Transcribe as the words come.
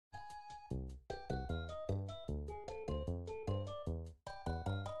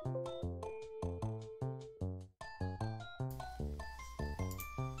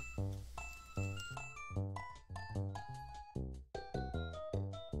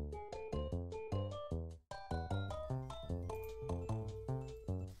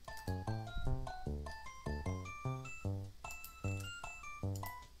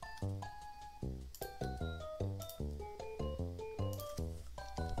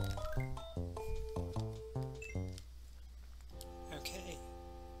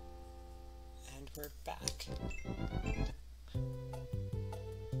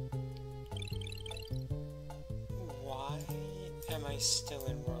still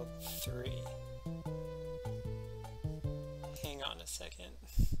in World 3? Hang on a second.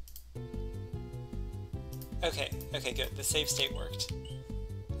 Okay, good. The save state worked.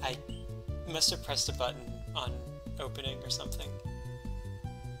 I must have pressed a button on opening or something.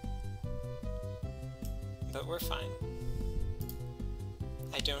 But we're fine.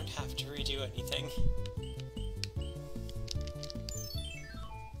 I don't have to redo anything.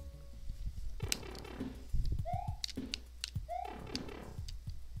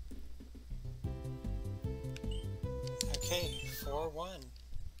 Okay, 4-1.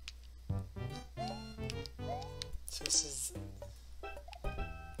 So this is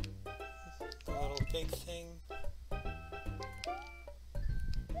the little big thing.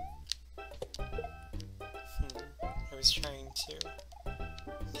 I was trying to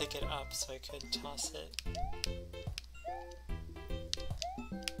pick it up so I could toss it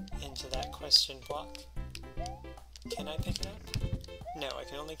into that question block. Can I pick it up? No, I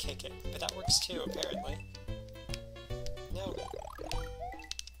can only kick it, but that works too, apparently. No.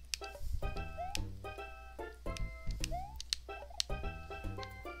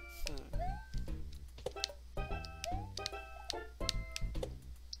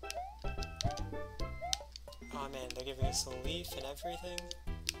 Aw man, they're giving us a leaf and everything.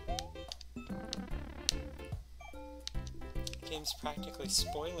 The game's practically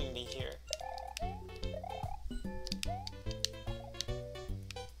spoiling me here.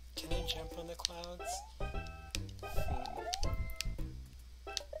 Can I jump on the clouds?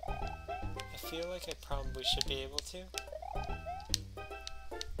 I feel like I probably should be able to.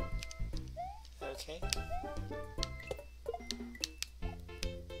 Okay.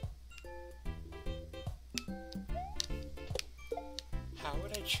 How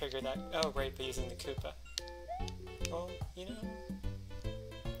would I trigger that? Oh, right, by using the Koopa. Well, you know...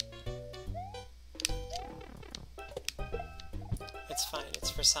 It's fine,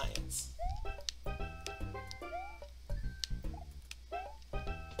 it's for science.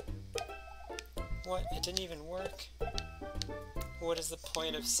 What? It didn't even work? What is the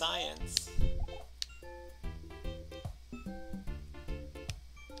point of science?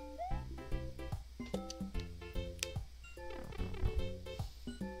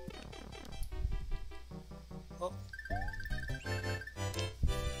 Well,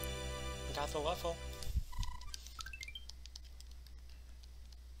 got the level.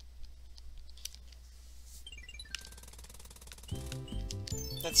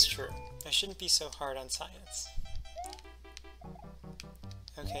 That's true. I shouldn't be so hard on science.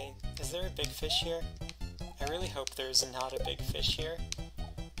 Okay, is there a big fish here? I really hope there's not a big fish here.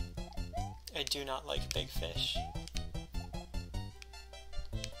 I do not like big fish.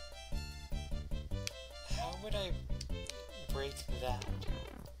 How would I break that?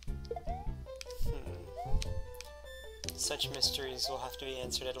 Such mysteries will have to be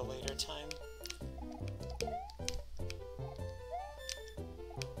answered at a later time.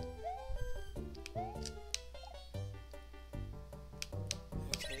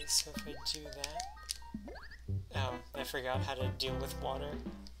 Okay, so if I do that... Oh, I forgot how to deal with water.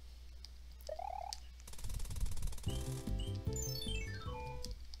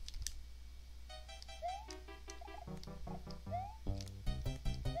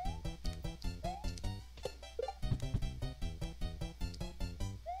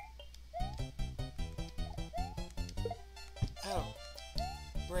 Oh,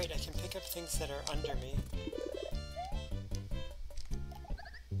 right, I can pick up things that are under me.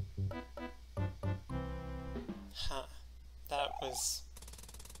 Huh, that was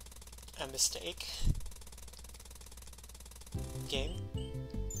a mistake. Game?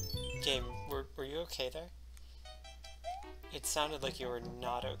 Game, were you okay there? It sounded like you were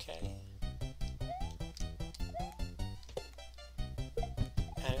not okay.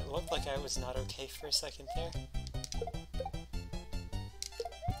 And it looked like I was not okay for a second there.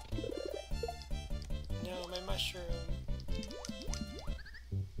 No, my mushroom.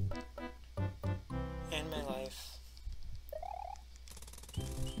 And my life.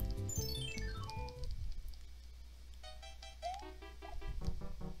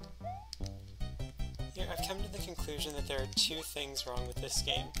 Here, I've come to the conclusion that there are two things wrong with this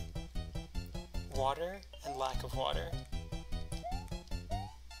game. Water and lack of water.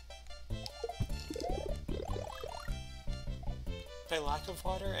 By lack of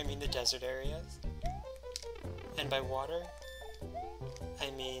water, I mean the desert areas. And by water,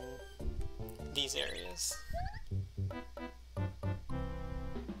 I mean these areas.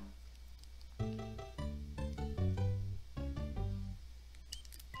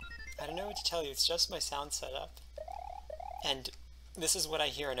 I don't know what to tell you, it's just my sound setup. And this is what I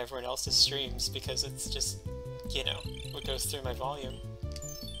hear on everyone else's streams because it's just you know, what goes through my volume.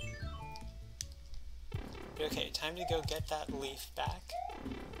 But okay, time to go get that leaf back.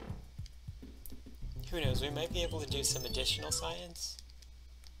 Who knows, we might be able to do some additional science.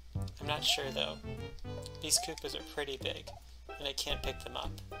 I'm not sure though. These Koopas are pretty big, and I can't pick them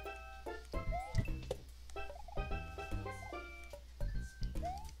up.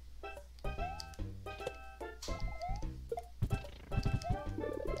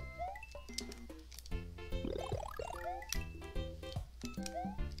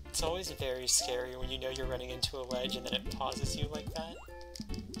 It's always very scary when you know you're running into a ledge and then it pauses you like that.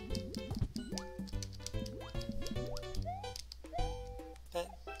 But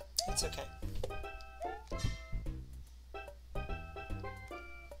it's okay.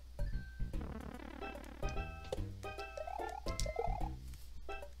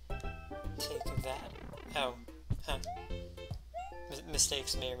 Take that. Oh, huh.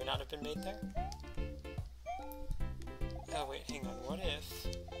 Mistakes may or may not have been made there. Oh wait, hang on, what if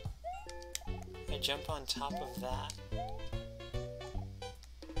I jump on top of that?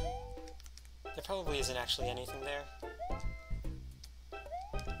 There probably isn't actually anything there.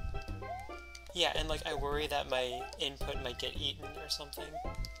 Yeah, and like I worry that my input might get eaten or something.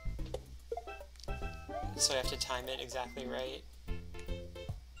 So I have to time it exactly right.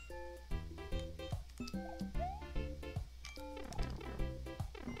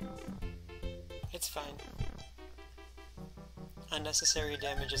 It's fine. Unnecessary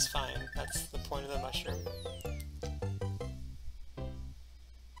damage is fine. That's the point of the mushroom.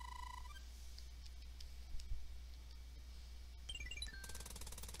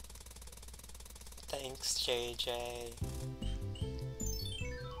 Thanks, JJ.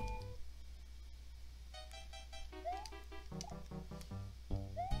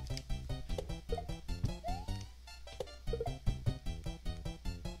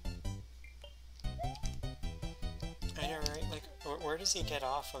 I know, right? Like, where does he get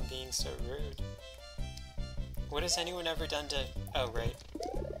off on being so rude? What has anyone ever done to... Oh, right.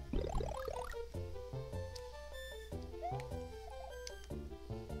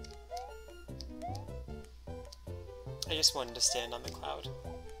 I just wanted to stand on the cloud.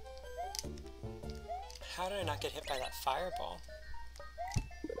 How did I not get hit by that fireball?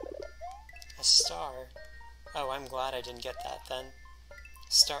 A star. Oh, I'm glad I didn't get that then.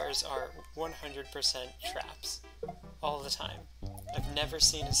 Stars are 100% traps. All the time. I've never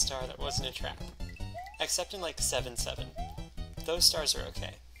seen a star that wasn't a trap. Except in like 7-7. Those stars are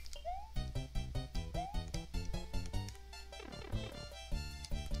okay.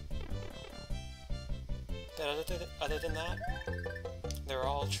 But other than that, they're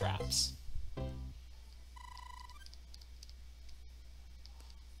all traps.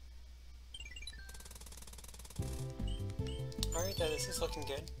 Alright though, this is looking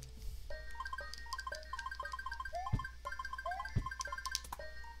good.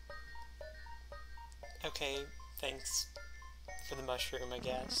 Okay, thanks for the mushroom, I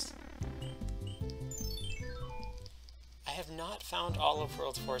guess. I have not found all of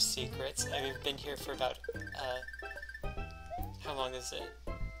World Force secrets. I've been here for about, how long is it?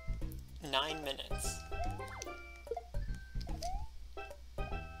 9 minutes.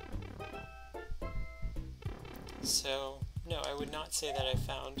 So, no, I would not say that I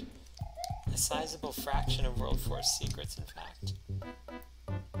found a sizable fraction of World Force secrets, in fact.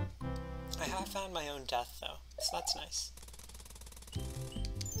 I have found my own death, though, so that's nice.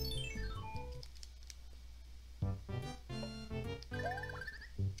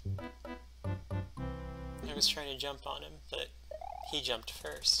 I was trying to jump on him, but he jumped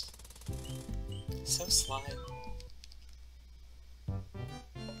first. So sly.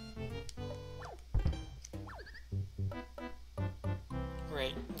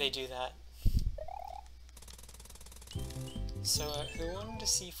 Right, they do that. So, who wanted to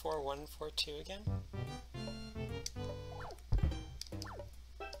see 4142 again?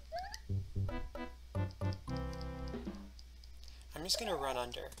 I'm just gonna run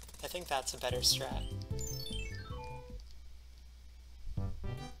under. I think that's a better strat.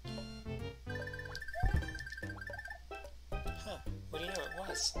 Huh, what do you know it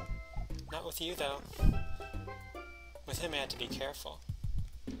was? Not with you, though. With him, I had to be careful.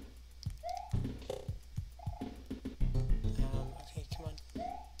 Okay, come on.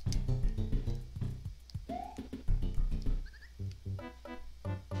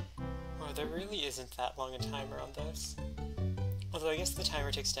 Wow, there really isn't that long a timer on those. Although I guess the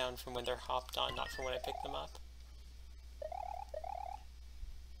timer ticks down from when they're hopped on, not from when I pick them up.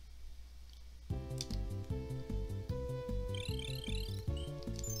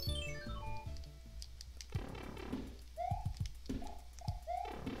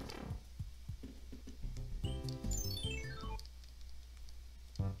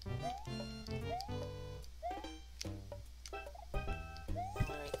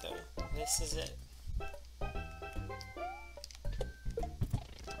 this is it.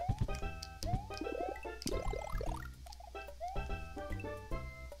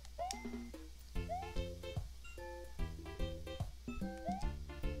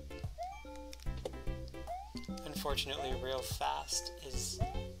 Unfortunately, real fast is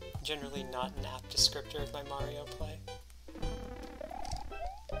generally not an apt descriptor of my Mario play.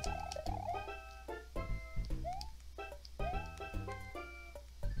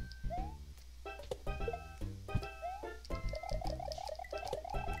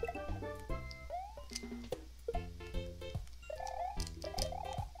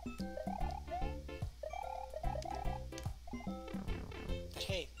 But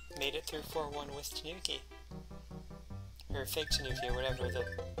hey, made it through 4-1 with Tanuki. Or Fake Tanuki, or whatever the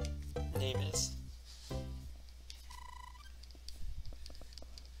name is.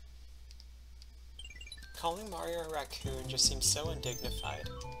 Calling Mario a raccoon just seems so undignified.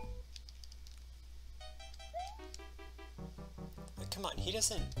 But come on, he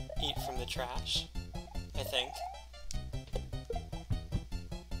doesn't eat from the trash, I think.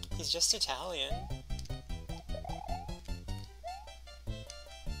 He's just Italian.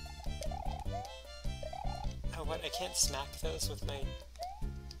 Oh, what? I can't smack those with my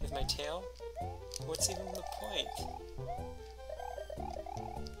tail? What's even the point?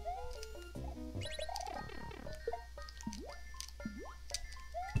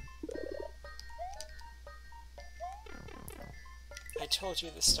 I told you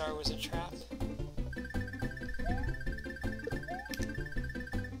the star was a trap.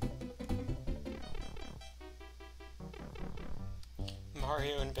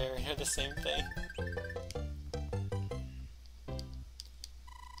 Mario and Barry are the same thing.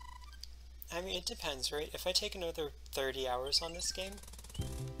 I mean, it depends, right? If I take another 30 hours on this game,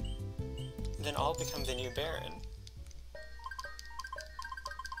 then I'll become the new Baron.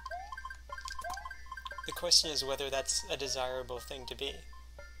 The question is whether that's a desirable thing to be.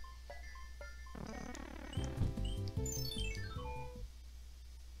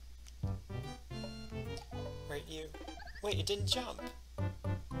 Right, you? Wait, it didn't jump!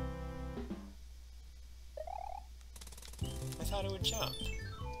 I thought it would jump.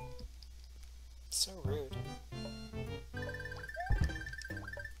 So rude.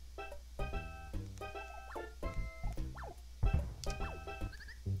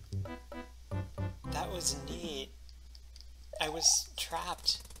 That was neat. I was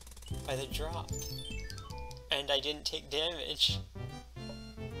trapped by the drop, and I didn't take damage.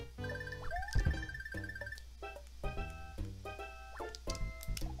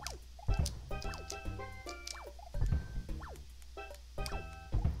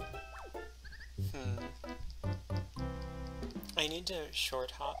 I need to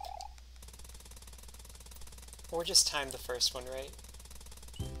short hop. Or just time the first one right.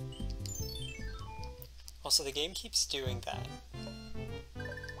 Also, the game keeps doing that.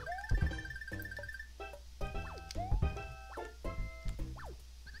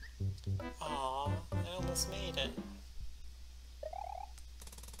 Aww, I almost made it.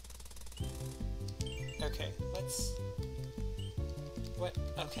 Okay, let's... What?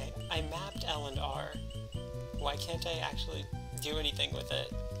 Okay, I mapped L and R. Why can't I actually do anything with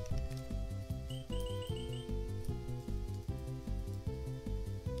it?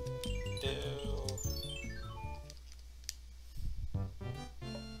 Boo.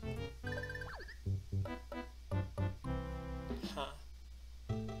 Huh.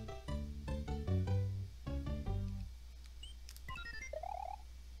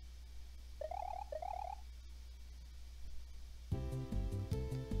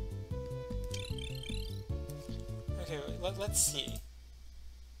 Okay, let's see.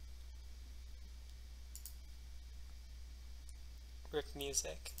 Rip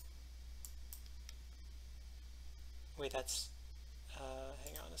music. Wait, that's...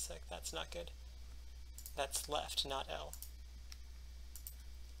 hang on a sec, that's not good. That's left, not L.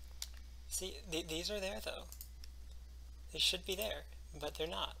 See, these are there, though. They should be there, but they're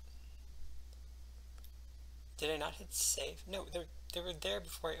not. Did I not hit save? No, they were there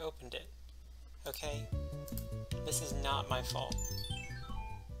before I opened it. Okay? This is not my fault.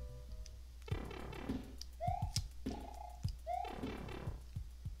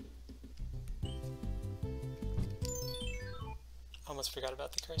 Almost forgot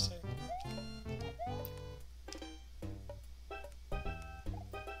about the cursor.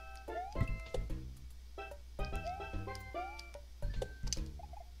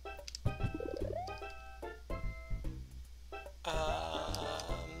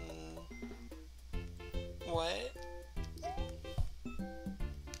 What?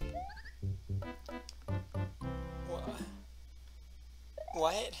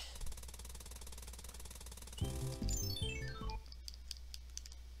 What?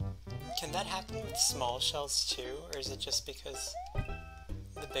 Can that happen with small shells too, or is it just because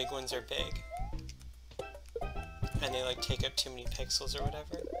the big ones are big? And they like take up too many pixels or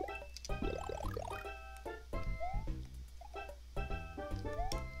whatever?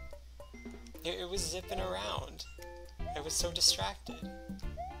 It was zipping around. I was so distracted.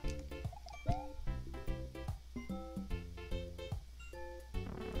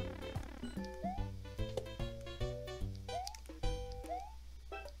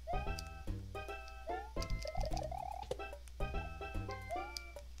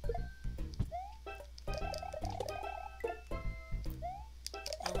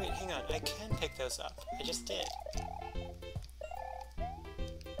 Oh wait, hang on, I can pick those up. I just did.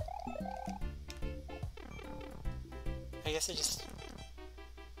 I guess it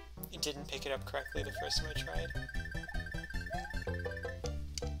didn't pick it up correctly the first time I tried.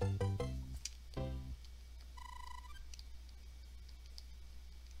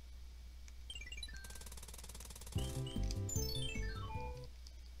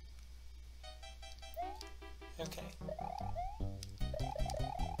 Okay.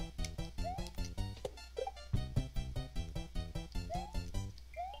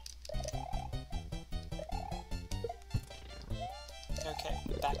 Okay,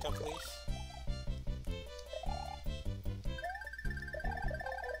 backup leaf.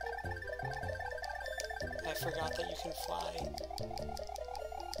 I forgot that you can fly.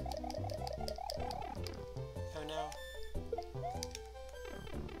 Oh no.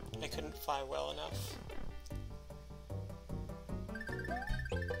 I couldn't fly well enough.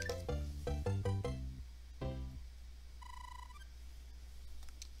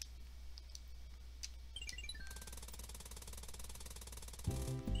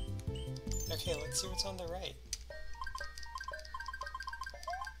 Okay, let's see what's on the right.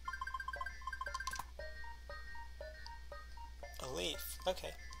 A leaf,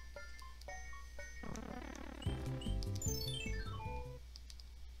 okay.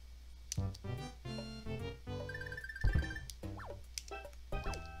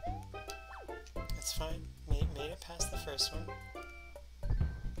 That's fine. Made it past the first one.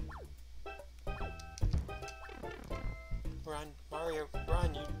 Run, Mario,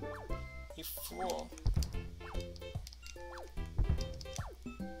 run, you fool.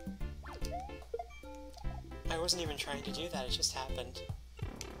 I wasn't even trying to do that, it just happened.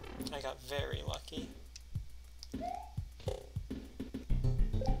 I got very lucky.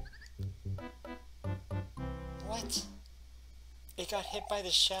 What? It got hit by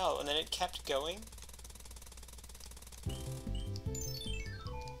the shell and then it kept going?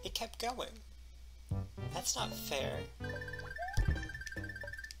 It kept going. That's not fair.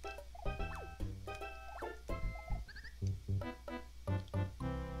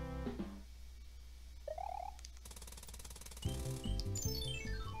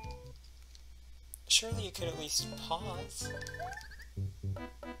 Surely you could at least pause.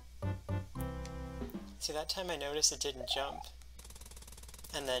 See, that time I noticed it didn't jump.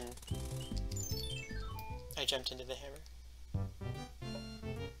 And then I jumped into the hammer.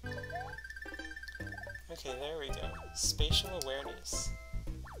 Okay, there we go. Spatial awareness.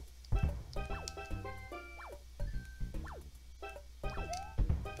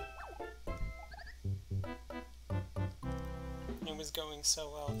 It was going so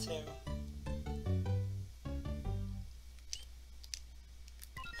well, too.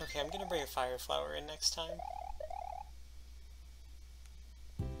 Okay, I'm gonna bring a fire flower in next time.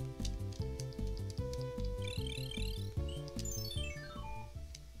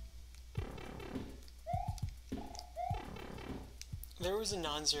 There was a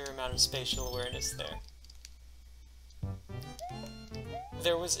non-zero amount of spatial awareness there.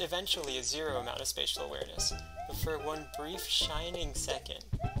 There was eventually a 0 amount of spatial awareness, but for one brief shining second,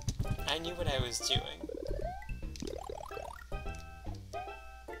 I knew what I was doing.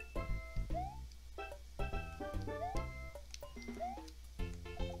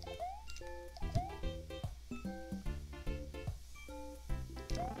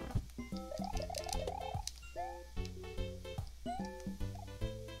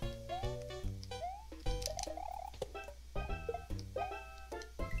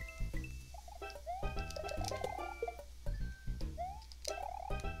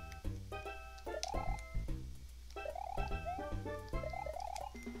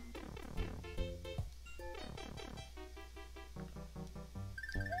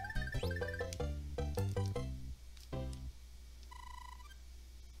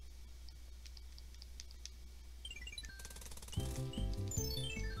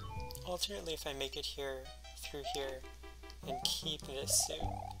 Alternately, if I make it here, through here, and keep this suit,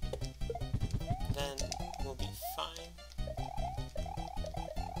 then we'll be fine.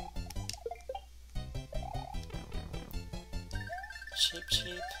 Cheep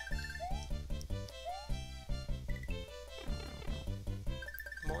Cheep.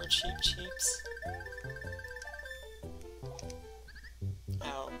 More Cheep Cheeps.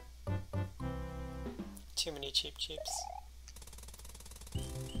 Oh. Too many Cheep Cheeps.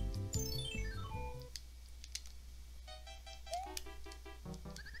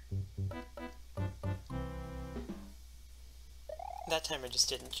 That time I just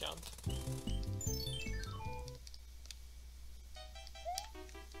didn't jump.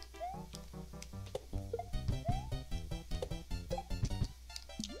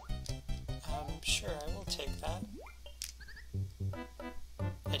 Sure, I will take that.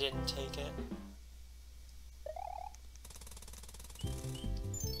 I didn't take it.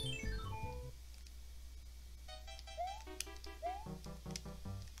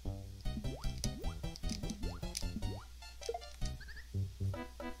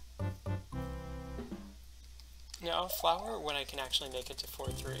 Now, flower when I can actually make it to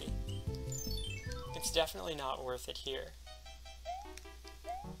 4-3. It's definitely not worth it here.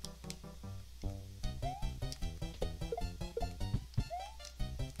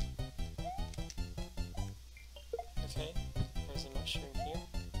 Okay, there's a mushroom here.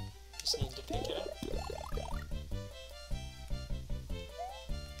 Just need to pick it up.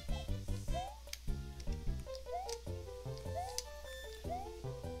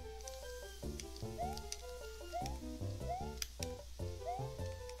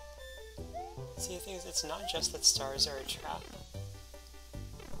 See, the thing is, it's not just that stars are a trap.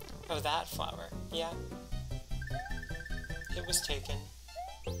 Oh, that flower. Yeah. It was taken.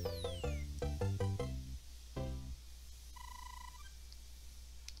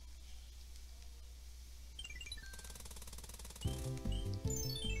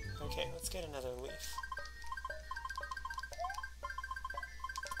 Okay, let's get another leaf.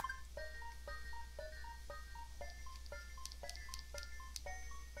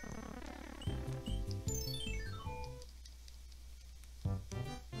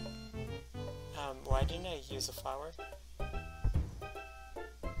 Why didn't I use a flower?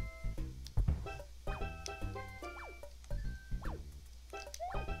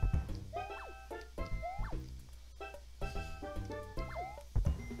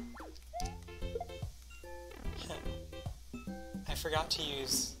 I forgot to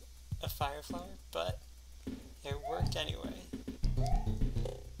use a fire flower, but it worked anyway.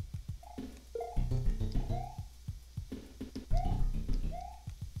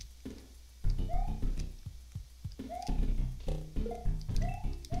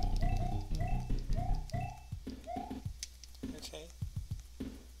 Okay.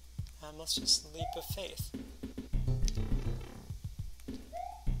 Let's just leap of faith.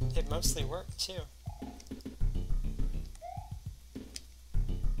 It mostly worked, too.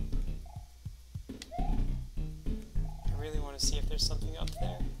 I really want to see if there's something up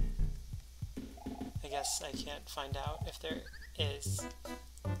there. I guess I can't find out if there is.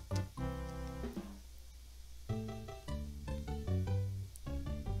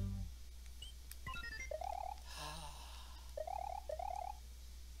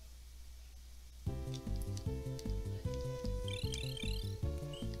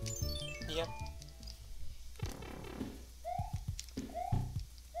 Yep.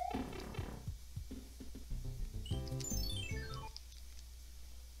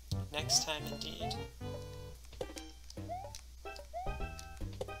 Next time, indeed.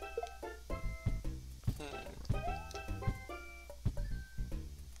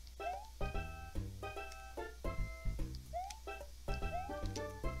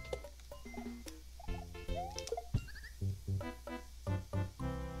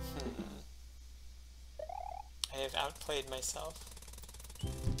 I have outplayed myself.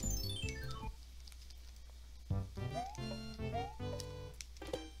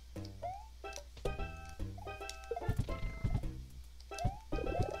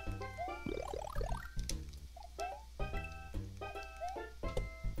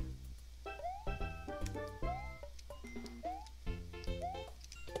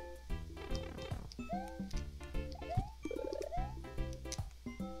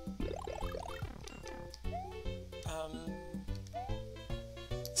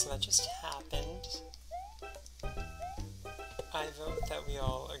 So that just happened. I vote that we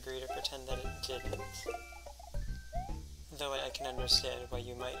all agree to pretend that it didn't. Though I can understand why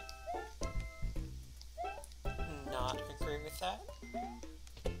you might not agree with that.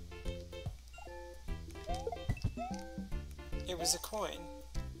 It was a coin.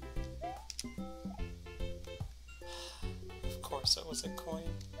 Of course it was a coin.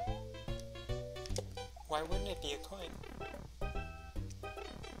 Why wouldn't it be a coin?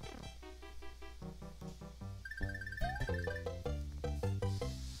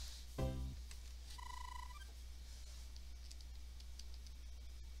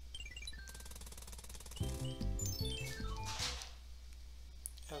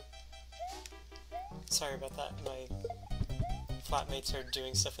 Sorry about that, my flatmates are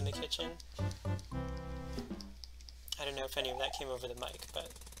doing stuff in the kitchen. I don't know if any of that came over the mic,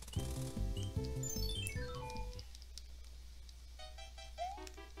 but...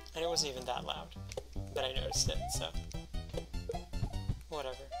 And it wasn't even that loud, but I noticed it, so...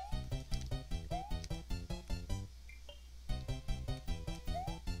 Whatever.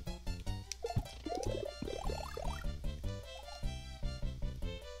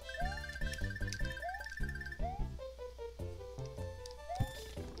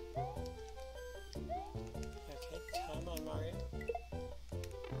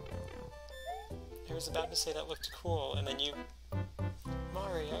 I was about to say that looked cool, and then you...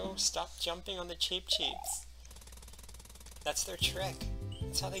 Mario, stop jumping on the Cheep Cheeps. That's their trick.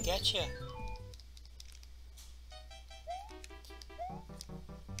 That's how they get you.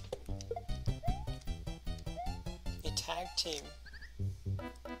 You tag team.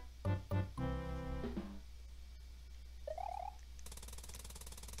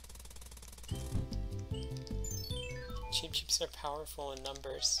 Cheep Cheeps are powerful in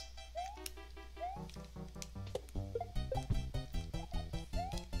numbers.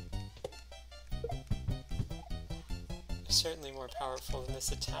 Certainly more powerful than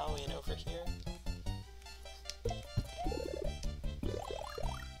this Italian over here.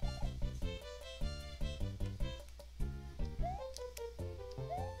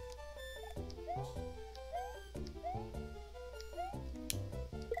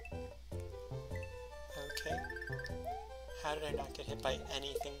 Okay. How did I not get hit by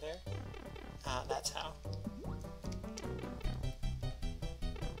anything there? Ah, that's how.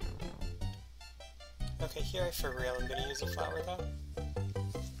 Okay, here for real I'm gonna use a flower though.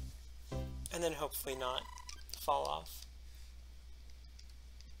 And then hopefully not fall off.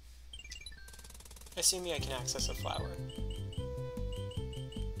 Assuming I can access a flower.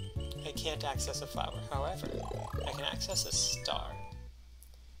 I can't access a flower, however, I can access a star.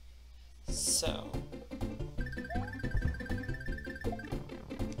 So...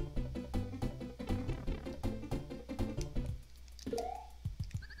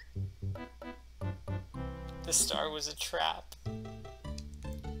 The star was a trap.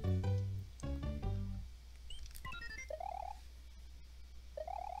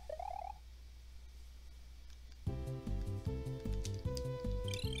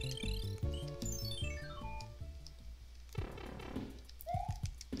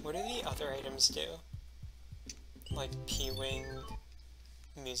 What do the other items do? Like P-Wing,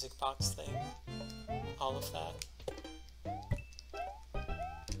 music box thing, all of that.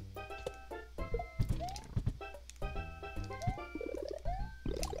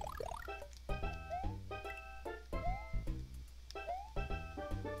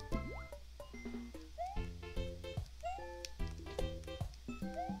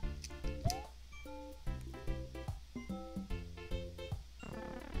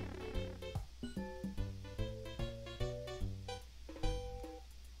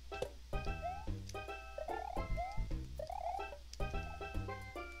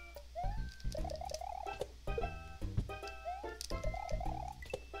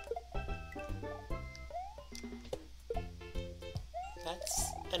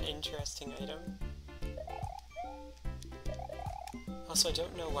 That's an interesting item. Also, I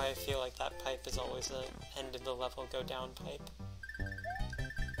don't know why I feel like that pipe is always the end of the level go down pipe.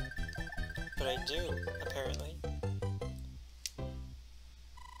 But I do, apparently.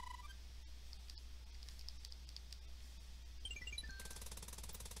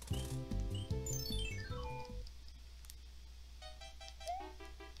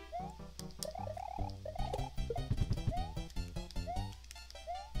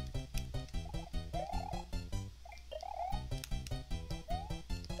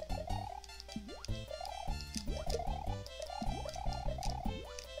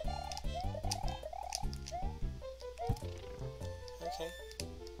 Okay.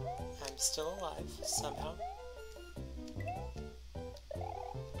 I'm still alive, somehow.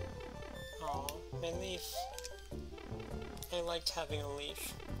 Aw, my leaf. I liked having a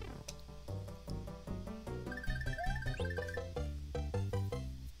leaf.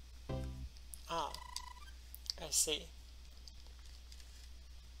 Ah, I see.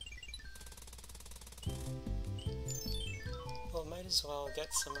 Well, might as well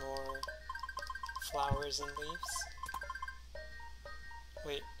get some more flowers and leaves.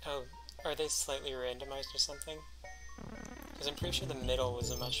 Wait, oh, are they slightly randomized or something? Because I'm pretty sure the middle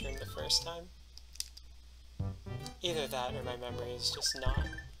was a mushroom the first time. Either that or my memory is just not.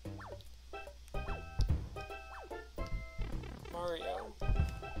 Mario.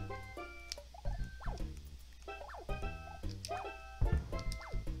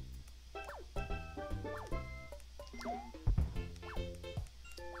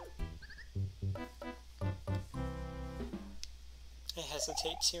 I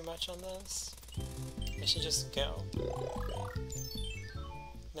hesitate too much on those. I should just go.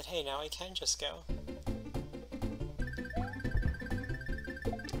 But hey, now I can just go.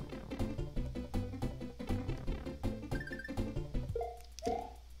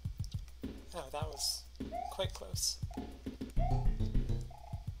 Oh, that was quite close.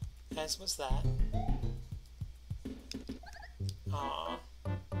 As was that. Aww.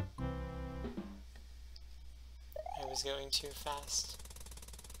 I was going too fast.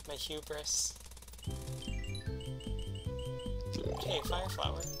 My hubris. Hey, fire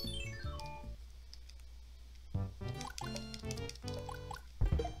flower.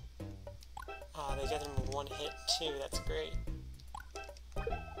 Aw, they get them with one hit too, that's great.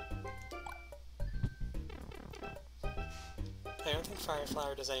 I don't think fire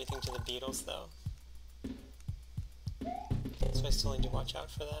flower does anything to the beetles though. So I still need to watch out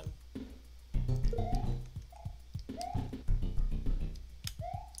for them.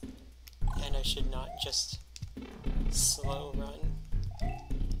 And I should not just slow run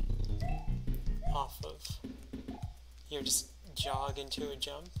off of, just jog into a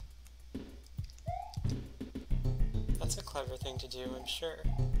jump. That's a clever thing to do, I'm sure.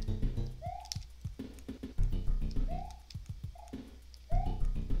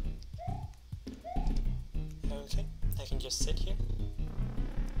 Okay, I can just sit here.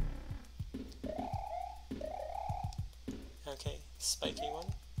 Okay, spiky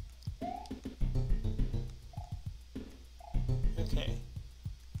one. Okay.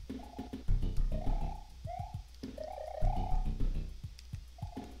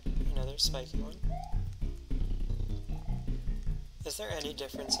 Another spiky one. Is there any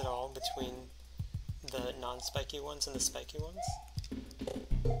difference at all between the non-spiky ones and the spiky ones?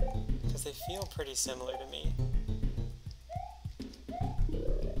 Because they feel pretty similar to me.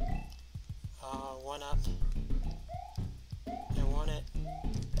 One up. I want it.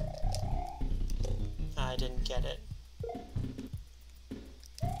 I didn't get it.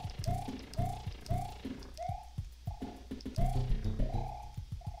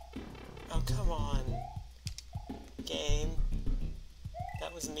 Oh, come on. Game.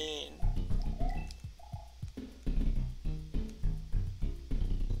 That was mean.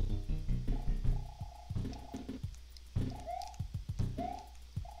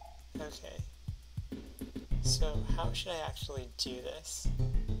 Okay. So, how should I actually do this?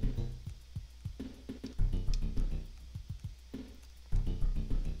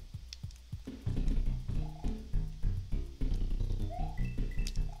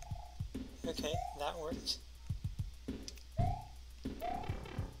 Okay, that worked.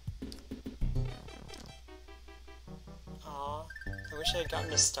 Aw, I wish I had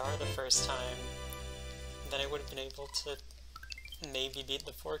gotten a star the first time. Then I would have been able to maybe beat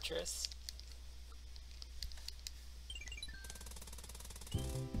the fortress.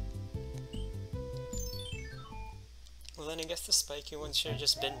 Well, then I guess the spiky ones should have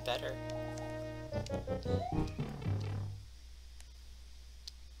just been better.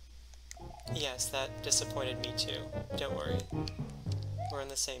 Yes, that disappointed me too. Don't worry. We're in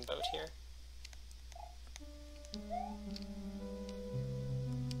the same boat here.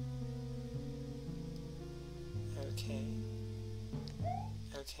 Okay.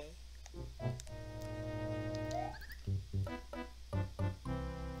 Okay.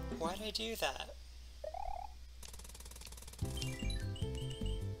 Why'd I do that?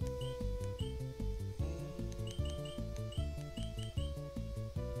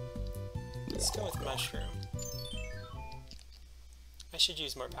 Let's go with mushroom. I should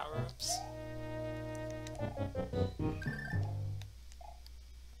use more power-ups.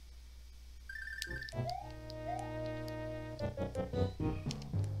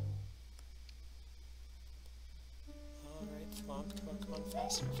 Alright, Thwomp, come on,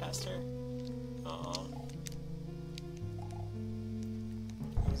 faster, faster. Aw.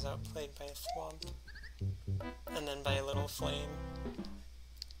 I was outplayed by a Thwomp. And then by a little flame.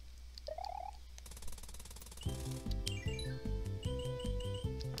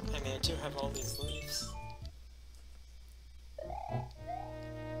 I mean, I do have all these leaves.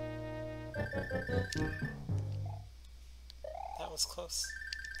 That was close.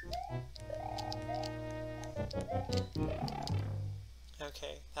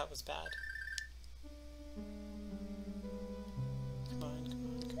 Okay, that was bad. Come on, come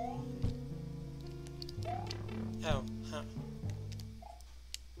on, come on. Oh, huh.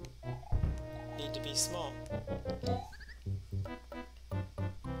 Need to be small.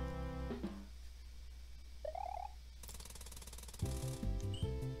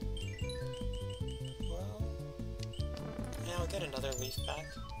 Well, yeah, I'll get another leaf back.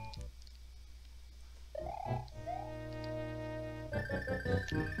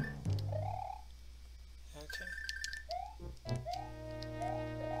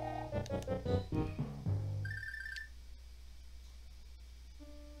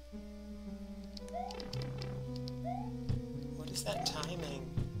 What is that timing?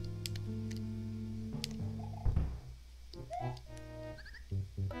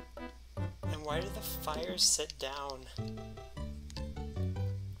 And why do the fires sit down?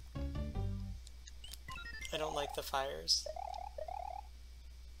 I don't like the fires.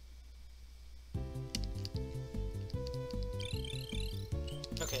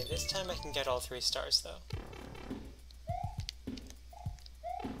 Okay, this time I can get all 3 stars though.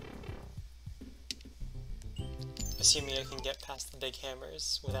 Assuming I can get past the big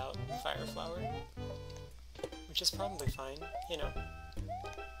hammers without Fire Flower. Which is probably fine, you know.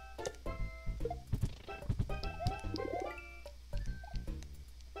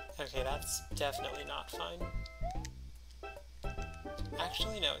 Okay, that's definitely not fine.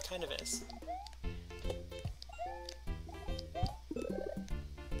 Actually, no, it kind of is.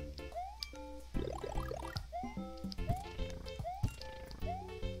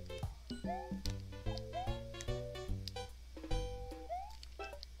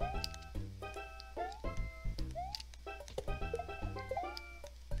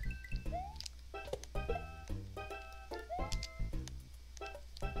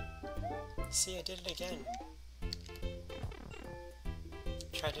 See, I did it again.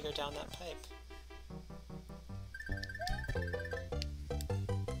 Tried to go down that pipe.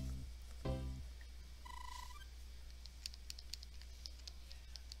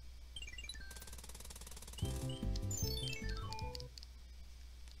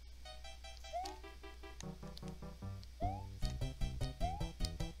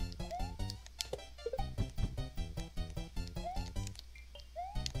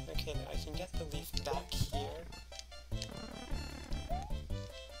 Okay, now I can get the leaf back here.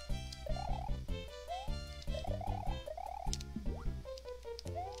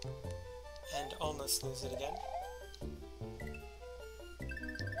 And almost lose it again.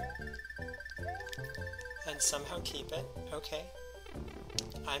 And somehow keep it. Okay.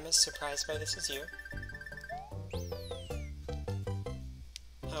 I'm as surprised by this as you.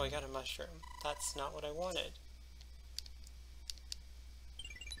 Oh, I got a mushroom. That's not what I wanted.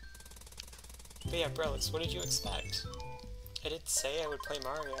 But yeah, Brelix, what did you expect? I did say I would play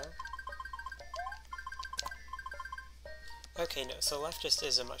Mario. Okay, no, so left just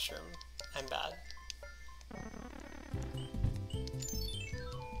is a mushroom. I'm bad.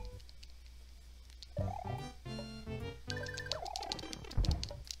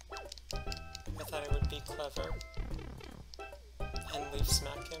 I thought I would be clever and leaf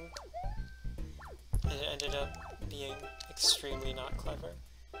smack him. And it ended up being extremely not clever.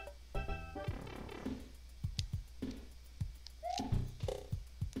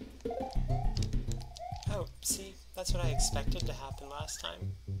 Oh, see, that's what I expected to happen last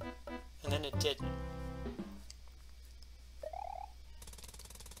time. And then it didn't.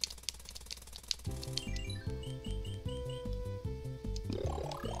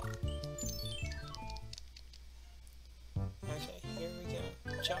 Okay, here we go.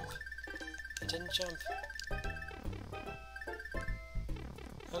 Jump. It didn't jump.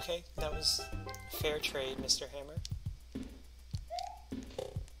 Okay, that was fair trade, Mr. Hammer.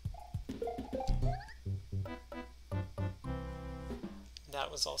 That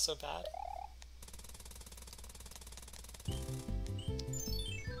was also bad.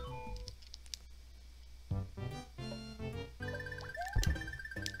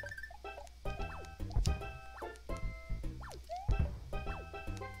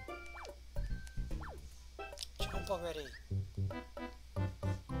 Jump already.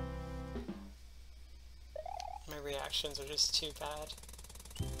 My reactions are just too bad.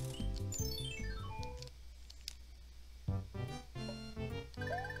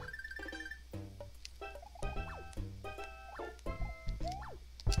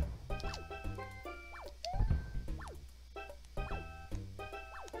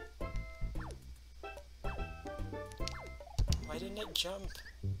 Why didn't it jump?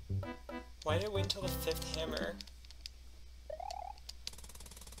 Why did it wait until the 5th hammer?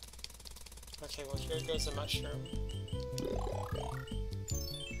 Okay, well here goes a mushroom.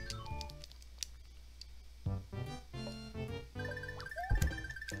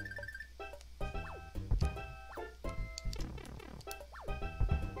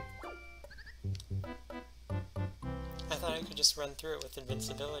 I thought I could just run through it with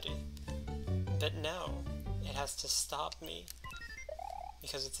invincibility. But no, it has to stop me.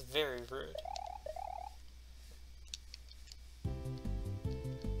 Because it's very rude.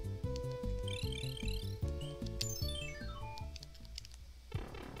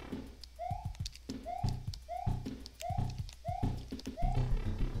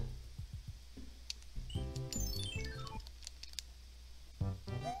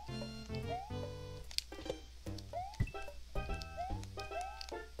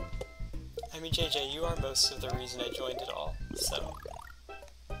 I mean, JJ, you are most of the reason I joined it all, so...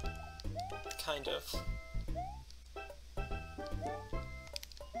 kind of.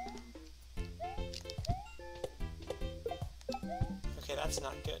 Okay, that's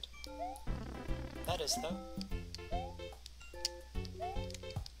not good. That is, though.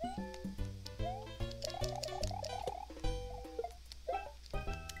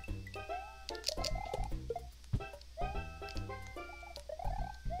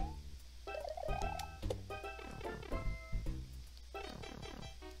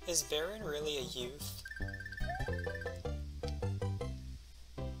 Is Baron really a youth?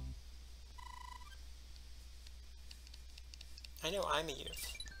 I know I'm a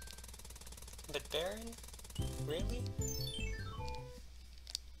youth. But Baron? Really?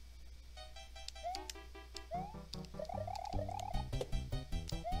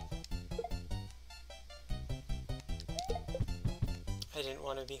 I didn't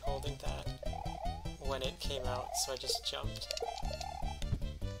want to be holding that when it came out, so I just jumped.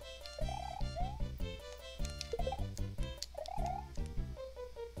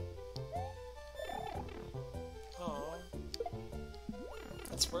 Oh,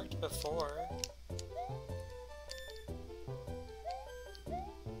 that's worked before.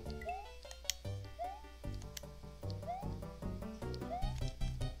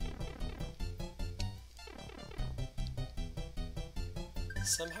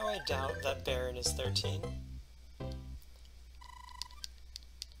 Somehow I doubt that Baron is 13.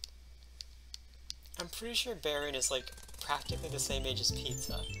 I'm pretty sure Baron is like practically the same age as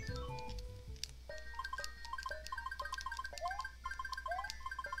Pizza.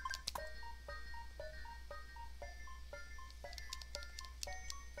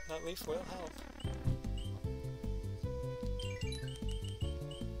 That leaf will help.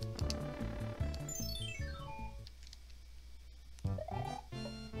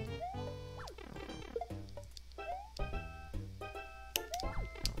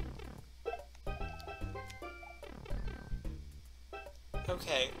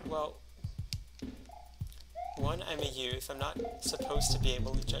 Okay, well, one, I'm a youth. I'm not supposed to be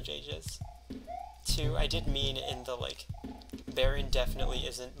able to judge ages. Two, I did mean in the, like, Baron definitely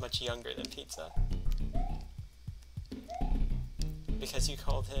isn't much younger than Pizza. Because you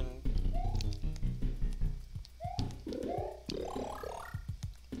called him...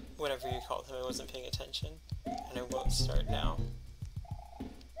 whatever you called him, I wasn't paying attention. And I won't start now.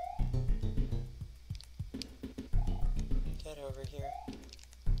 Get over here.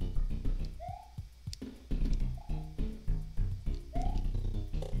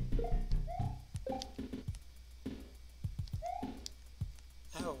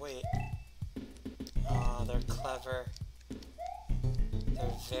 Oh, wait. Aw, they're clever. They're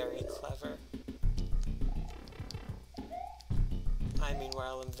very clever. I,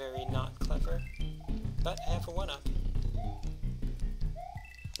 meanwhile, am very not clever. But I have a 1-up.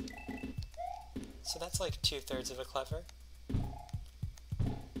 So that's like 2/3 of a clever.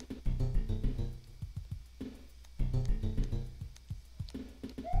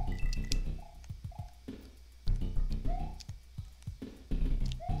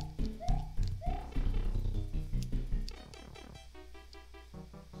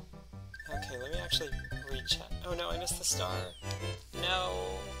 Okay, let me actually recheck. Oh no, I missed the star.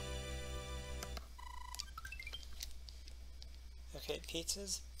 No! Okay,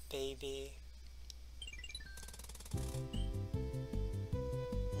 Pizza's baby.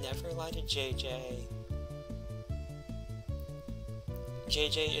 Never lie to JJ.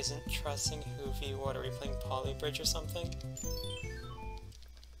 JJ isn't trusting Hoovy. What, are we playing Polybridge or something?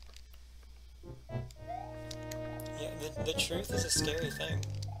 Yeah, the truth is a scary thing.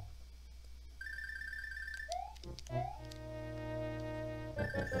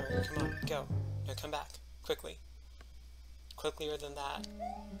 Alright, come on, go. No, come back. Quickly. Quicklier than that.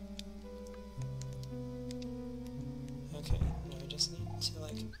 Okay, now I just need to,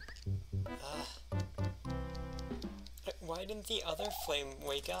 like... Why didn't the other flame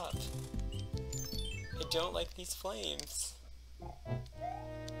wake up? I don't like these flames.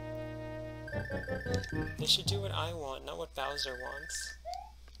 They should do what I want, not what Bowser wants.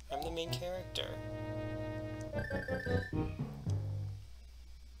 I'm the main character.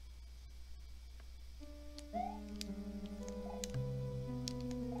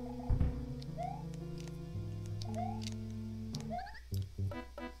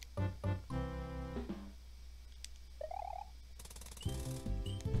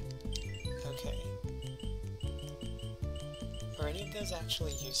 Okay. Are any of those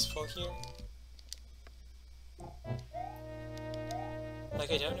actually useful here?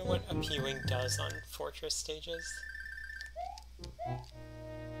 Like, I don't know what a P-Wing does on Fortress stages.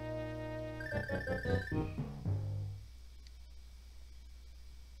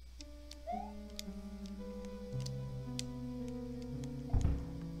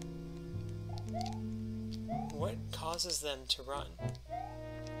 What causes them to run?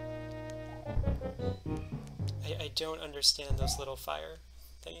 I don't understand those little fire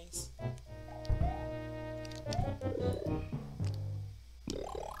thingies.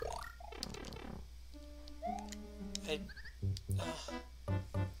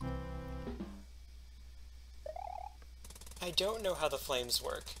 I don't know how the flames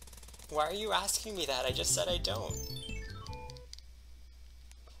work. Why are you asking me that? I just said I don't.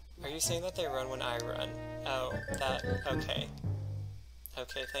 Are you saying that they run when I run? Oh, that, okay.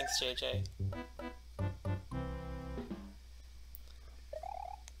 Okay, thanks, JJ.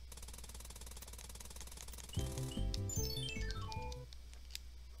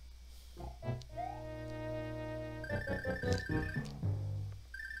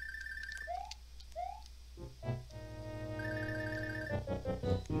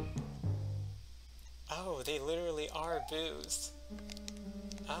 Oh, they literally are boos.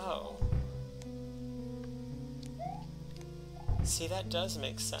 Oh. See, that does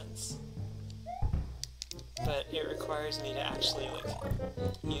make sense. But it requires me to actually, like,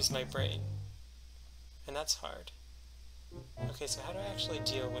 use my brain. And that's hard. Okay, so how do I actually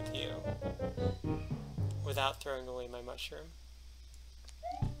deal with you without throwing away my mushroom?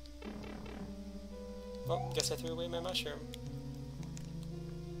 Well, guess I threw away my mushroom.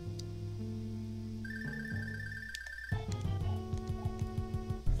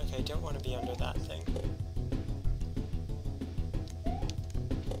 Okay, I don't want to be under that thing.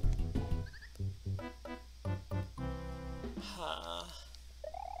 Huh.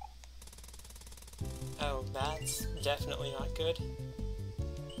 Oh, that's definitely not good.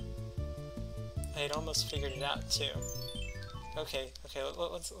 I had almost figured it out, too. Okay,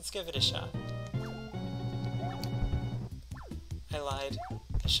 let's give it a shot. I lied.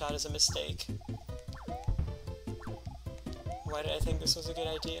 A shot is a mistake. Why did I think this was a good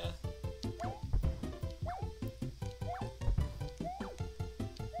idea?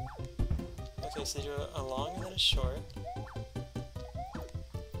 Okay, so do a long and then a short.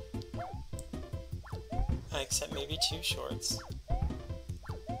 I accept maybe 2 shorts.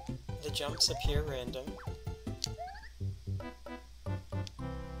 The jumps appear random.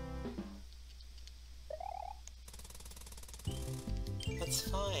 That's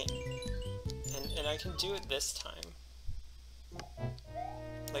fine. And I can do it this time.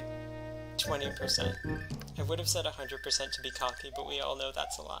 Like 20%. I would have said 100% to be cocky, but we all know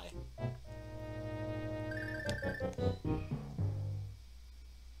that's a lie.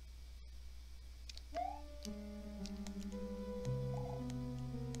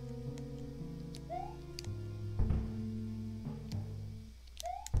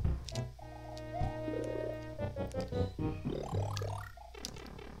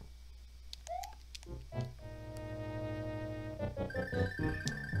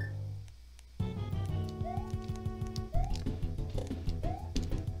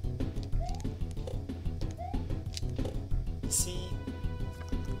 See?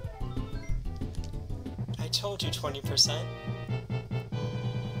 I told you 20%.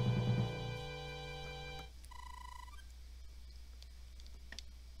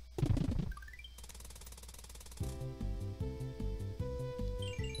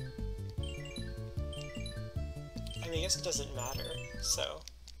 I mean, I guess it doesn't matter, so...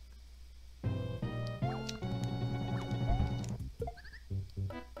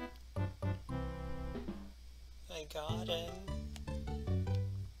 I got him.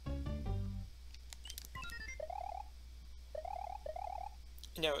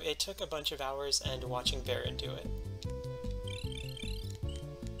 No, it took a bunch of hours and watching Baron do it.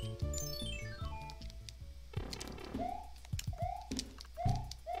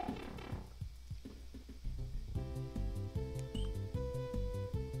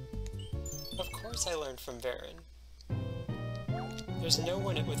 Of course I learned from Baron. There's no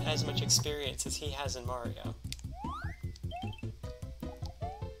one with as much experience as he has in Mario.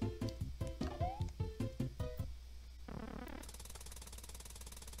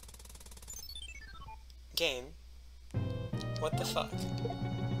 Game? What the fuck?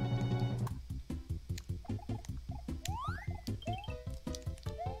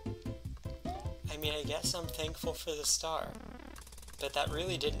 I mean, I guess I'm thankful for the star, but that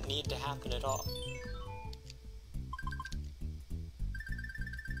really didn't need to happen at all.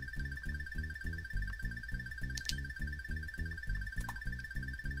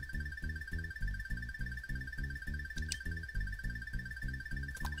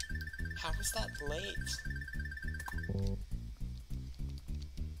 How was that late?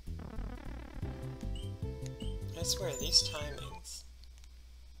 I swear, these timings...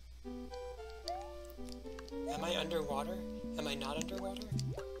 Am I underwater? Am I not underwater?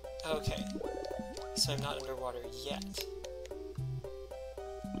 Okay. So I'm not underwater yet.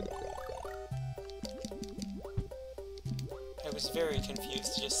 I was very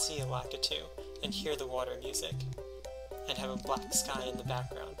confused to just see a Lakitu and hear the water music, and have a black sky in the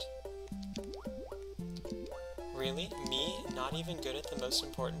background. Really? Me? Not even good at the most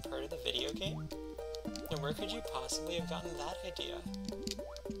important part of the video game? And where could you possibly have gotten that idea?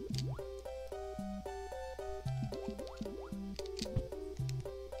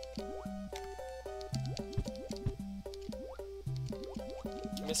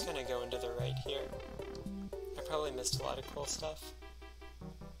 I'm just gonna go into the right here. I probably missed a lot of cool stuff.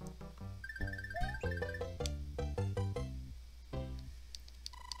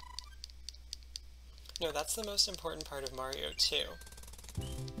 No, that's the most important part of Mario 2.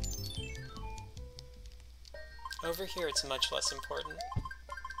 Over here it's much less important.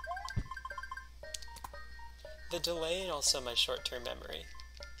 The delay and also my short-term memory.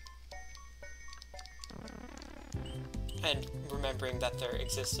 And remembering that there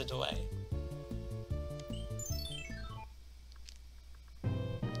exists a delay.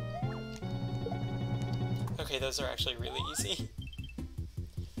 Okay, those are actually really easy.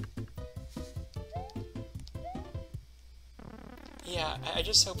 Yeah, I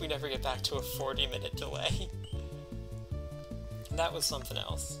just hope we never get back to a 40-minute delay. That was something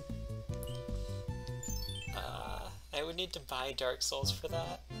else. I would need to buy Dark Souls for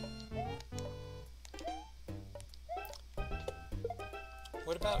that.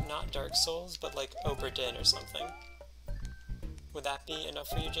 What about not Dark Souls, but like Obra Dinn or something? Would that be enough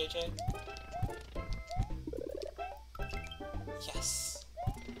for you, JJ? Yes!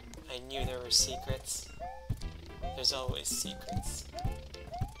 I knew there were secrets. There's always secrets.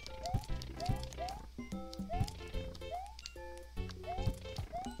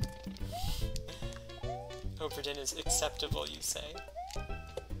 Obra Dinn is acceptable, you say?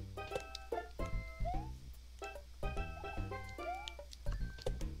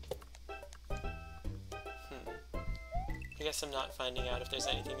 I guess I'm not finding out if there's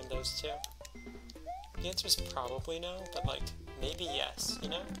anything in those two. The answer's probably no, but like, maybe yes, you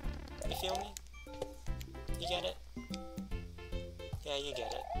know? You feel me? You get it? Yeah, you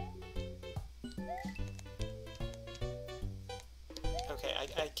get it. Okay,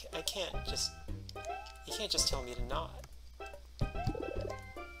 I can't just... You can't just tell me to not.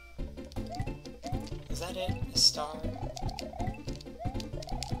 Is that it? A star?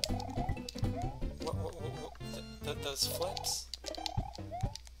 Those flips?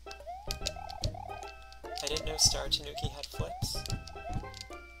 I didn't know Star Tanuki had flips.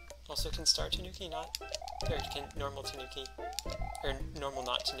 Also, can Star Tanuki not... Or can normal Tanuki... Or normal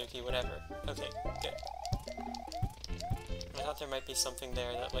not Tanuki, whatever. Okay, good. I thought there might be something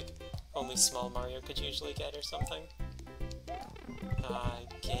there that, like, only small Mario could usually get or something.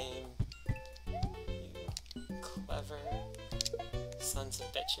 Game. You clever sons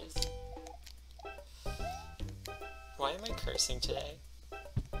of bitches. Why am I cursing today?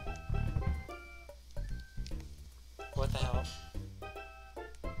 What the hell?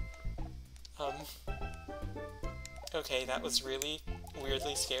 Okay, that was really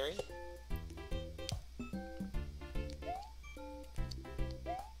weirdly scary.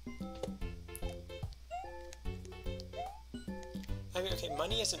 I mean, okay,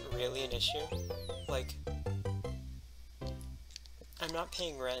 money isn't really an issue. Like, I'm not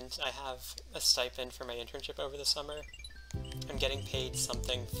paying rent. I have a stipend for my internship over the summer. I'm getting paid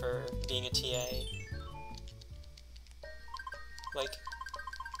something for being a TA. Like,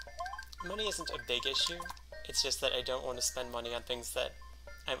 money isn't a big issue. It's just that I don't want to spend money on things that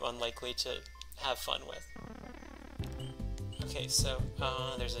I'm unlikely to have fun with. Okay, so,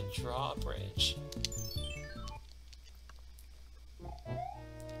 there's a drawbridge.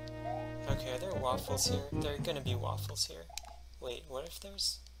 Okay, are there waffles here? There are gonna be waffles here. Wait, what if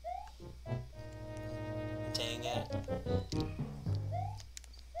there's... Dang it.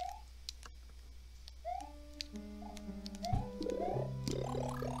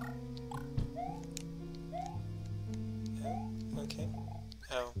 Oh, okay.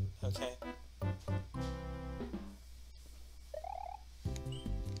 Oh, okay.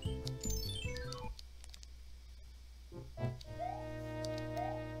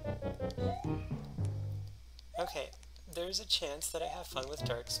 Okay, there's a chance that I have fun with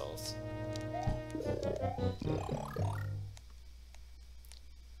Dark Souls.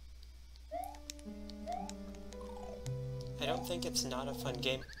 I don't think it's not a fun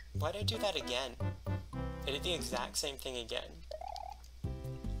game. Why'd I do that again? I did the exact same thing again.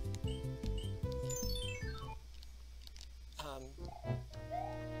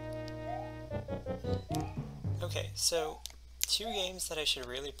 Okay, so two games that I should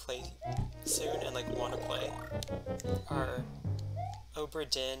really play soon and like want to play are Obra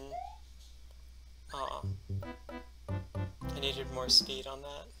Dinn. Aw, I needed more speed on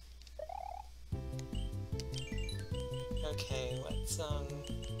that. Okay, let's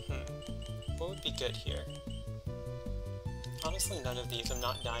what would be good here? Honestly, none of these. I'm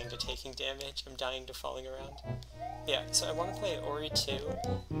not dying to taking damage, I'm dying to falling around. Yeah, so I want to play Ori 2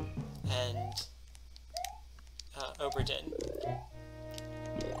 and Obra Dinn.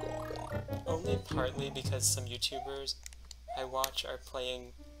 Only partly because some YouTubers I watch are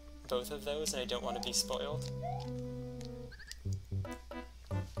playing both of those and I don't want to be spoiled.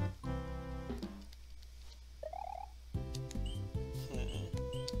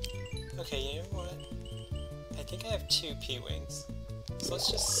 Okay, you know what? I think I have two P-Wings. So let's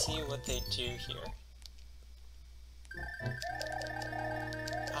just see what they do here.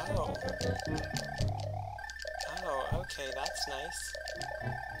 Oh. Oh, okay, that's nice.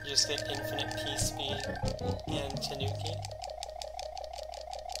 You just get infinite P-Speed and Tanuki.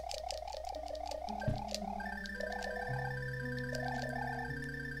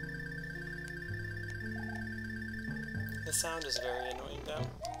 The sound is very annoying though.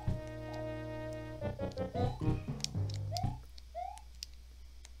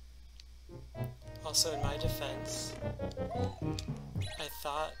 Also, in my defense, I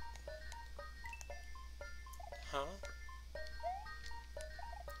thought... Huh?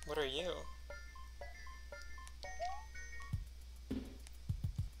 What are you?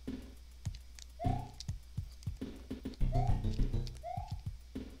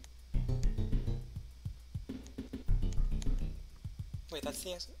 Wait, that's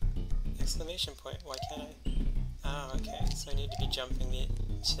the exclamation point. Why can't I? Oh, okay. So I need to be jumping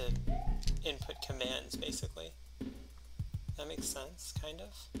to input commands, basically. That makes sense, kind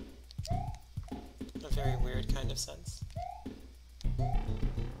of. A very weird kind of sense.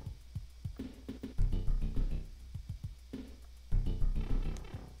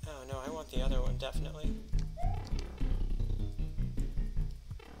 Oh no, I want the other one, definitely.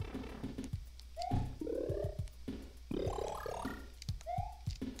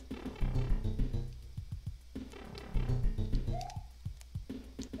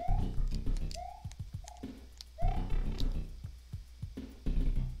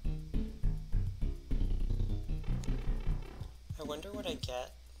 I wonder what I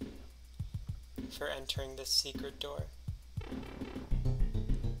get for entering this secret door.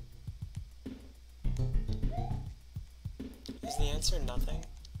 Is the answer nothing?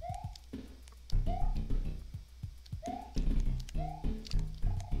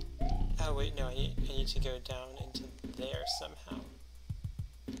 Oh wait, no, I need to go down into there somehow.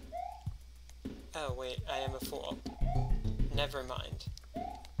 Oh wait, I am a fool. Never mind.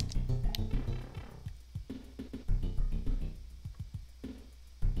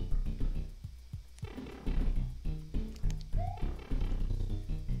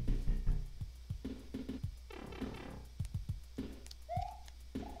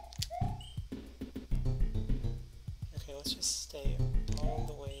 Okay, let's just stay all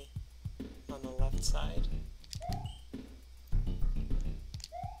the way on the left side.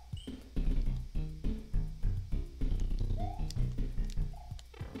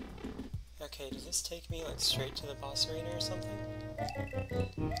 Okay, does this take me like straight to the boss arena or something?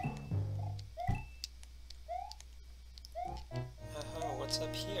 Oh, what's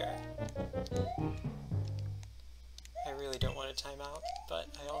up here? I really don't want to time out, but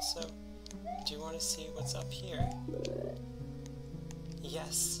I also do want to see what's up here.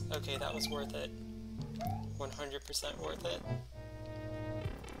 Yes! Okay, that was worth it. 100% worth it.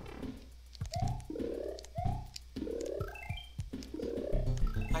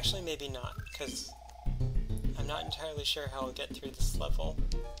 Actually, maybe not, because I'm not entirely sure how I'll get through this level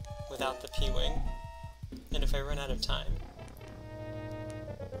without the P-Wing, and if I run out of time.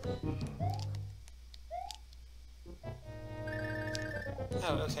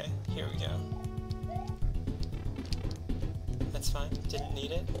 Oh, okay, here we go. That's fine, didn't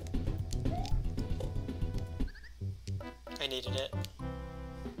need it. I needed it.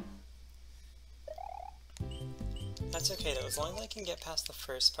 That's okay though, as long as I can get past the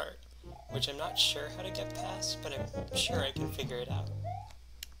first part, which I'm not sure how to get past, but I'm sure I can figure it out.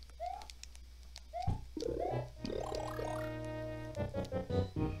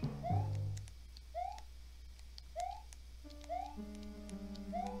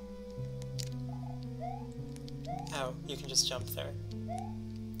 Oh, you can just jump there.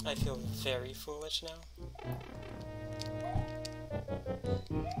 I feel very foolish now.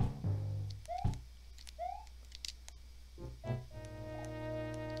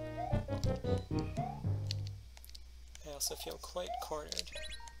 I also feel quite cornered.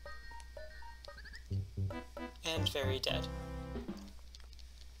 And very dead.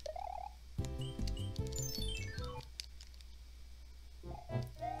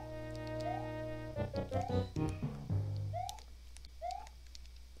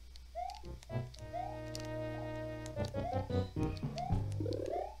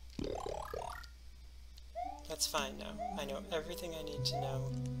 That's fine now. I know everything I need to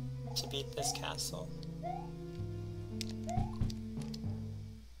know to beat this castle.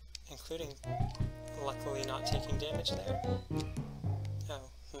 Including, luckily, not taking damage there.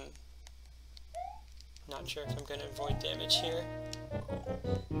 Oh, Not sure if I'm going to avoid damage here.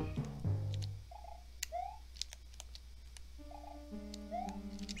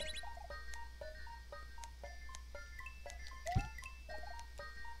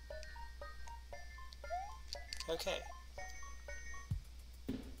 Okay.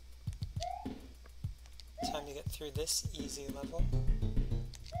 Time to get through this easy level.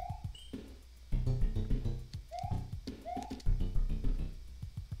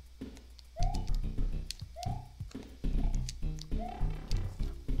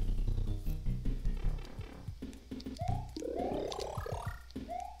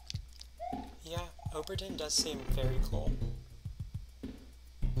 Yeah, Oberdin does seem very cool.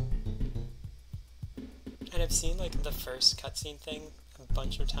 And I've seen, like, the first cutscene thing a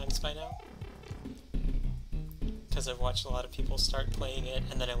bunch of times by now. Because I've watched a lot of people start playing it,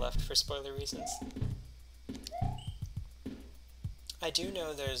 and then I left for spoiler reasons. I do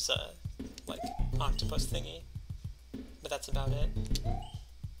know there's a, like, octopus thingy, but that's about it.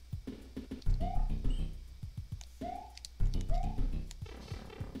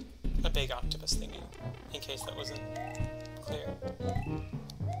 A big octopus thingy, in case that wasn't clear.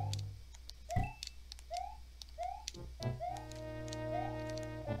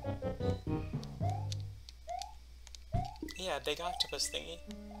 Yeah, big octopus thingy.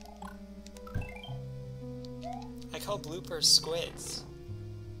 I call bloopers squids.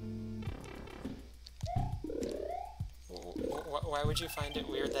 Why would you find it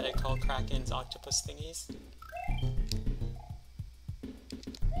weird that I call krakens octopus thingies?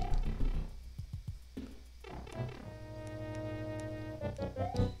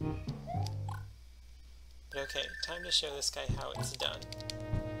 But okay, time to show this guy how it's done.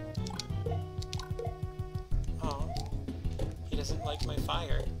 Aw, he doesn't like my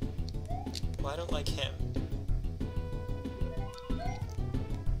fire. Well, I don't like him.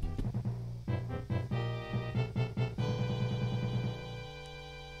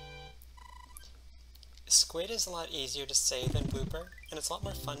 Squid is a lot easier to say than blooper, and it's a lot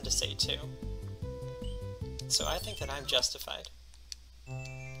more fun to say too. So I think that I'm justified.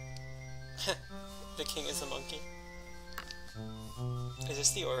 The king is a monkey. Is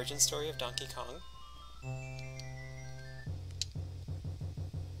this the origin story of Donkey Kong?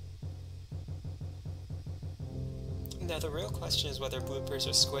 Now the real question is whether bloopers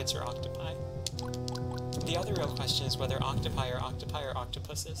are squids or octopi. The other real question is whether octopi are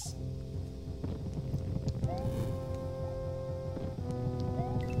octopuses.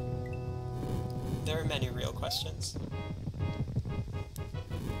 There are many real questions.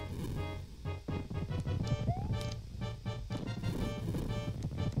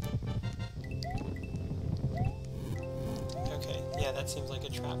 Okay, yeah, that seems like a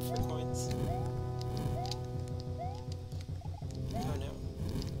trap for coins. Oh no.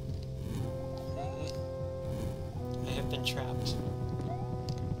 I have been trapped.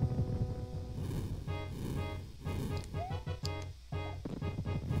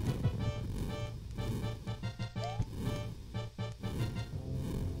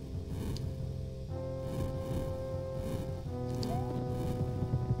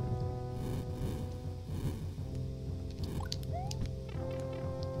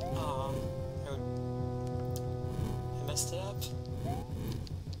 Messed it up.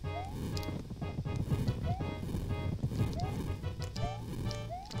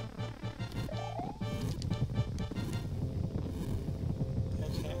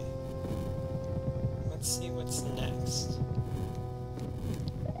 Okay. Let's see what's next.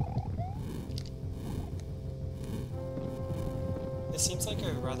 This seems like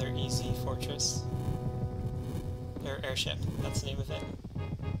a rather easy fortress. Or airship, that's the name of it.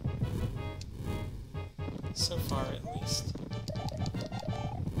 So far, at least.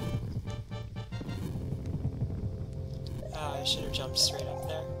 I should have jumped straight up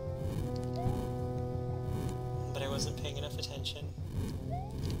there. But I wasn't paying enough attention.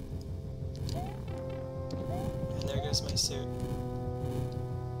 And there goes my suit.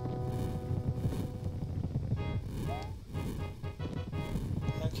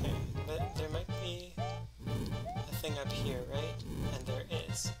 Okay,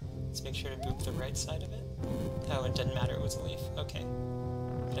 Let's make sure to boop the right side of it. Oh, it didn't matter, it was a leaf. Okay.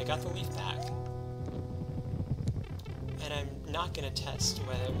 But I got the leaf back. And I'm not gonna test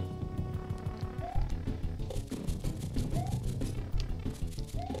whether...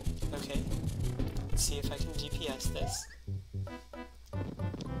 Okay. Let's see if I can DPS this.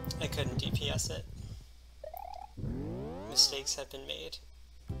 I couldn't DPS it. Mistakes have been made.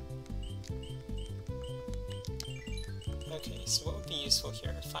 Okay, so what would be useful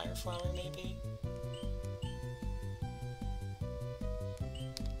here? A fire flower, maybe?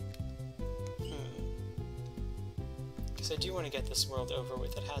 Because I do want to get this world over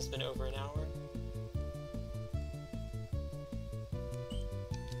with. It has been over an hour.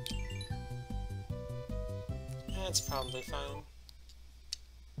 That's probably fine.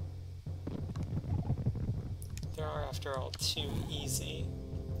 There are, after all, 2 easy.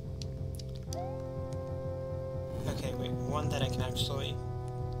 Okay, wait, one that I can actually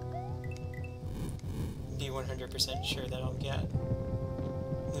be 100% sure that I'll get.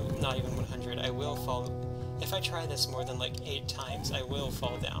 Not even 100, I will fall. If I try this more than like 8 times, I will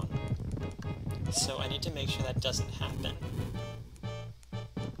fall down. So I need to make sure that doesn't happen.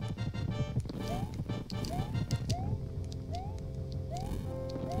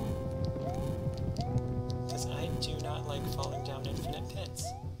 Because I do not like falling down infinite pits.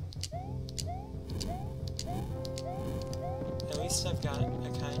 At least I've got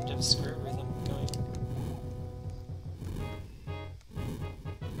a kind of screw rhythm going.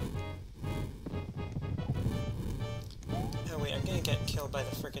 Oh wait, I'm gonna get killed by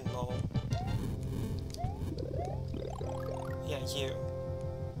the frickin' mole. Yeah, you.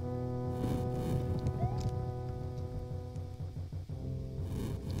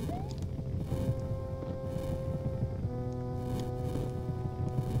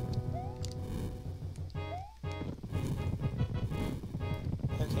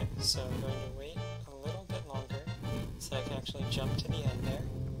 Okay, so I'm going to wait a little bit longer so I can actually jump to the end there.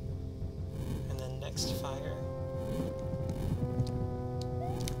 And then next fire.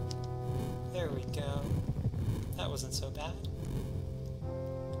 There we go. That wasn't so bad.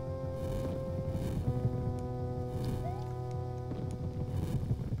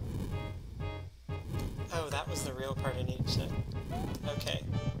 Oh, that was the real part I needed to... Okay.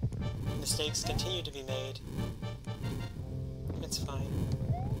 Mistakes continue to be made. It's fine.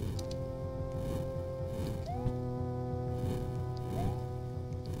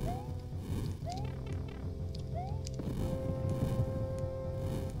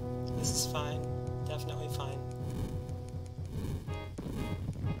 This is fine. Definitely fine.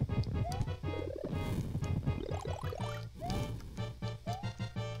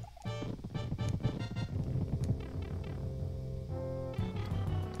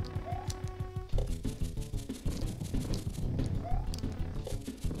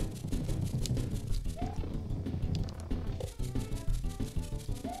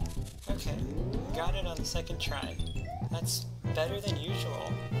 Okay, got it on the second try. That's better than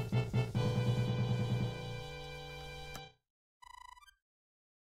usual.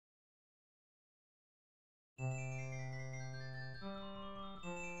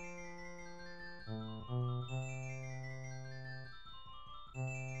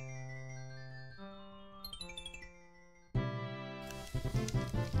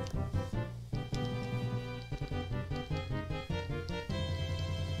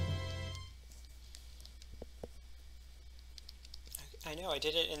 I know, I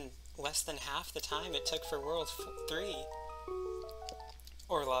did it in less than half the time it took for World 3.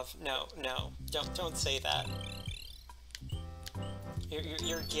 Orlov, no, don't say that.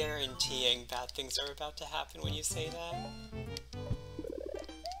 You're guaranteeing bad things are about to happen when you say that.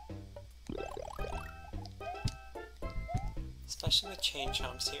 Especially with chain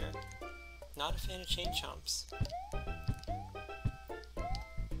chomps here. Not a fan of chain chomps.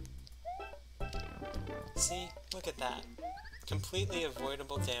 See? Look at that. Completely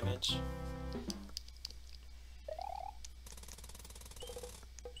avoidable damage.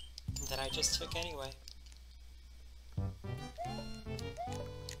 That I just took anyway.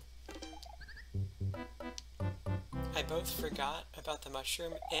 I both forgot about the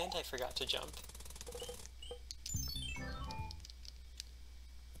mushroom and I forgot to jump.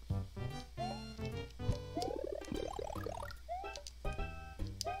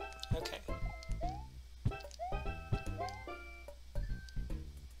 Okay.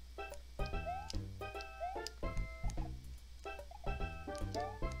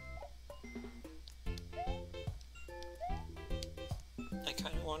 I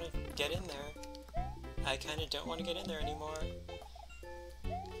kind of want to get in there. I kind of don't want to get in there anymore.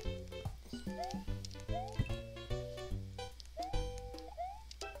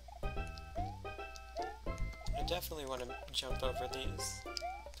 definitely want to jump over these,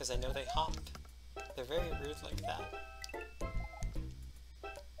 because I know they hop. They're very rude like that.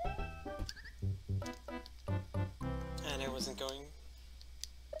 And I wasn't going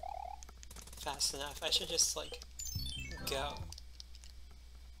fast enough. I should just, like, go.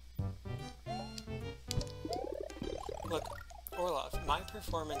 Look, Orlov, my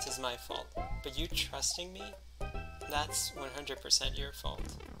performance is my fault, but you trusting me, that's 100% your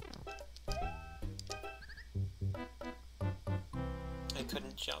fault. I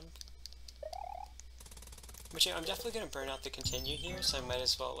couldn't jump. But yeah, I'm definitely going to burn out the continue here, so I might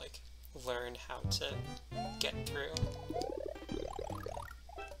as well, like, learn how to get through.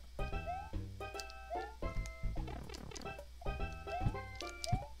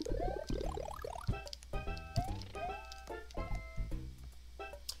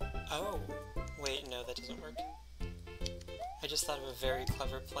 Oh, wait, no, that doesn't work. I just thought of a very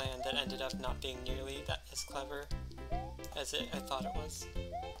clever plan that ended up not being nearly that as clever as I thought it was.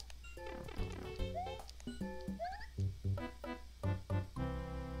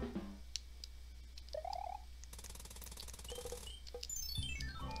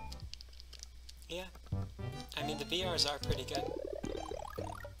 Yeah, I mean, the BRs are pretty good.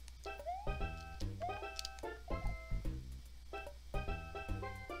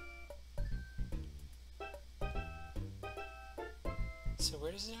 So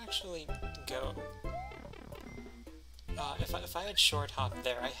where does it actually go? If I had short hop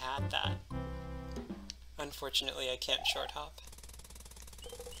there, I had that. Unfortunately, I can't short hop.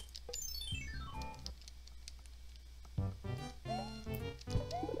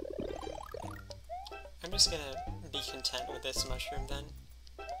 I'm just gonna be content with this mushroom then,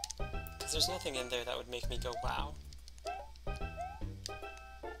 because there's nothing in there that would make me go wow.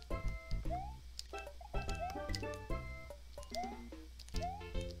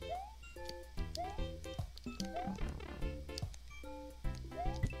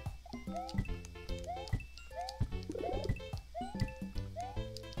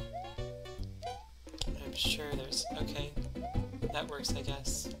 I'm sure there's... okay, that works, I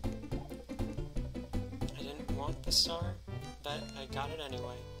guess. I didn't want the star, but I got it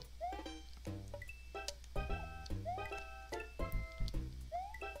anyway.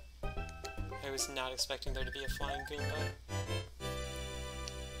 I was not expecting there to be a flying Goomba.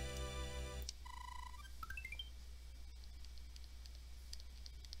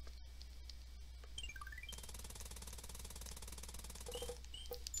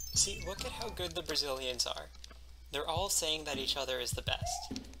 See, look at how good the Brazilians are. They're all saying that each other is the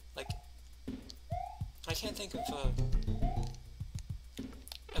best. Like, I can't think of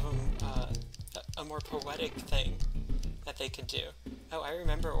a more poetic thing that they could do. Oh, I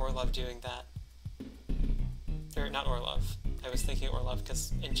remember Orlov doing that. Or, not Orlov. I was thinking Orlov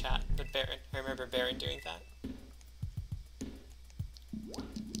because in chat, but Baron. I remember Baron doing that.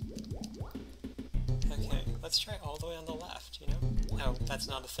 Okay, let's try all the way on the left, you know? Oh, that's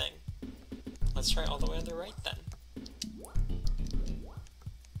not a thing. Let's try all the way on the right then.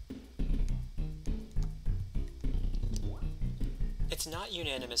 It's not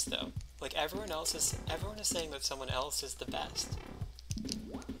unanimous though. Like everyone is saying that someone else is the best.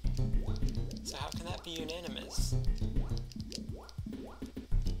 So how can that be unanimous?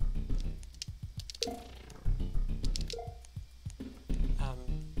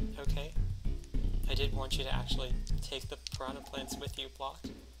 Okay. I did want you to actually take the piranha plants with you, Block.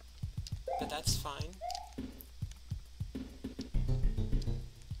 But that's fine.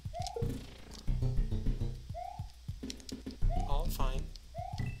 All fine.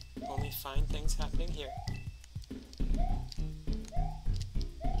 Only fine things happening here.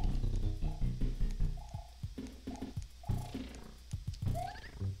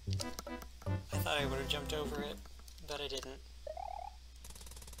 I thought I would have jumped over it, but I didn't.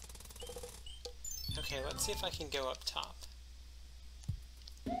 Okay, let's see if I can go up top.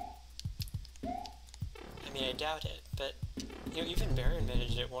 I mean, I doubt it, but you know, even Baron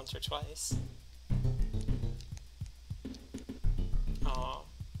managed it once or twice. Aw,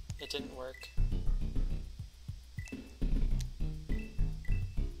 it didn't work.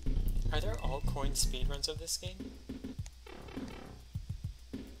 Are there all coin speedruns of this game?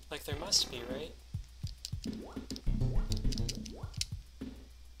 Like, there must be, right?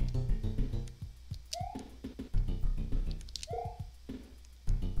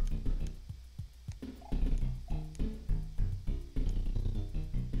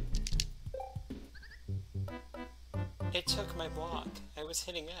 It took my block. I was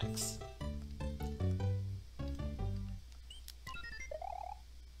hitting X.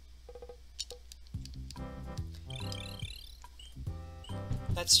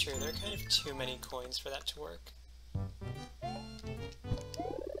 That's true, there are kind of too many coins for that to work.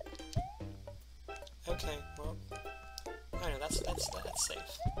 Okay, well... Oh no, that's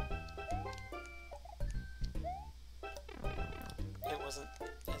safe. It wasn't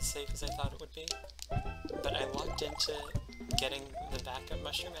as safe as I thought it would be. But I lucked into getting the backup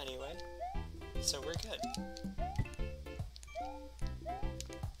mushroom anyway, so we're good.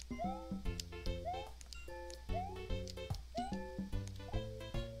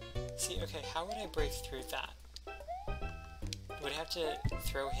 See, okay, how would I break through that? Would I have to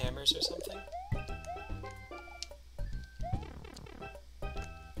throw hammers or something?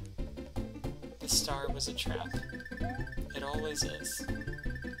 The star was a trap. It always is.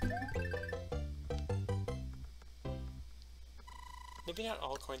 Maybe not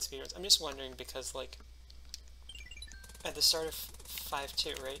all coin speedruns. I'm just wondering because, like, at the start of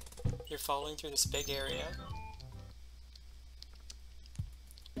 5.2, right? You're falling through this big area.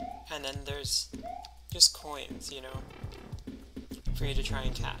 And then there's just coins, you know, for you to try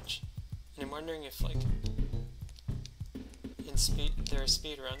and catch. And I'm wondering if, like, there are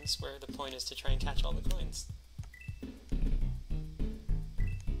speedruns where the point is to try and catch all the coins.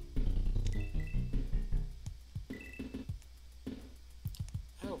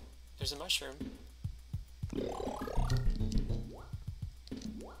 Oh, there's a mushroom.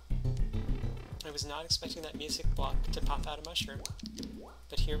 I was not expecting that music block to pop out a mushroom,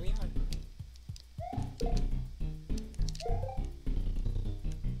 but here we are.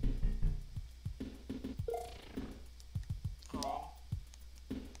 Aww.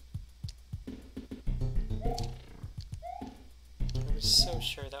 I was so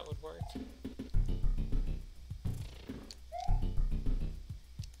sure that would work.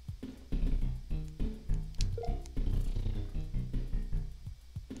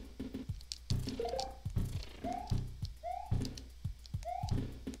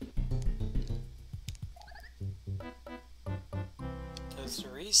 Those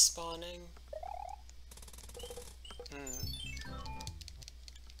respawning.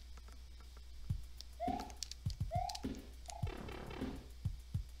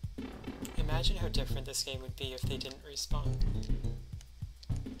 Imagine how different this game would be if they didn't respawn.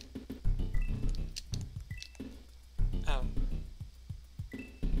 Oh.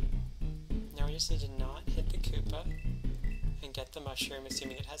 Now we just need to not hit the Koopa and get the mushroom,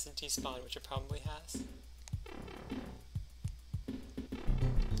 assuming it hasn't despawned, which it probably has.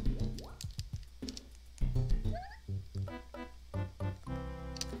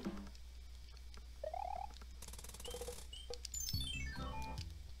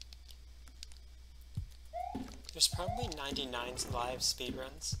 There's probably 99 live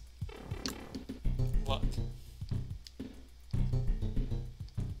speedruns. Look.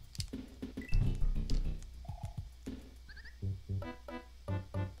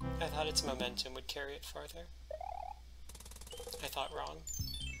 I thought its momentum would carry it farther. I thought wrong.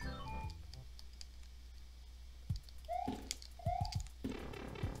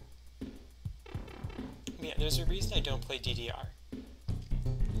 Yeah, there's a reason I don't play DDR.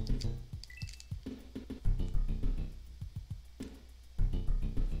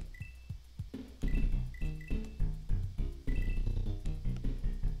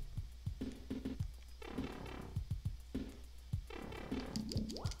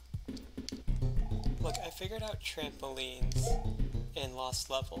 Look, I figured out trampolines in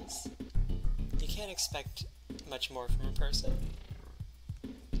Lost Levels. You can't expect much more from a person.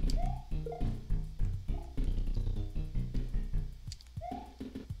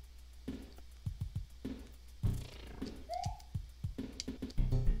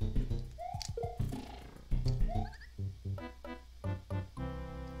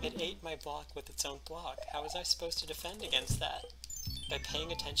 It ate my block with its own block. How was I supposed to defend against that? By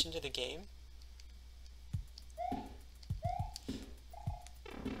paying attention to the game?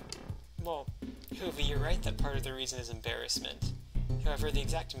 Well, Hoovy, you're right that part of the reason is embarrassment. However, the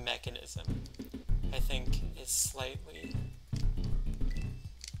exact mechanism, I think, is slightly...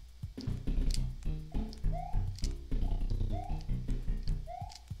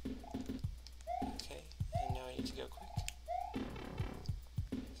 Okay, and now I need to go quick.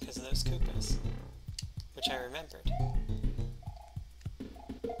 Because of those Koopas, which I remembered.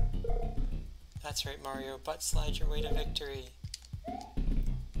 That's right, Mario, butt slide your way to victory.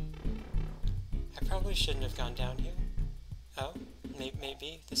 I probably shouldn't have gone down here. Oh,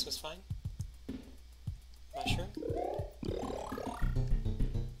 maybe this was fine. Mushroom?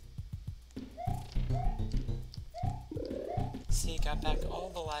 See, got back all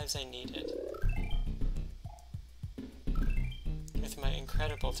the lives I needed. With my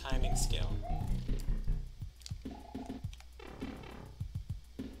incredible timing skill.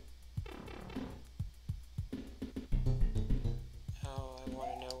 Oh, I want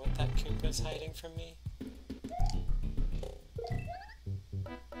to know what that Koopa's hiding from me.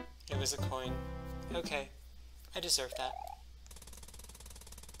 was a coin. Okay, I deserve that.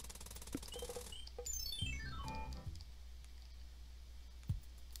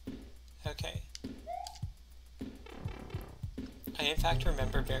 Okay. I in fact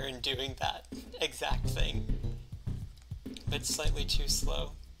remember Baron doing that exact thing, but slightly too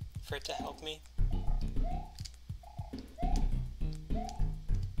slow for it to help me.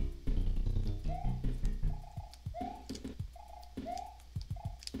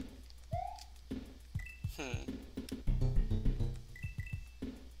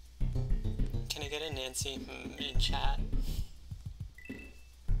 Can I get a Nancy in chat?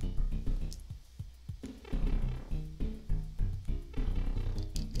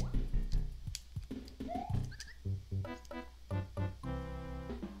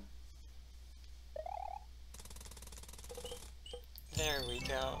 There we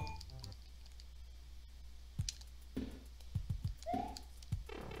go.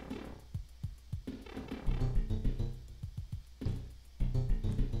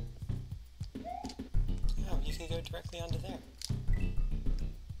 Oh, you can go directly onto there.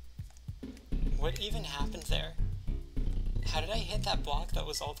 What even happened there? How did I hit that block that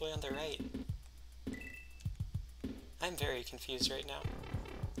was all the way on the right? I'm very confused right now.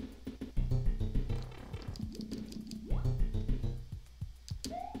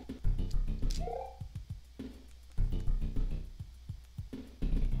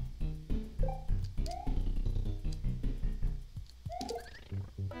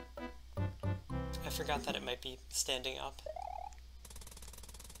 I forgot that it might be standing up.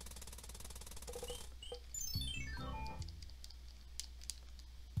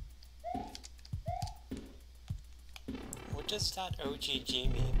 What does that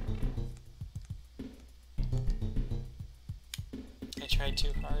OGG mean? I tried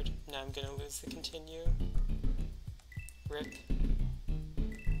too hard. Now I'm gonna lose the continue. Rip.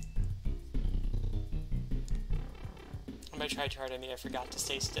 And by tried too hard, I mean I forgot to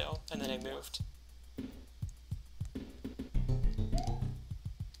stay still, and then I moved.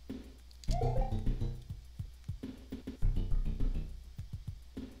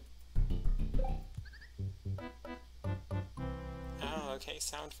 Oh, okay,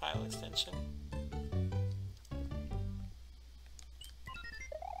 sound file extension.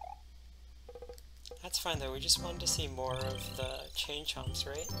 That's fine though, we just wanted to see more of the chain chomps,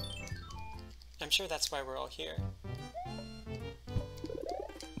 right? I'm sure that's why we're all here.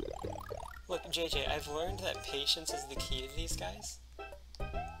 Look, JJ, I've learned that patience is the key to these guys.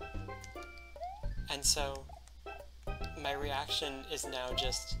 And so, my reaction is now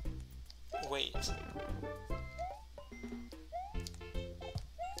just wait.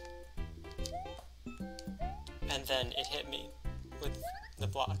 And then it hit me with the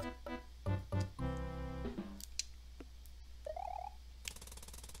block.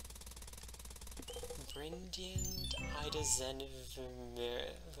 Brindian Ida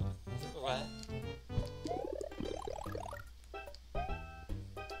Zenvir... What?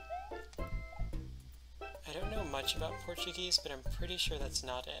 I don't know much about Portuguese, but I'm pretty sure that's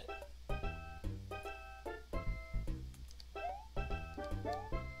not it.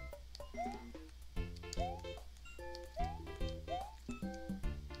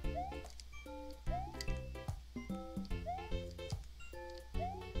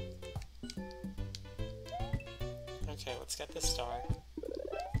 Okay, let's get the star.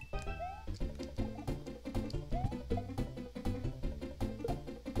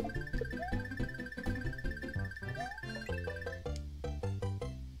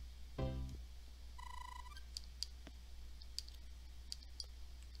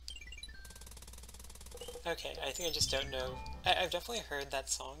 Okay, I think I just don't know. I've definitely heard that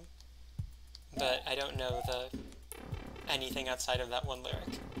song, but I don't know anything outside of that one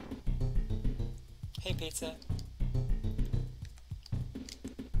lyric. Hey, pizza.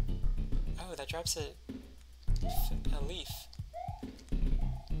 Oh, that drops a leaf.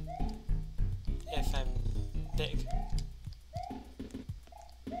 If I'm big.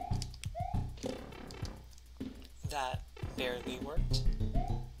 That barely worked.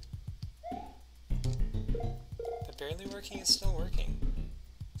 But barely working is still working.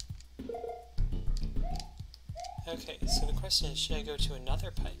 Okay, so the question is, should I go to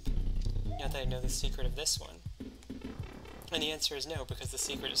another pipe, now that I know the secret of this one? And the answer is no, because the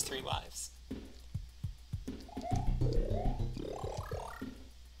secret is 3 lives.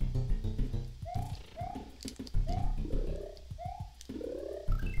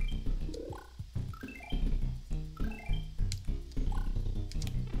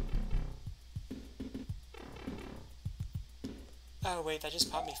 Oh wait, that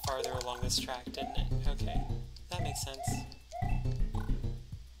just popped me farther along this track, didn't it? Okay, that makes sense.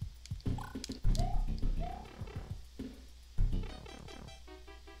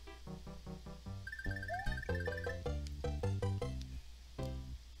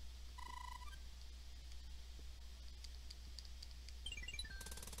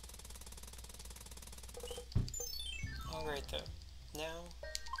 Alright though, now...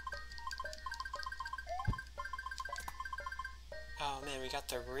 Oh man, we got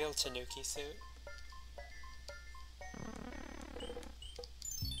the real Tanuki suit.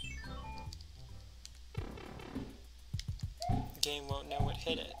 The game won't know what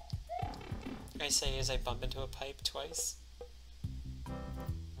hit it. I say as I bump into a pipe twice.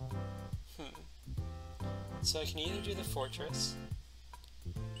 So I can either do the fortress,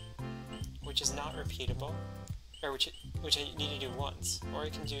 which is not repeatable, or which I need to do once, or I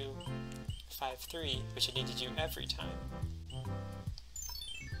can do 5-3, which I need to do every time.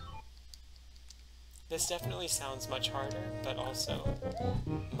 This definitely sounds much harder, but also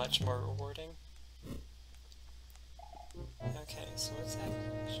much more rewarding. Okay, so what's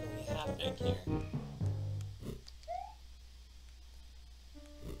actually happening here?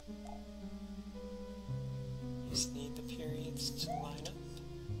 Just need the periods to line up.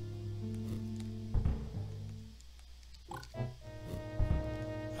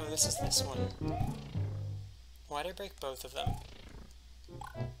 Oh, this is this one. Why'd I break both of them?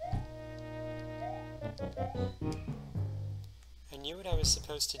 I knew what I was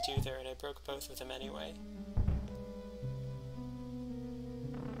supposed to do there and I broke both of them anyway.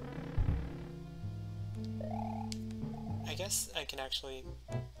 I guess I can actually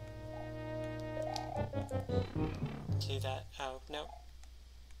do that. Oh, no.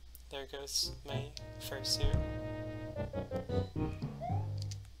 There goes my fursuit.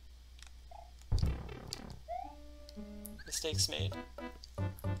 Mistakes made.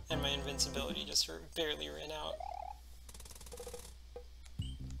 And my invincibility just barely ran out.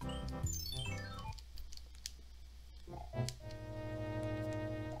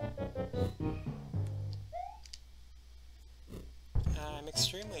 I'm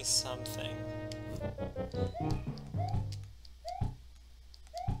extremely something.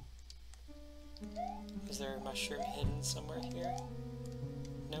 Is there a mushroom hidden somewhere here?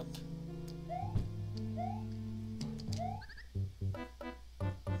 Nope.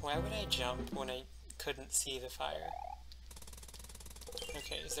 Why would I jump when I couldn't see the fire?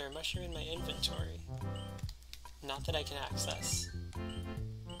 Okay, is there a mushroom in my inventory? Not that I can access.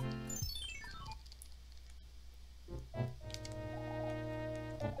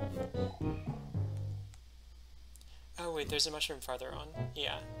 Oh wait, there's a mushroom farther on.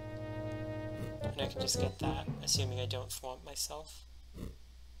 Yeah. And I can just get that, assuming I don't thwomp myself.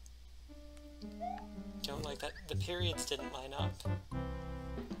 Don't like that. The periods didn't line up.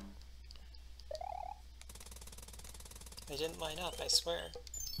 They didn't line up, I swear.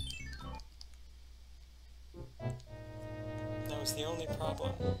 That was the only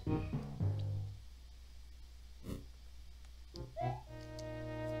problem.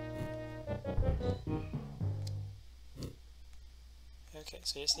 Okay,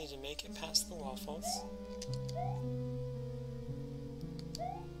 so I just need to make it past the waffles.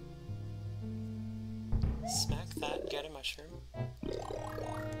 Smack that, get a mushroom.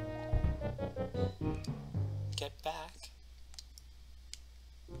 Get back.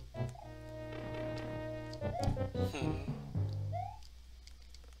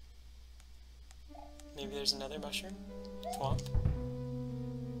 Maybe there's another mushroom? Thwomp.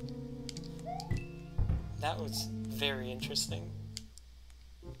 That was very interesting.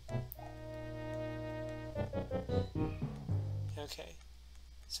 Okay,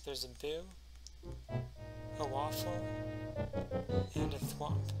 so there's a boo, a waffle, and a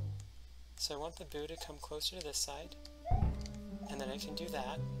thwomp. So I want the boo to come closer to this side, and then I can do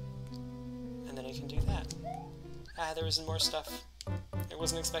that, and then I can do that. Ah, there was more stuff. I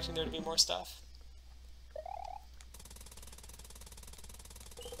wasn't expecting there to be more stuff.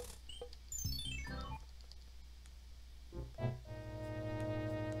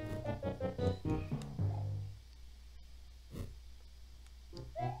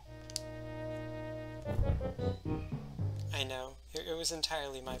 I know, it was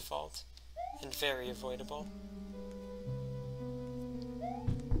entirely my fault, and very avoidable.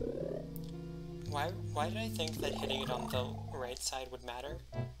 Why did I think that hitting it on the right side would matter?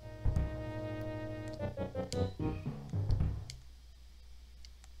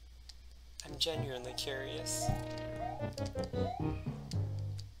 I'm genuinely curious.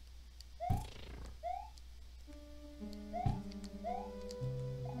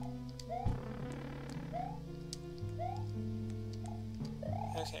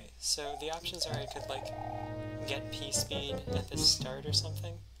 Okay, so the options are I could, like, get P-speed at the start or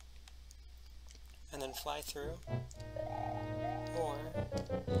something, and then fly through, or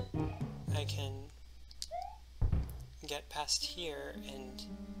I can get past here and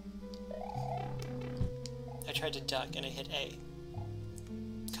I tried to duck and I hit A,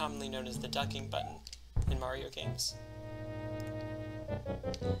 commonly known as the ducking button in Mario games.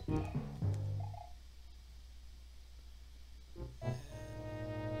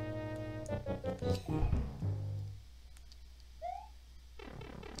 Okay.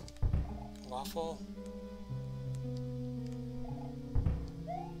 Waffle.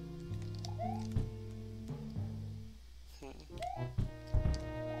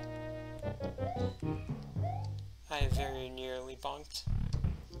 I very nearly bonked.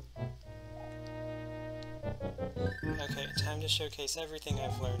 Okay, time to showcase everything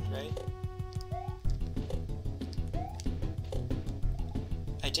I've learned, right?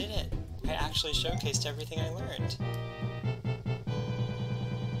 I did it! I actually showcased everything I learned.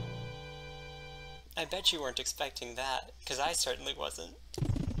 I bet you weren't expecting that, because I certainly wasn't.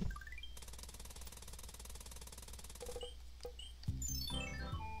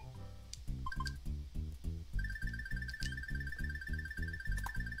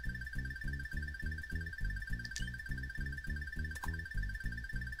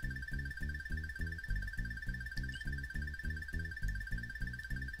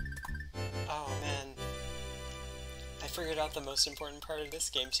 Oh man, I figured out the most important part of this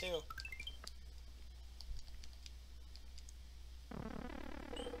game too.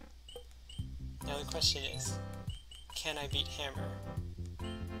 Now the question is, can I beat Hammer?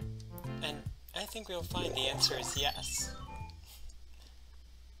 And I think we'll find the answer is yes.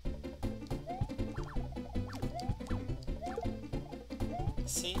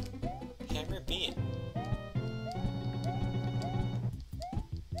 See? Hammer beat.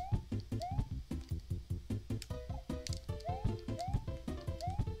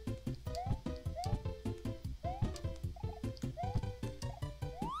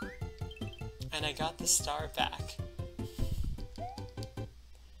 And I got the star back.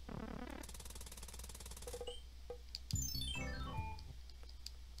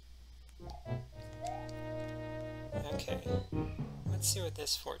 Okay, let's see what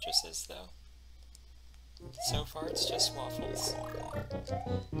this fortress is though. So far it's just waffles.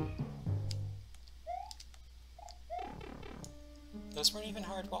 Those weren't even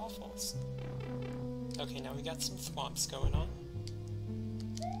hard waffles. Okay, now we got some thwomps going on.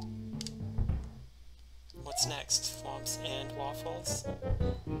 What's next? Thwomps and waffles?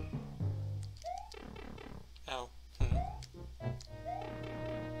 Oh,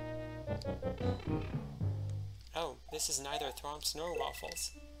 Oh, this is neither thwomps nor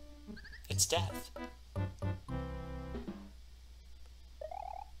waffles. It's death.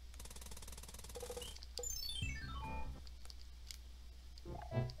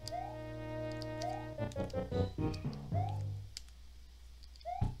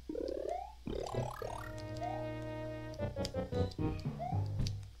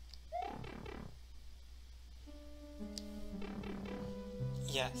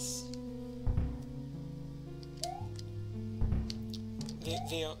 Yes.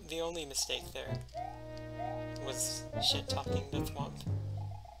 The only mistake there was shit-talking the thwomp.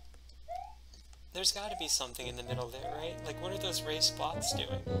 There's gotta be something in the middle there, right? Like, what are those raised blocks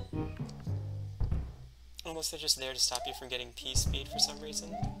doing? Almost they're just there to stop you from getting P-speed for some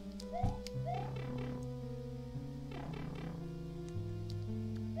reason.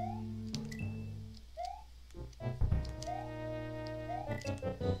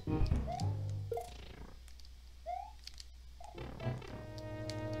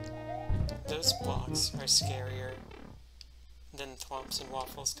 Those blocks are scarier than thwomps and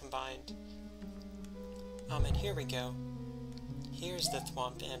waffles combined. And here we go. Here's the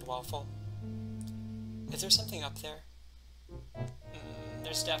thwomp and waffle. Is there something up there?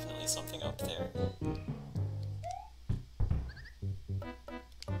 There's definitely something up there.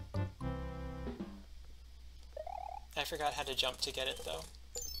 I forgot how to jump to get it though.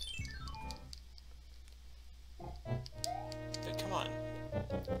 But come on.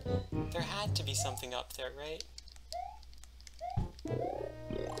 There had to be something up there, right?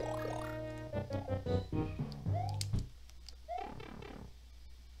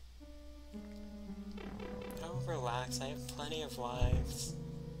 Oh, relax, I have plenty of lives.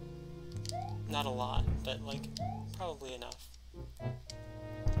 Not a lot, but like, probably enough.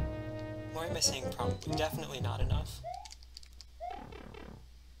 Why am I saying probably? Definitely not enough.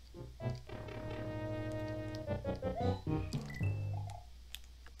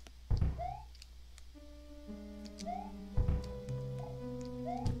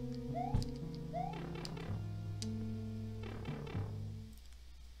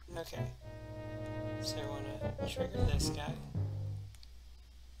 Okay, so I want to trigger this guy,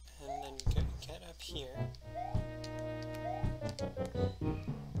 and then get up here.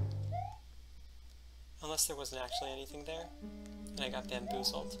 Unless there wasn't actually anything there, and I got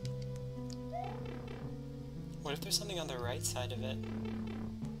bamboozled. What if there's something on the right side of it?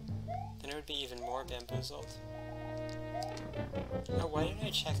 Then it would be even more bamboozled. Oh, why didn't I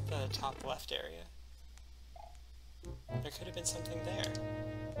check the top left area? There could have been something there.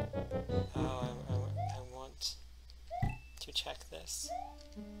 Oh, I want to check this.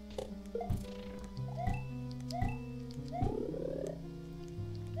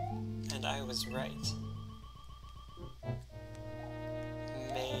 And I was right.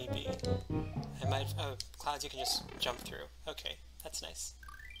 Maybe. I might... Oh, clouds you can just jump through. Okay, that's nice.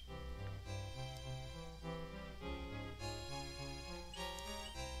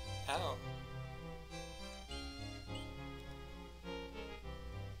 Oh.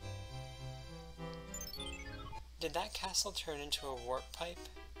 Did that castle turn into a warp pipe?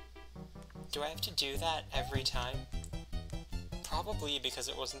 Do I have to do that every time? Probably because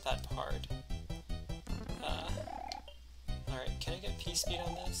it wasn't that hard. Alright, can I get P-speed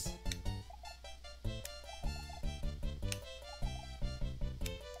on this?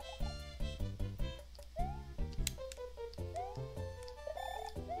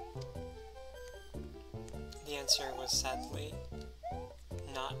 The answer was sadly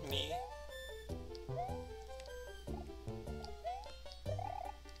not me.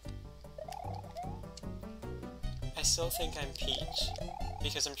 I still think I'm Peach,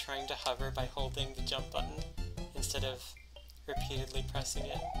 because I'm trying to hover by holding the jump button instead of repeatedly pressing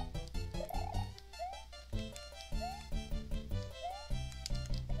it.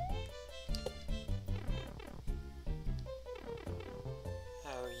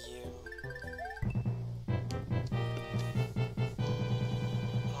 Oh, you.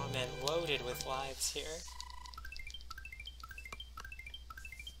 Oh man, loaded with lives here.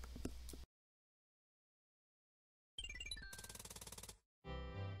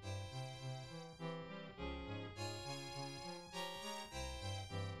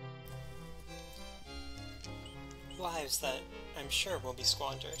 Lives that I'm sure will be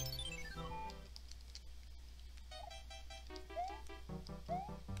squandered.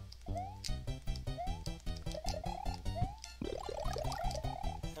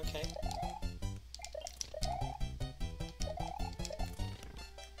 Okay.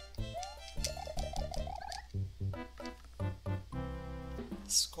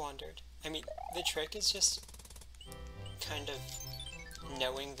 Squandered. I mean, the trick is just kind of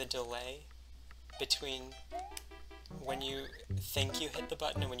knowing the delay between when you think you hit the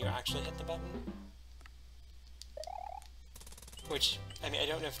button and when you actually hit the button. Which, I mean, I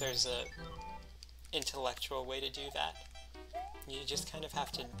don't know if there's a intellectual way to do that. You just kind of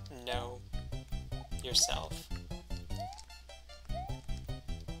have to know yourself.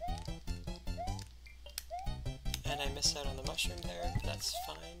 And I missed out on the mushroom there, but that's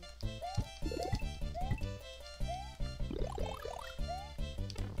fine.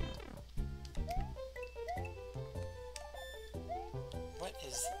 What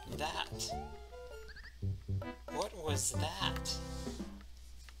is that? What was that?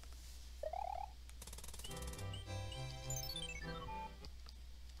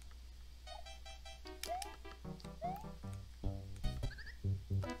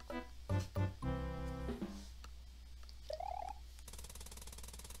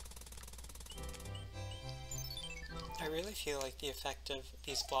 I really feel like the effect of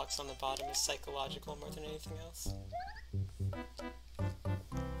these blocks on the bottom is psychological more than anything else.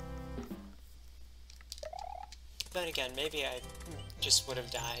 Then again, maybe I just would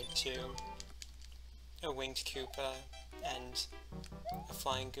have died to a winged Koopa and a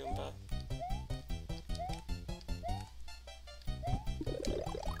flying Goomba.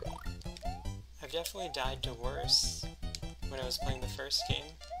 I've definitely died to worse when I was playing the first game.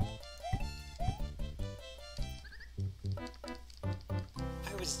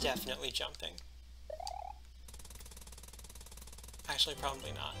 I was definitely jumping. Actually,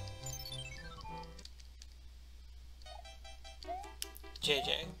 probably not.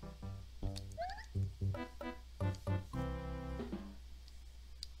 JJ.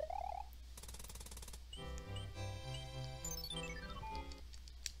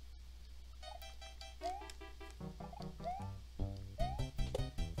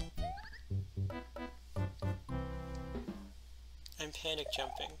 I'm panic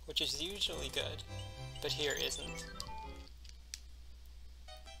jumping, which is usually good, but here isn't.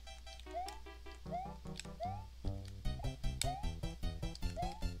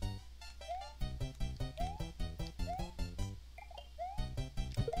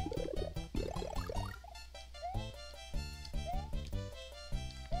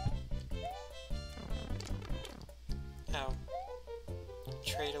 Ow.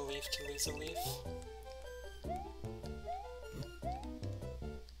 Trade a leaf to lose a leaf.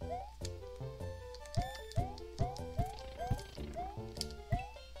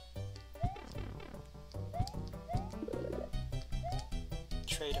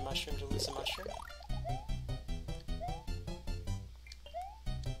 trade a mushroom to lose a mushroom.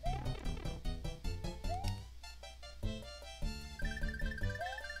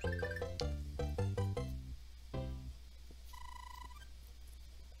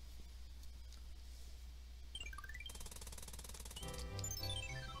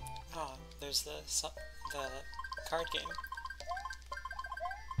 Oh, there's the card game.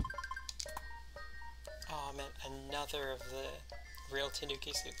 Oh man, another of the real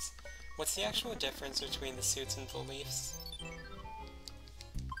Tanuki suits. What's the actual difference between the suits and the leaves?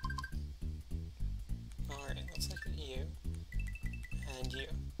 Alright, looks like you. And you.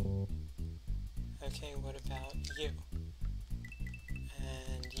 Okay, what about you?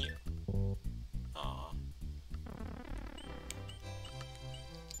 And you. Aww.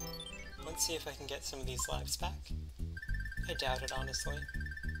 Let's see if I can get some of these lives back. I doubt it, honestly.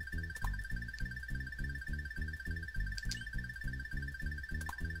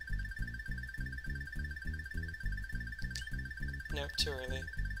 Nope, too early.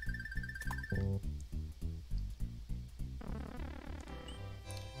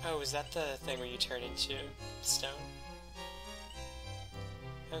 Oh, is that the thing where you turn into stone?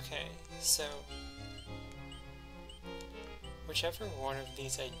 Okay, so whichever one of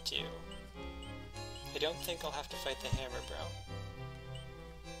these I do, I don't think I'll have to fight the hammer, bro.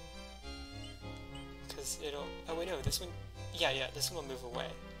 Because it'll... Oh wait, no, this one... Yeah, this one will move away.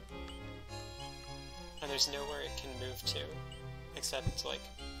 And there's nowhere it can move to, except, like,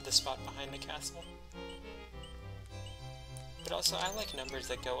 the spot behind the castle. But also, I like numbers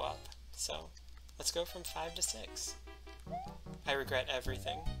that go up, so let's go from 5 to 6. I regret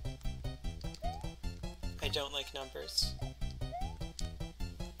everything. I don't like numbers.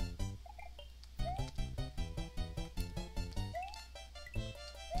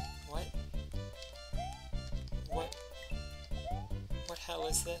 What hell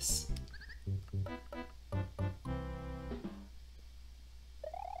is this?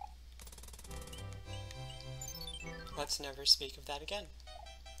 Let's never speak of that again.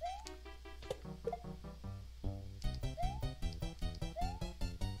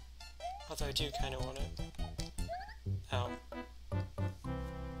 Although I do kind of want to... Oh.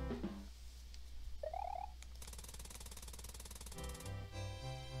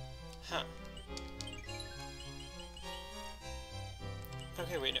 Huh.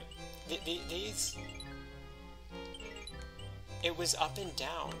 Okay, wait, no. These... It was up and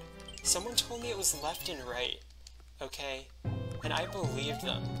down. Someone told me it was left and right. Okay? And I believed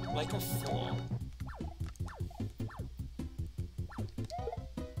them. Like a fool.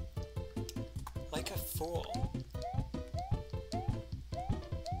 Like a fool.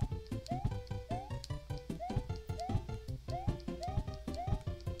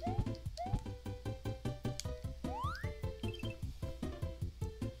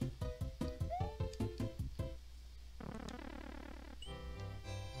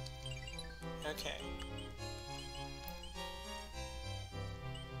 Okay.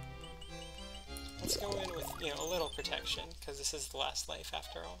 Let's go in with, you know, a little protection, because this is the last life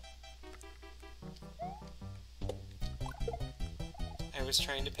after all. I was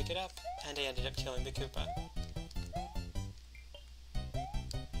trying to pick it up, and I ended up killing the Koopa.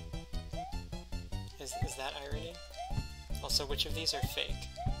 Is that irony? Also, which of these are fake?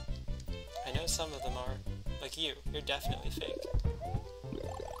 I know some of them are. Like you, you're definitely fake.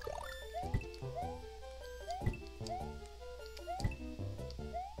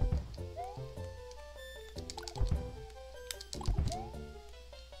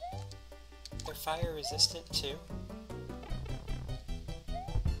 They're fire resistant too?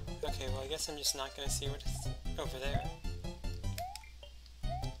 Okay, well I guess I'm just not gonna see what's over there.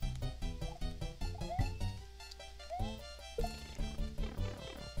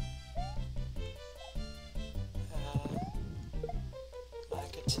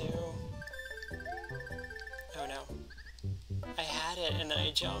 Lakitu. Oh no. I had it and then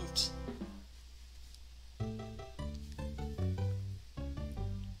I jumped.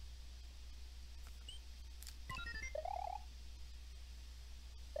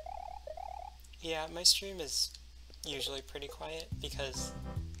 Yeah, my stream is usually pretty quiet because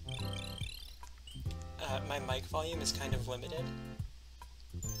my mic volume is kind of limited.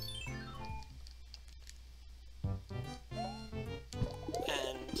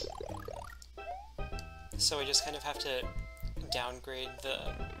 And so I just kind of have to downgrade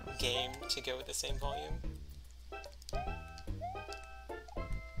the game to go with the same volume.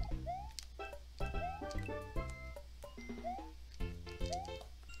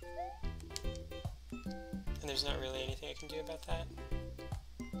 And there's not really anything I can do about that.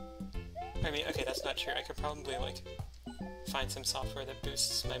 I mean, okay, that's not true. I could probably, like, find some software that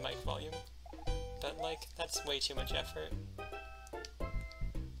boosts my mic volume. But, like, that's way too much effort.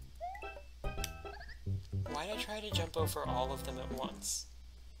 Why'd I try to jump over all of them at once?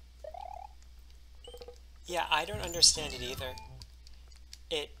 Yeah, I don't understand it either.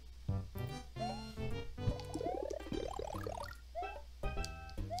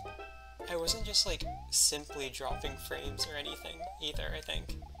 I wasn't just, like, simply dropping frames or anything either, I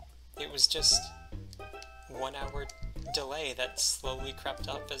think. It was just 1 hour delay that slowly crept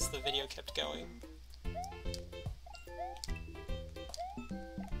up as the video kept going.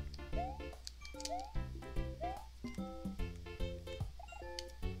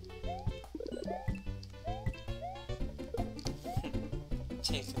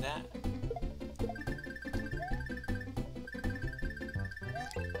 Take that.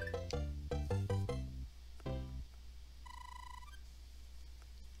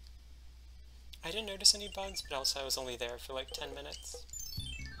 I didn't notice any bugs, but also I was only there for like 10 minutes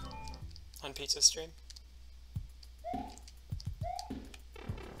on Pizza Stream.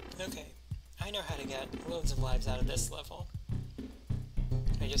 Okay, I know how to get loads of lives out of this level.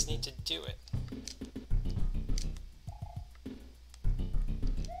 I just need to do it.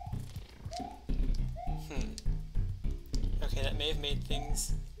 Okay, that may have made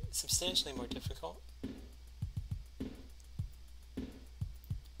things substantially more difficult.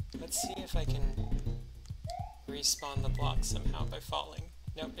 Let's see if I can respawn the block somehow by falling.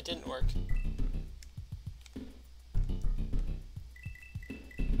 Nope, it didn't work.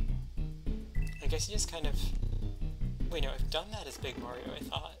 I guess you just kind of... Wait, no, I've done that as Big Mario, I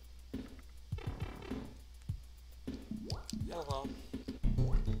thought. Oh well.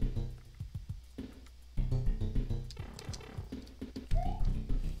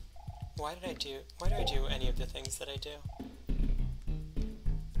 Why do I do any of the things that I do?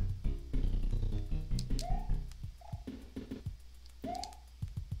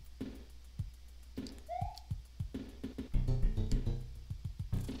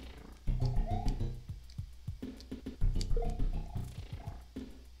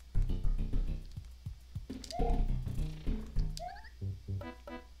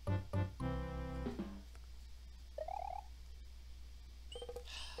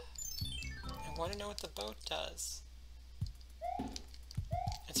 I want to know what the boat does.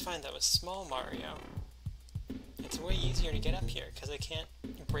 It's fine, that was small Mario. It's way easier to get up here, because I can't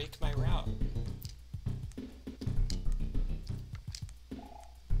break my route.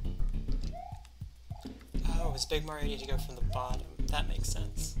 Oh, it's Big Mario need to go from the bottom. That makes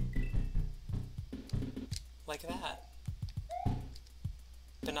sense. Like that.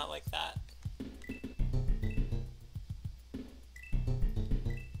 But not like that.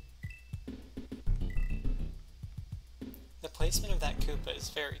 The placement of that Koopa is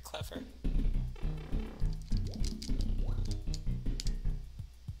very clever.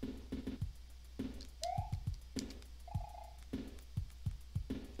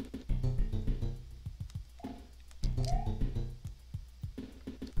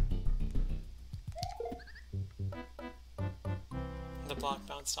 The block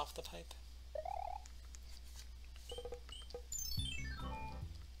bounced off the pipe.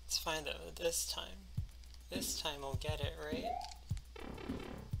 It's fine though, this time we'll get it, right?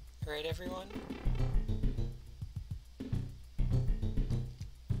 Right, everyone?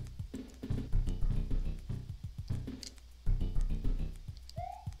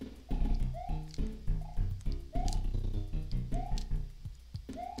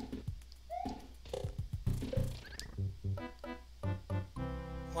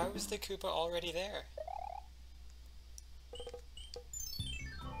 Why was the Koopa already there?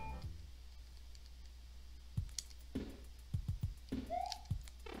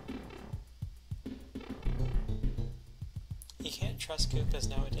 You can't trust Koopas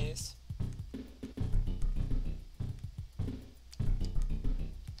nowadays.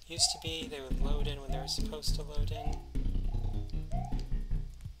 Used to be they would load in when they were supposed to load in.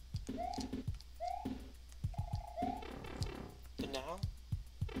 But now?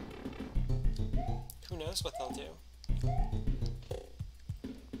 Who knows what they'll do?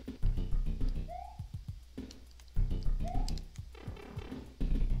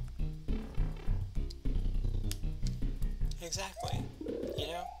 Exactly. You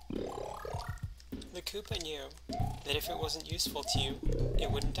know? The Koopa knew that if it wasn't useful to you, it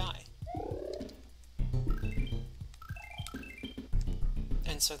wouldn't die.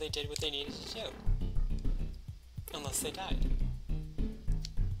 And so they did what they needed to do. Unless they died.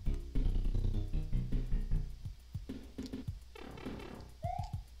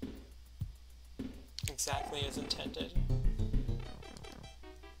 Exactly as intended.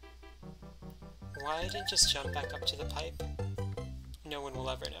 Why didn't just jump back up to the pipe? no one will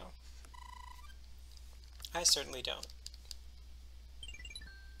ever know. I certainly don't.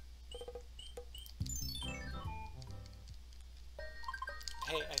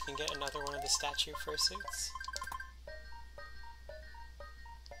 Hey, I can get another one of the statue fursuits.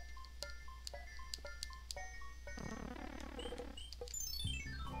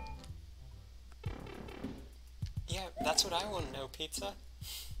 Yeah, that's what I want to know, Pizza.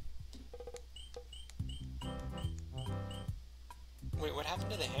 Wait, what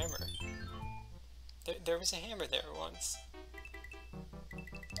happened to the hammer? There was a hammer there once.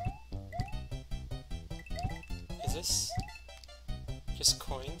 Is this just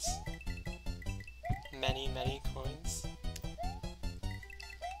coins? Many, many coins?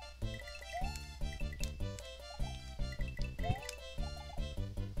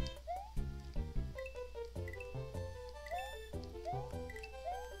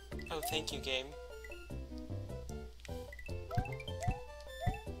 Oh, thank you, game.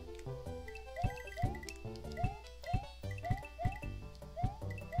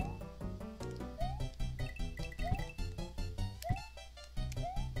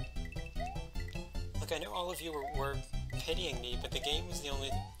 Look, I know all of you were pitying me, but the game was the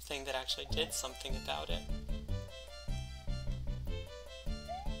only thing that actually did something about it.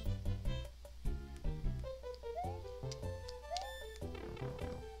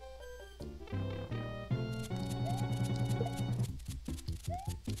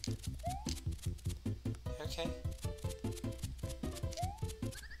 Okay.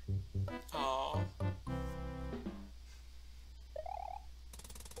 Aww.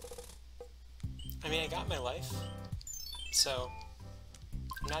 I mean, I got my life, so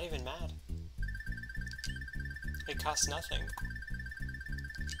I'm not even mad. It costs nothing.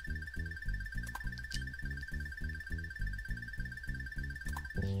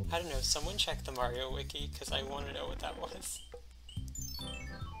 I don't know, someone check the Mario Wiki, because I want to know what that was.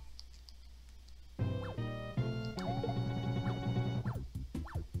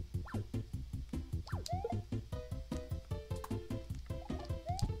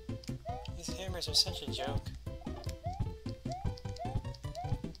 These hammers are such a joke.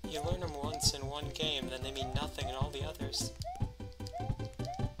 You learn them once in one game, then they mean nothing in all the others.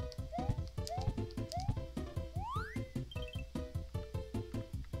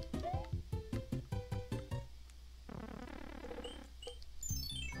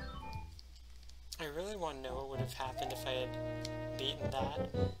 I really want to know what would have happened if I had beaten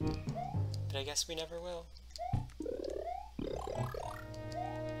that, but I guess we never will.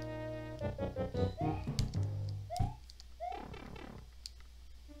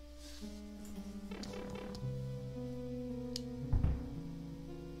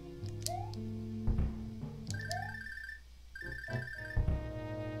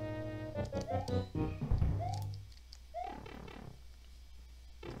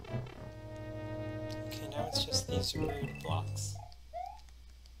 Okay, now it's just these rude blocks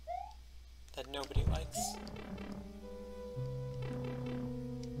that nobody likes.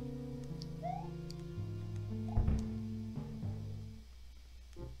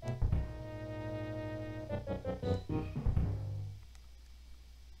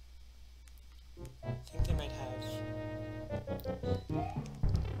 I think they might have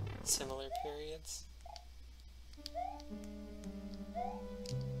similar periods.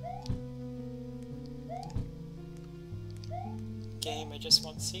 Game, I just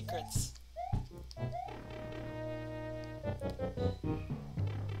want secrets.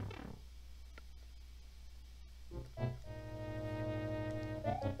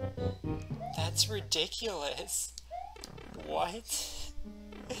 That's ridiculous. What?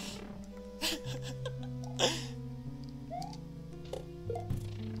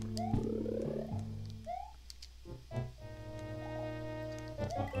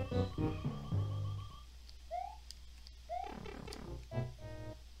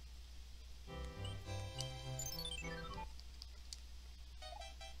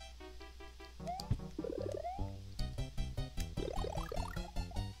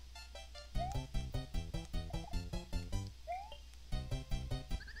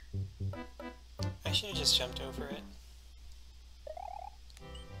 I should have just jumped over it.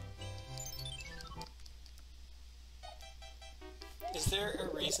 Is there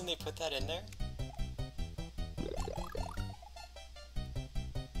a reason they put that in there?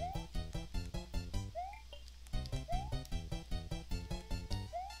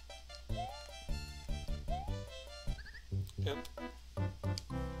 Oop.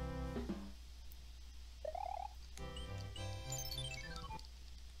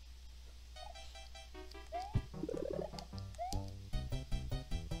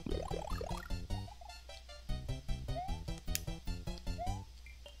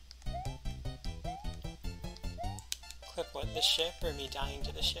 clip what, the ship or me dying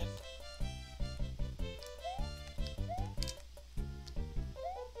to the ship?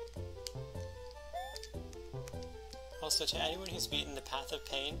 Also, to anyone who's beaten the Path of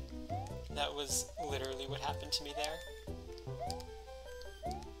Pain, that was literally what happened to me there.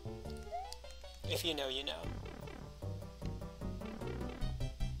 If you know, you know.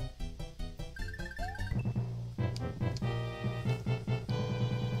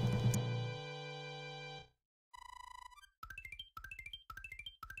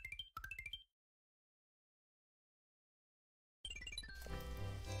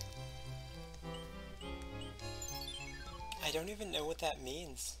 I don't even know what that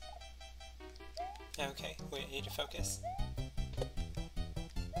means. Okay, wait, I need to focus.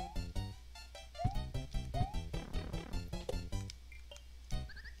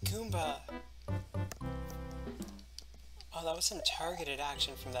 Goomba! Oh, that was some targeted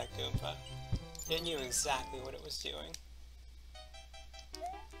action from that Goomba. It knew exactly what it was doing.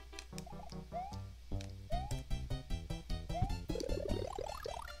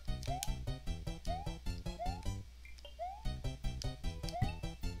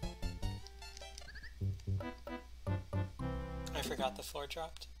 I forgot the floor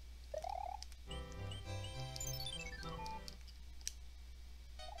dropped.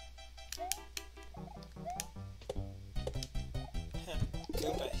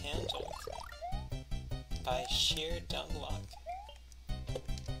 Goomba handled by sheer dumb luck.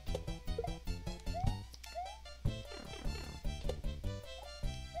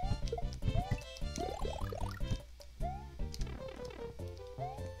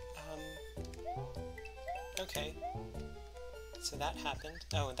 Okay. So that happened.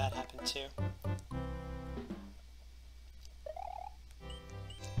 Oh, and that happened too.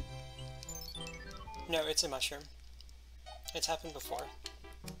 No, it's a mushroom. It's happened before.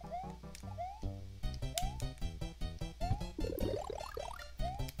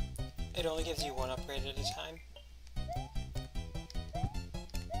 It only gives you one upgrade at a time.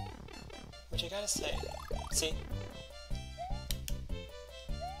 Which I gotta say, see?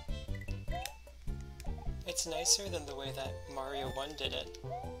 It's nicer than the way that Mario 1 did it,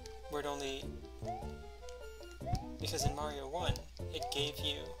 where it only... Because in Mario 1, it gave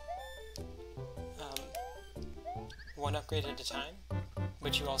you one upgrade at a time,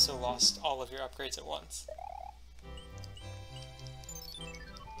 but you also lost all of your upgrades at once.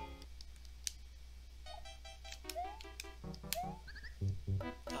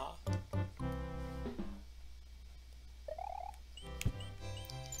 Ah.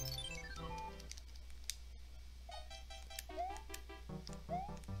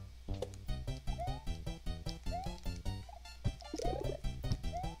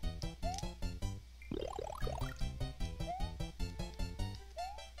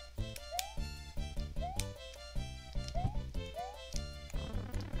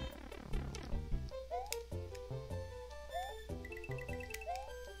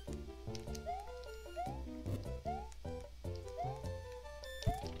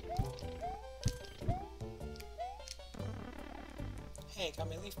 Hey, got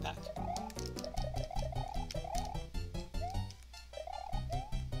my leaf back.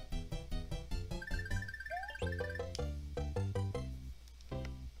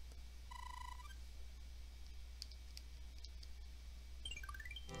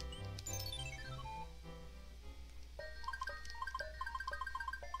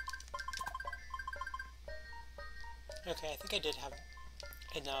 Okay, I think I did have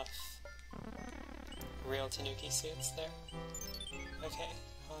enough real Tanuki suits there. Okay,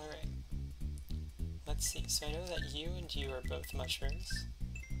 alright. Let's see, so I know that you and you are both mushrooms.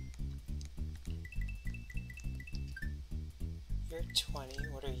 You're 20,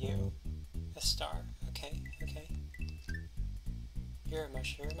 what are you? A star, okay, okay. You're a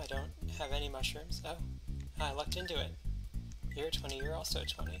mushroom, I don't have any mushrooms. Oh, I lucked into it. You're a 20, you're also a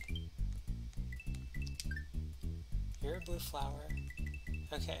 20. You're a blue flower.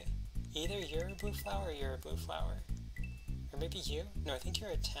 Okay, either you're a blue flower or you're a blue flower. Or maybe you? No, I think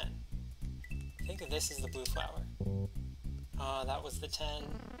you're a 10. I think this is the blue flower. Ah, that was the 10.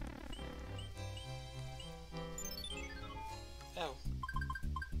 Oh.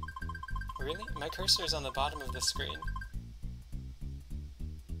 Really? My cursor is on the bottom of the screen.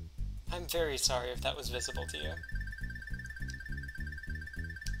 I'm very sorry if that was visible to you.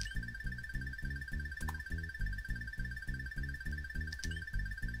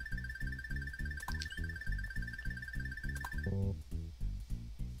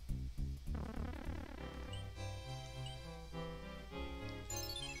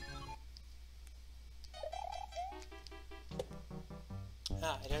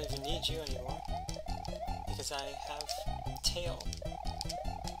 Ah, I don't even need you anymore. because I have tail.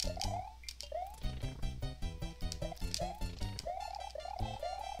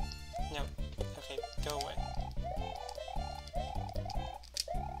 No. Okay, go away.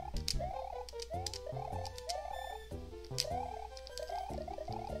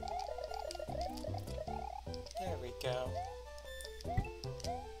 There we go.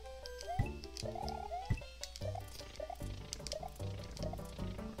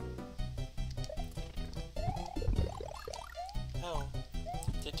 Oh.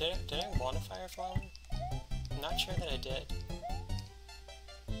 Did I want a fire flower? I'm not sure that I did.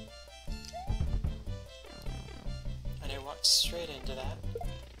 And I walked straight into that.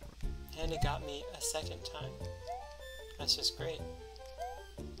 And it got me a second time. That's just great.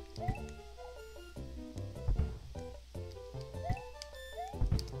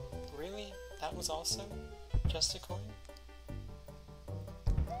 Really? That was also just a coin?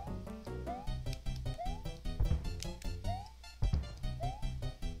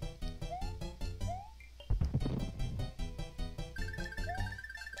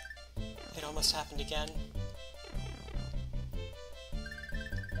 It almost happened again.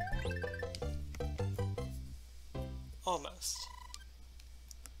 Almost.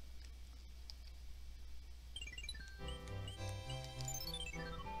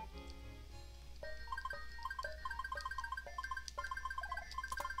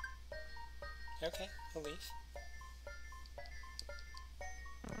 Okay, a leaf.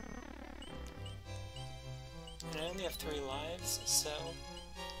 And I only have 3 lives, so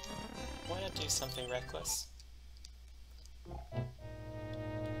why not do something reckless?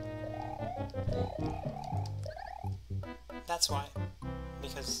 That's why.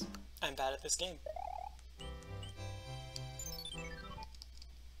 Because I'm bad at this game.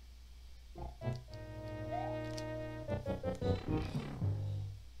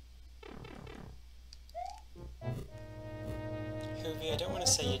 Hoovie, I don't want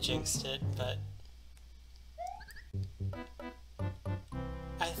to say you jinxed it, but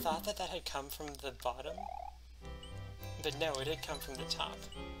I thought that had come from the bottom, but no, it had come from the top.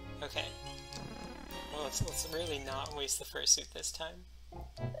 Okay. Well, let's really not waste the fursuit this time.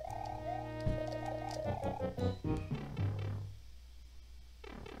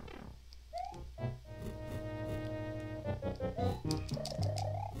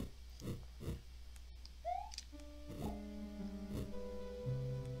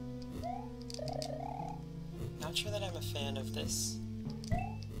 Not sure that I'm a fan of this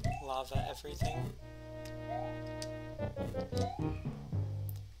lava everything.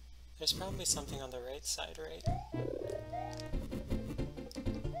 There's probably something on the right side, right?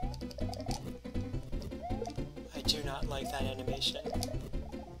 I do not like that animation.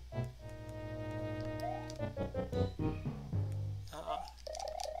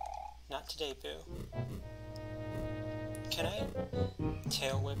 Not today, Boo. Can I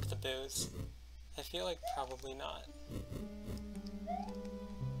tail whip the boos? I feel like probably not.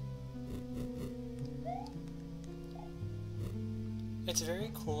 It's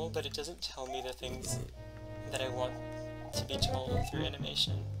very cool, but it doesn't tell me the things that I want to be told through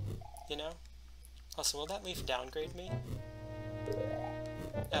animation, you know? Also, will that leaf downgrade me?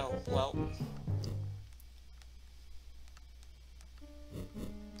 Oh, well.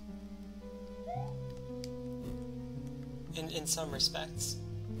 In some respects.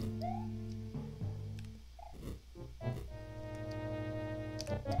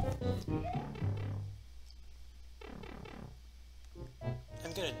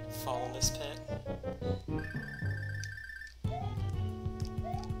 I'm gonna fall in this pit.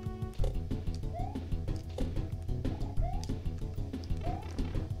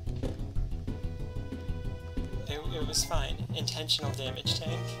 It was fine. Intentional damage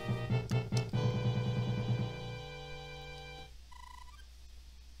tank.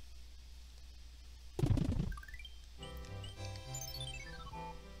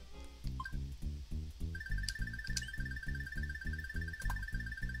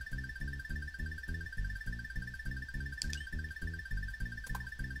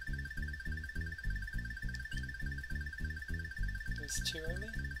 It was too early?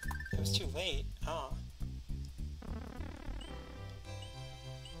 It was too late. Oh.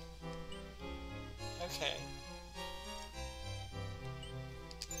 Okay.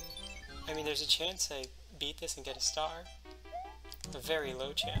 I mean, there's a chance I beat this and get a star. A very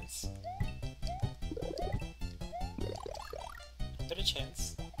low chance. But a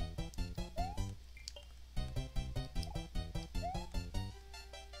chance.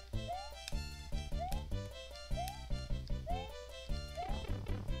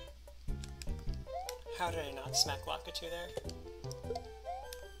 How did I not smack Lakitu there?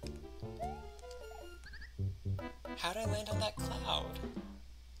 How'd I land on that cloud?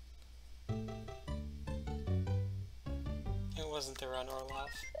 It wasn't the run, Orloff.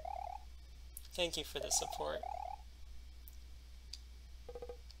 Thank you for the support.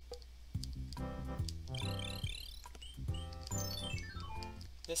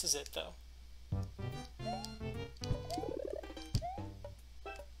 This is it, though.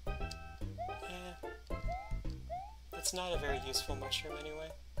 It's not a very useful mushroom anyway.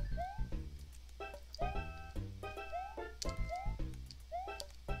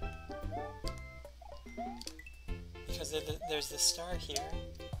 Because there's this star here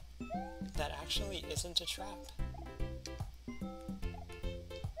that actually isn't a trap.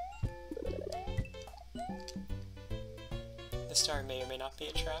 The star may or may not be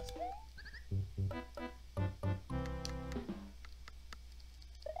a trap.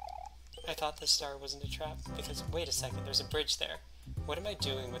 I thought the star wasn't a trap because, wait a second, there's a bridge there. What am I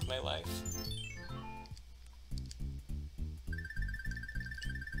doing with my life?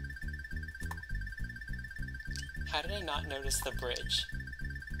 How did I not notice the bridge?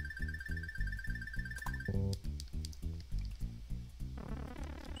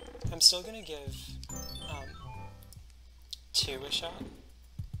 I'm still gonna give 2 a shot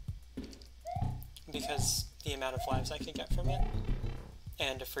because the amount of lives I can get from it,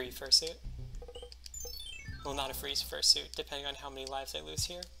 and a free fursuit. Well, not a free fursuit, depending on how many lives I lose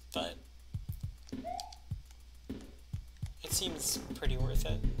here, but it seems pretty worth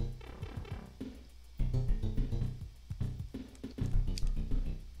it.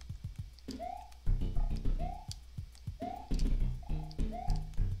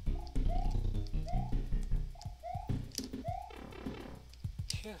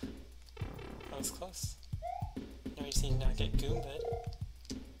 Phew, that was close. Now we just need to not get Goomba'd.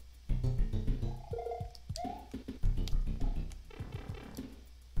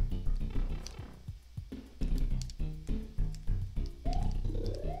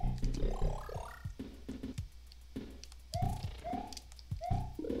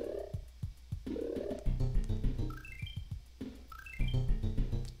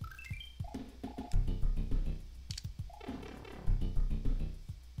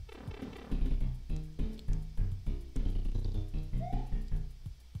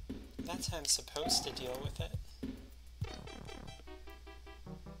 That's how I'm supposed to deal with it.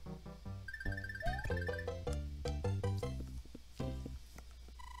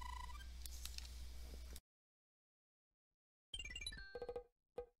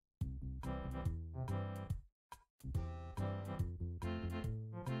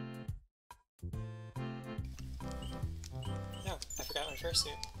 No, I forgot my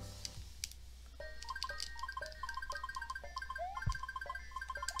fursuit.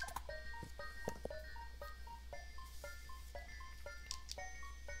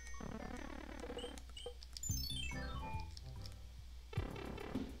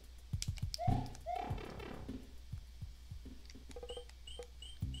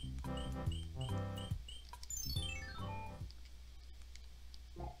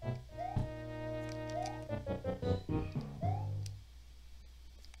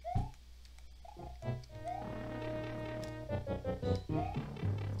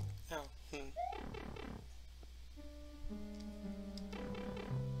 Oh,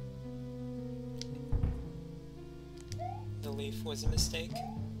 The leaf was a mistake.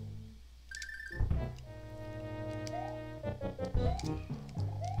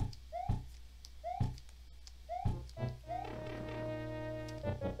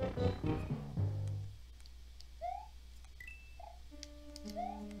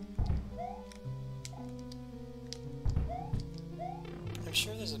 I'm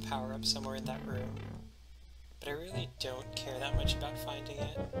sure there's a power-up somewhere in that room, but I really don't care that much about finding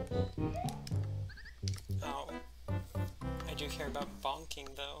it. Oh. I do care about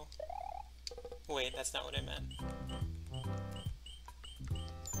bonking, though. Wait, that's not what I meant.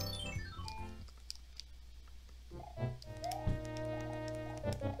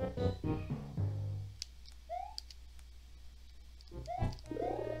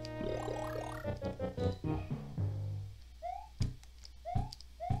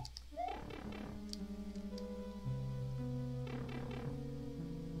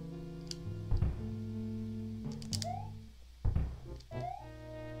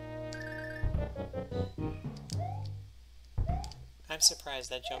 I'm surprised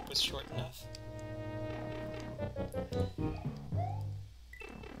that jump was short enough.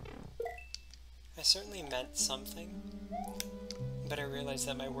 I certainly meant something, but I realized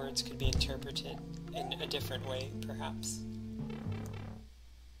that my words could be interpreted in a different way, perhaps.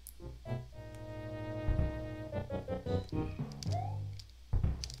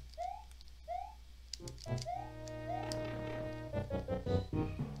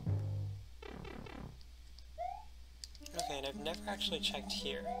 actually checked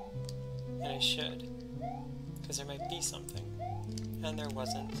here, and I should, because there might be something, and there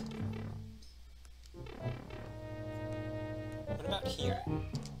wasn't. What about here?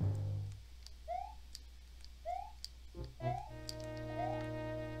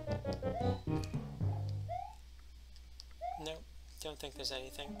 Nope, don't think there's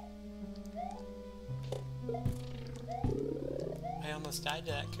anything. I almost died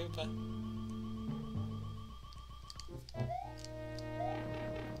to that Koopa.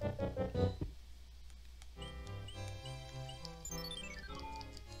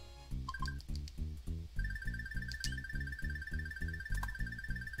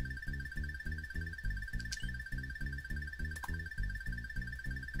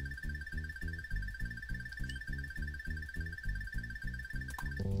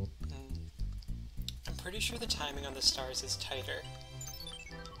 I'm pretty sure the timing on the stars is tighter.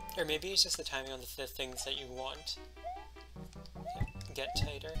 Or maybe it's just the timing on the things that you want get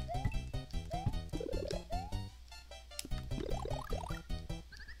tighter.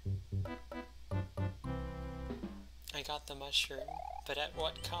 I got the mushroom, but at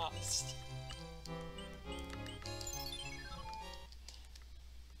what cost?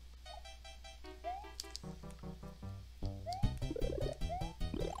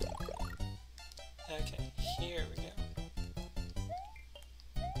 Okay, here we go.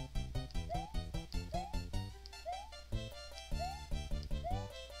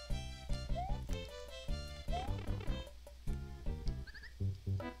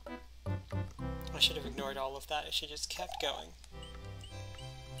 I should have ignored all of that. I should have just kept going.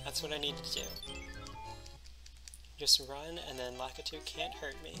 That's what I need to do. Just run, and then Lakitu can't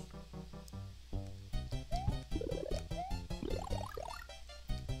hurt me.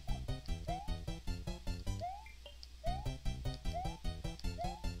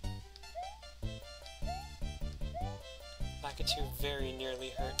 Lakitu very nearly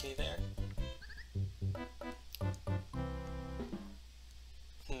hurt me there.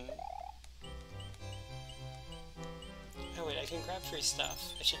 Oh wait, I can grab free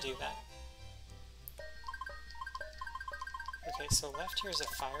stuff. I should do that. Okay, so left here is a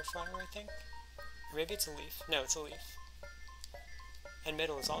fire flower, I think? Or maybe it's a leaf. No, it's a leaf. And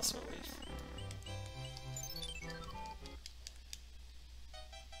middle is also a leaf.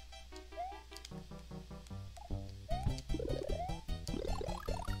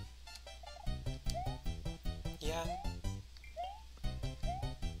 Yeah.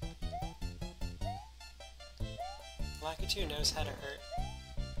 Lakitu knows how to hurt.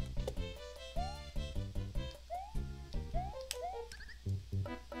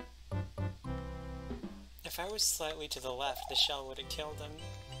 If I was slightly to the left, the shell would have killed him.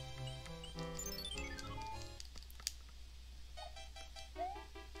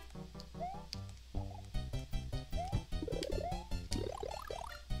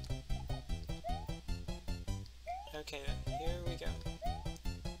 Okay, then, here we go.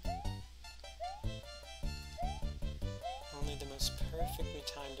 Only the most perfectly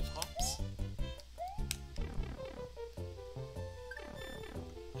timed of hops.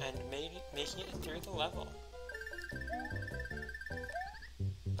 And making it through the level.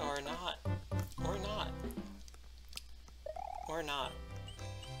 Or not. Or not. Or not.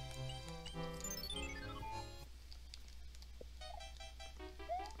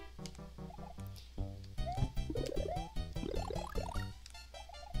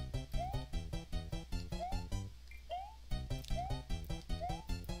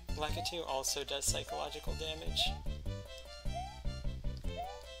 Lakitu also does psychological damage.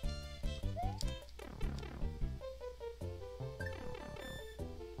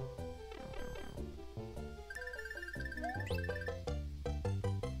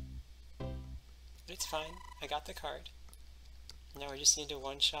 It's fine, I got the card. Now I just need to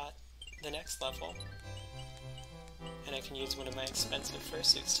one-shot the next level. And I can use one of my expensive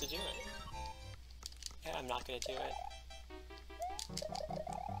fursuits to do it. Yeah, I'm not gonna do it.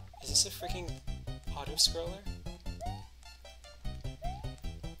 Is this a freaking auto-scroller?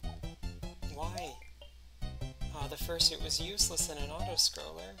 Why? Oh, the fursuit was useless in an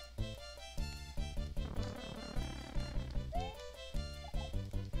auto-scroller.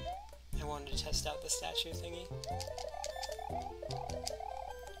 I wanted to test out the statue thingy.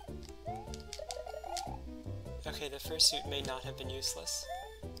 Okay, the fursuit may not have been useless.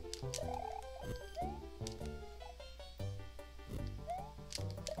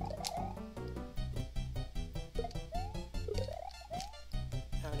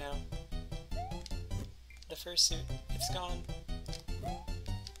 Oh no. The fursuit, it's gone.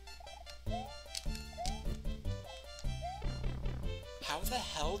 How the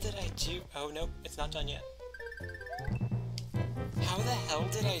hell did I do? Oh nope, it's not done yet. the hell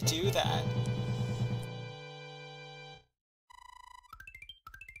did I do that?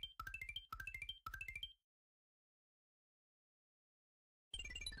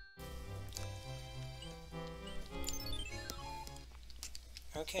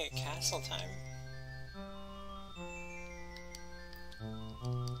 Okay, castle time.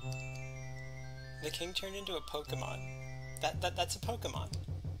 The king turned into a Pokemon. That's a Pokemon.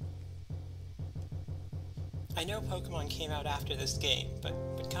 I know Pokemon came out after this game, but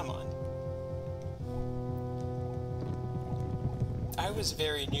come on. I was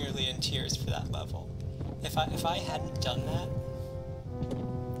very nearly in tears for that level. If I hadn't done that,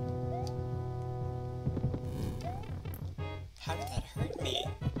 how did that hurt me?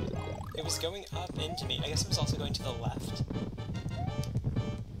 It was going up into me. I guess it was also going to the left.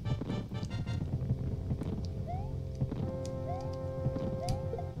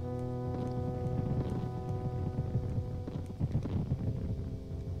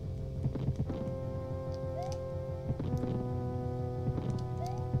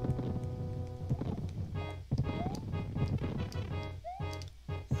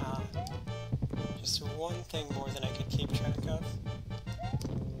 Just one thing more than I could keep track of.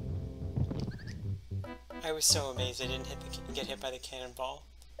 I was so amazed I didn't get hit by the cannonball.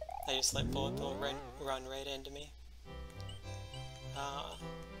 I just let Bullet Bill run right into me.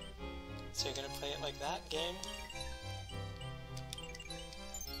 So you're gonna play it like that, game?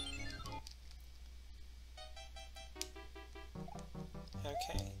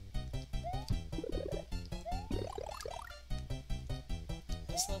 Okay.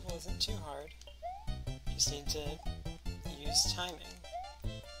 This level isn't too hard. Just need to use timing.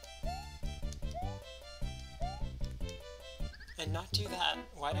 And not do that.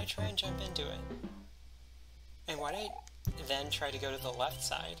 Why'd I try and jump into it? And why'd I then try to go to the left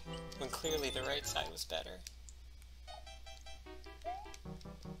side, when clearly the right side was better?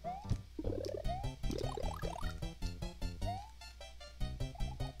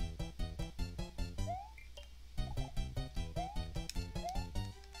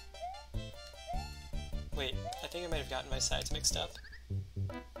 Wait, I think I might have gotten my sides mixed up.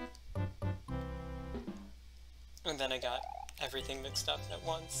 And then I got everything mixed up at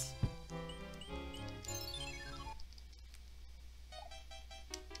once.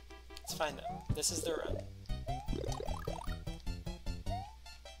 It's fine though. This is the run.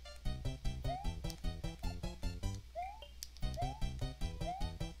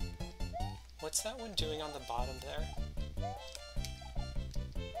 What's that one doing on the bottom there?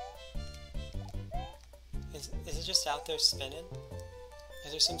 Is it just out there spinning?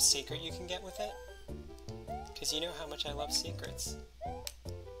 Is there some secret you can get with it? Because you know how much I love secrets.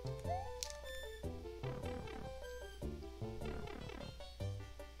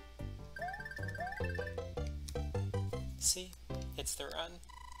 See? It's the run.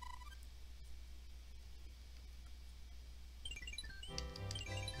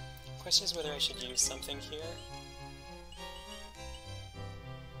 Question is whether I should use something here.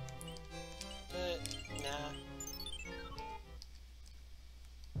 But, nah.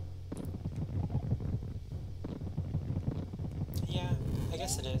 Yeah, I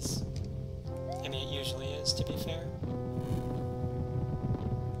guess it is. I mean, it usually is, to be fair.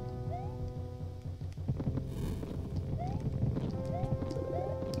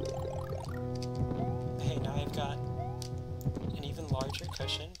 Hey, now I've got an even larger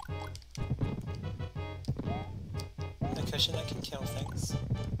cushion. A cushion that can kill things.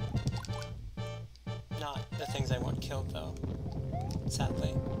 Not the things I want killed, though.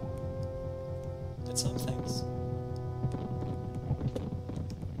 Sadly. But some things.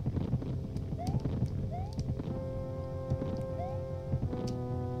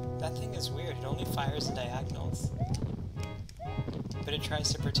 That thing is weird, it only fires in diagonals. But it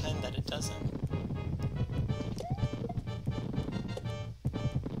tries to pretend that it doesn't.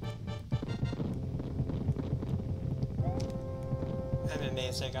 I'm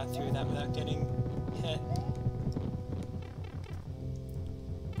amazed I got through that without getting hit.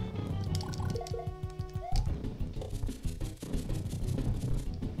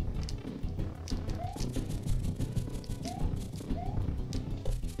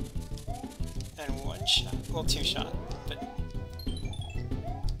 And one shot. Well, two shot, but...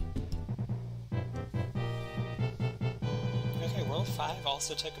 Okay, World 5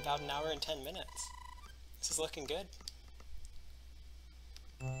 also took about an hour and 10 minutes. This is looking good.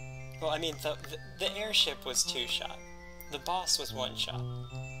 Well, I mean, the airship was two shot. The boss was one shot.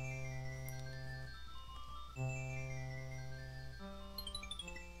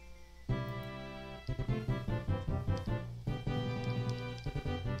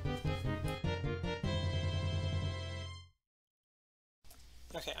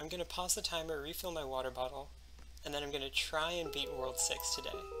 Okay, I'm gonna pause the timer, refill my water bottle, and then I'm gonna try and beat World 6 today.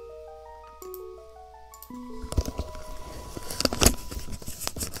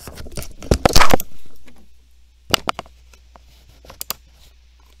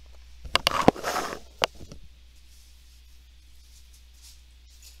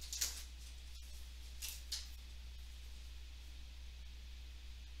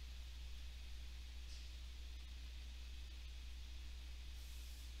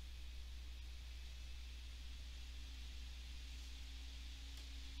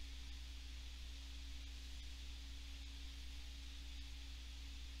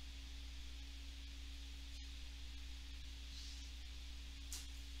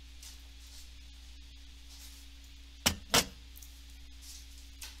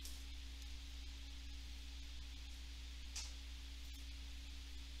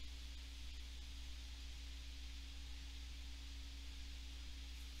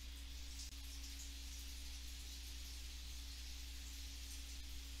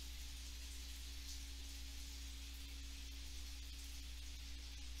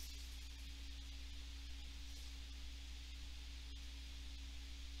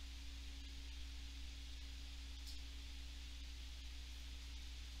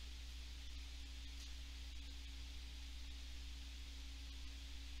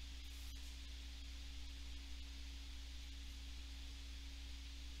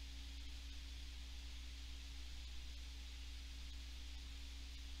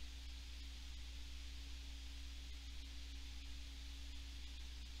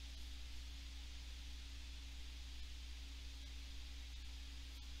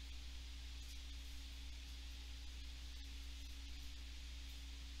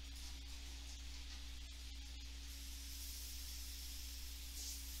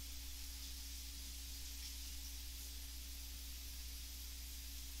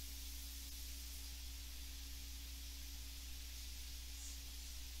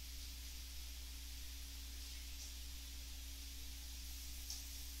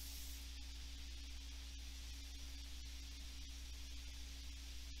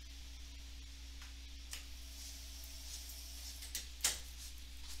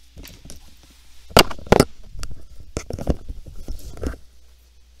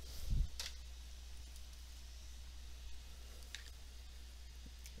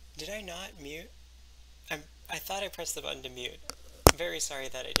 Did I not mute? I thought I pressed the button to mute. I'm very sorry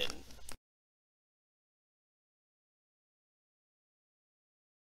that I didn't.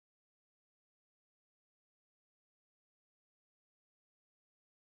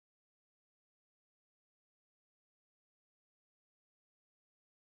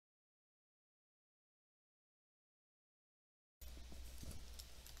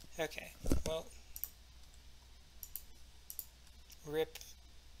 Okay, well, rip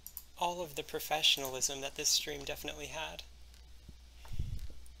all of the professionalism that this stream definitely had.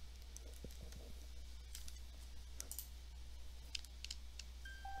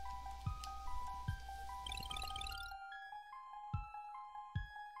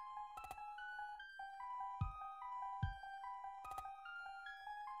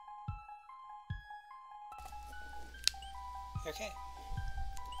 Okay.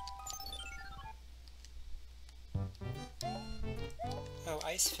 Oh,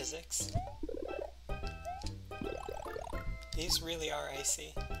 ice physics. These really are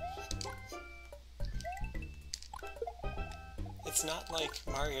icy. It's not like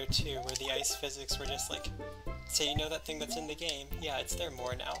Mario 2 where the ice physics were just like, so you know that thing that's in the game? Yeah, it's there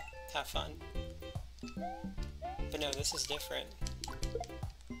more now. Have fun. But no, this is different.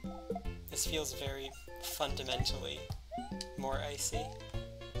 This feels very fundamentally more icy.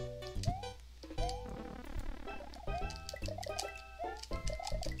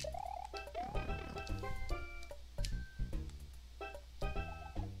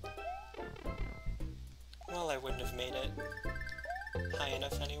 Well, I wouldn't have made it high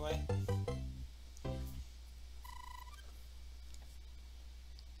enough anyway.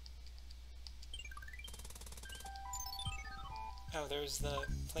 Oh, there's the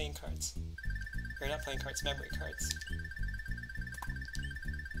playing cards. Or not playing cards, memory cards.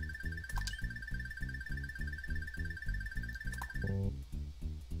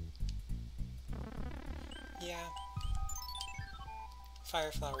 Yeah.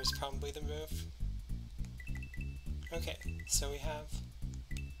 Fire flower is probably the move. Okay, so we have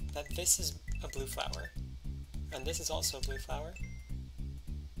that this is a blue flower, and this is also a blue flower.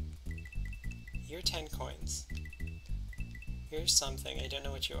 You're 10 coins. You're something, I don't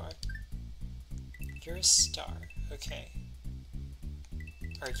know what you are. You're a star, okay.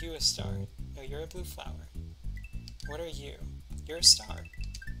 Are you a star? No, you're a blue flower. What are you? You're a star.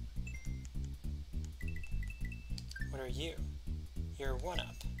 are you? You're a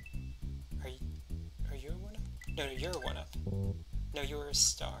 1-up. Are you a 1-up? No, you're a 1-up. No, you were a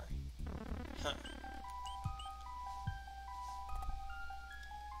star. Huh.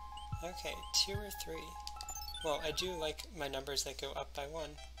 Okay, 2 or 3. Well, I do like my numbers that go up by 1.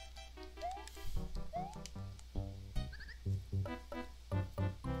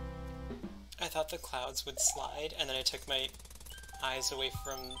 I thought the clouds would slide, and then I took my eyes away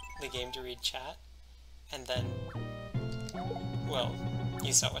from the game to read chat, and then, well,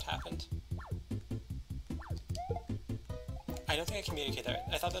 you saw what happened. I don't think I communicated that.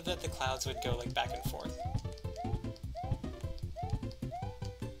 I thought that the clouds would go, like, back and forth.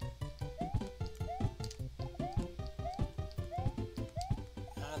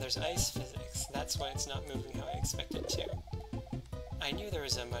 Ah, there's ice physics. That's why it's not moving how I expected it to. I knew there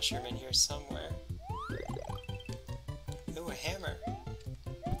was a mushroom in here somewhere. Ooh, a hammer.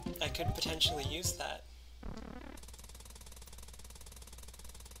 I could potentially use that.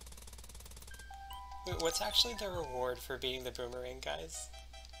 Wait, what's actually the reward for beating the boomerang, guys?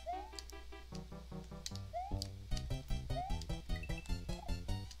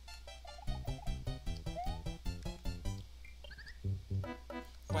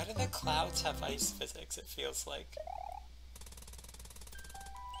 Why do the clouds have ice physics, it feels like?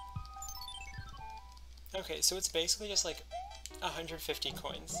 Okay, so it's basically just like 150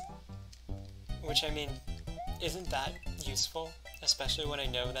 coins. Which, I mean, isn't that useful? Especially when I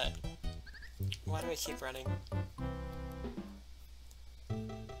know that... Why do I keep running?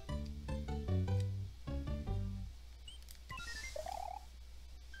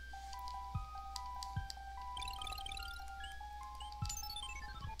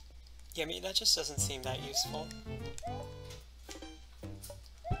 Yeah, I mean, that just doesn't seem that useful.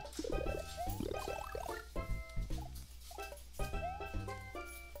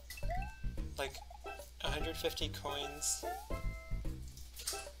 Like, 150 coins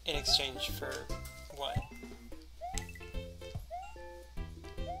in exchange for what?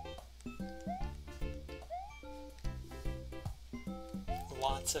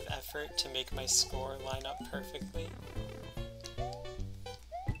 Lots of effort to make my score line up perfectly.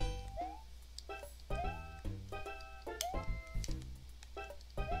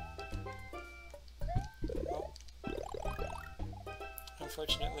 Well,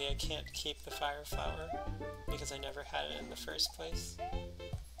 unfortunately, I can't keep the fire flower because I never had it in the first place.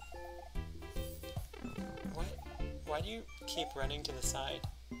 What? Why do you keep running to the side?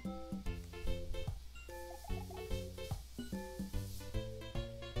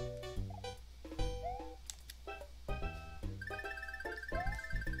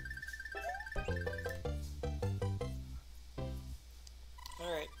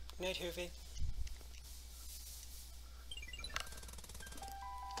 Alright, night, Hoovy.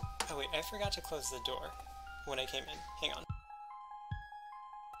 Oh wait, I forgot to close the door when I came in. Hang on.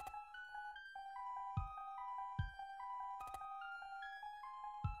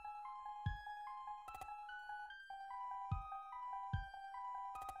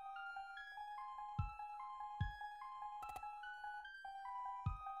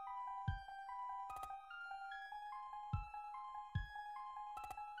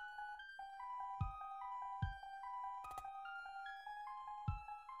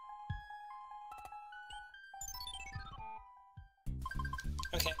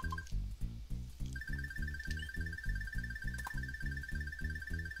 Okay.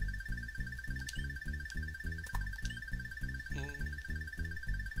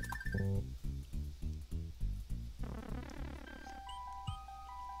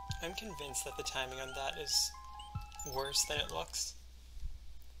 I'm convinced that the timing on that is worse than it looks.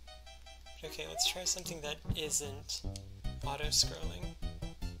 Okay, let's try something that isn't auto-scrolling.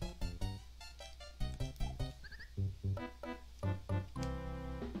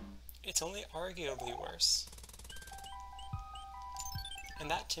 It's only arguably worse. And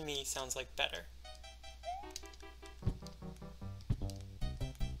that to me sounds like better.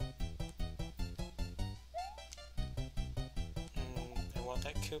 I want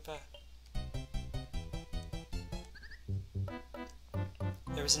that Koopa.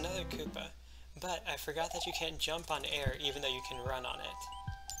 There was another Koopa, but I forgot that you can't jump on air even though you can run on it.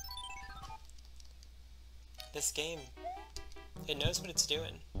 This game, it knows what it's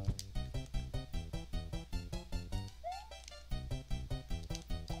doing.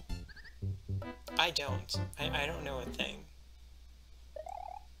 I don't. I don't know a thing.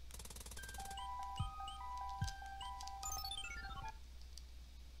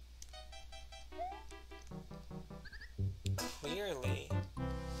 Clearly.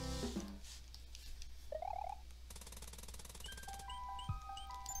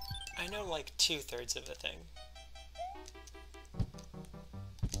 I know like 2/3 of the thing.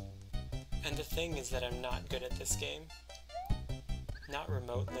 And the thing is that I'm not good at this game. Not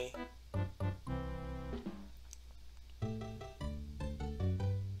remotely.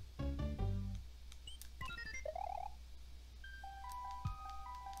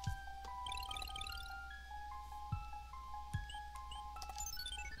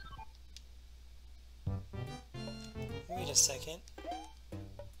 Wait a second.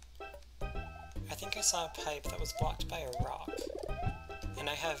 I think I saw a pipe that was blocked by a rock. And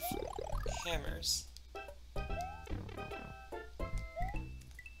I have hammers.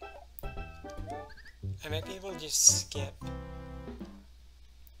 I might be able to just skip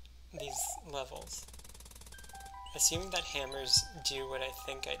these levels. Assuming that hammers do what I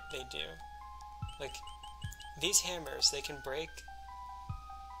think they do. Like, these hammers, they can break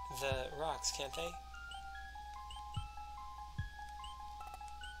the rocks, can't they?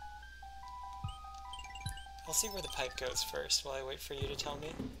 I'll see where the pipe goes first while I wait for you to tell me.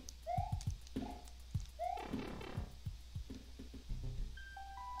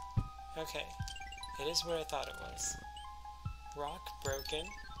 Okay, it is where I thought it was. Rock broken.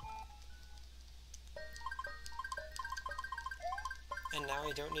 And now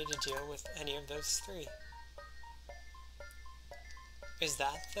I don't need to deal with any of those three. Is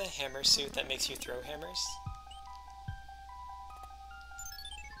that the hammer suit that makes you throw hammers?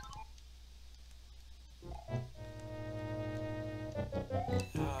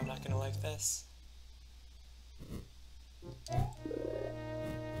 Oh, I'm not gonna like this.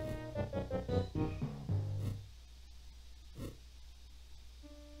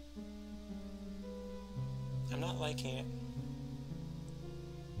 I'm not liking it.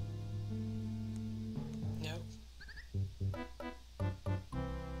 Nope.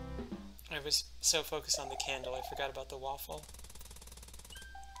 I was so focused on the candle, I forgot about the waffle.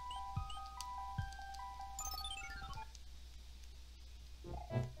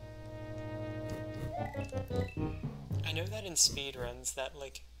 I know that in speedruns that,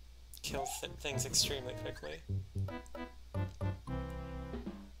 like, kills things extremely quickly.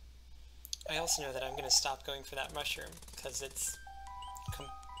 I also know that I'm going to stop going for that mushroom, because it's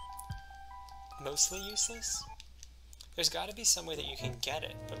mostly useless. There's got to be some way that you can get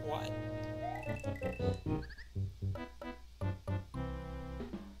it, but what?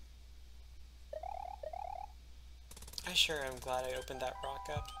 I sure am glad I opened that rock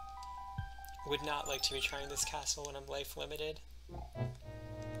up. Would not like to be trying this castle when I'm life limited.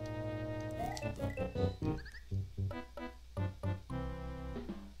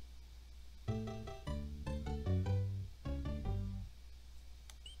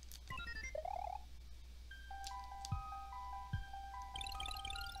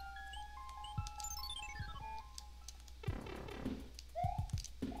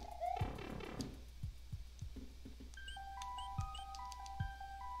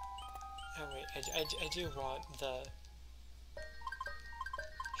 Oh wait, I do want the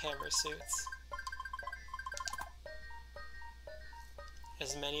hammer suits.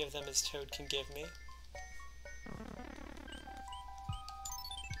 As many of them as Toad can give me.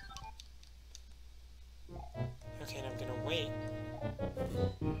 Okay, and I'm gonna wait.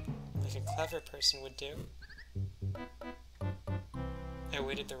 Like a clever person would do. I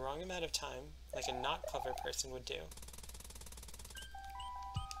waited the wrong amount of time, like a not clever person would do.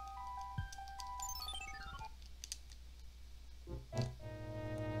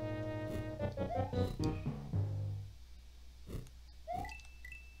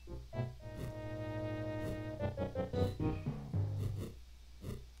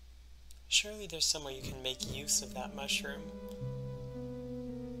 Surely there's some way you can make use of that mushroom.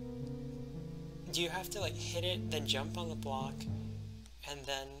 Do you have to, like, hit it, then jump on the block, and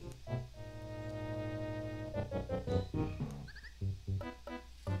then...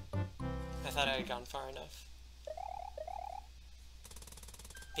 I thought I had gone far enough.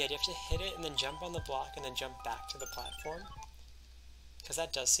 Yeah, do you have to hit it and then jump on the block and then jump back to the platform? Because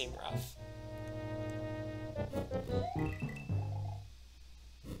that does seem rough.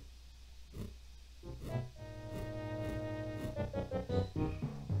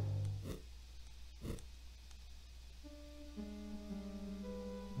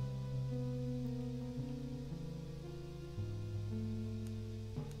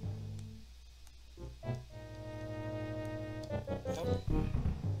 Nope.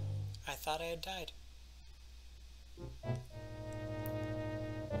 I thought I had died.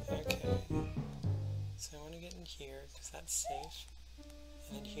 Okay. So I want to get in here, because that's safe.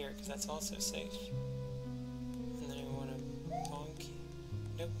 And then here, because that's also safe. And then I want to bonk.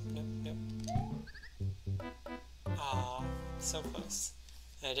 Nope, nope, nope. Ah, so close.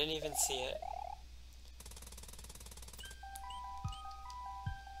 And I didn't even see it.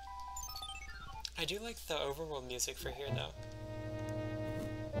 I do like the overworld music for here, though.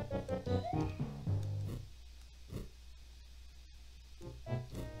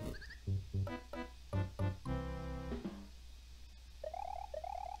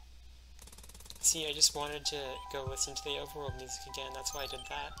 See, I just wanted to go listen to the overworld music again, that's why I did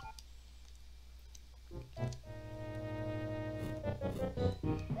that.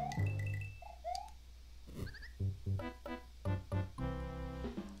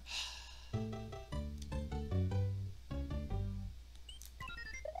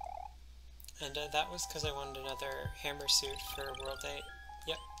 And that was because I wanted another hammer suit for World 8.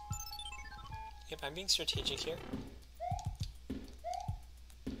 Yep. Yep, I'm being strategic here.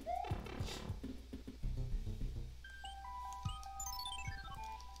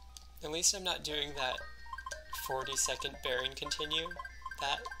 At least I'm not doing that 40-second bearing continue.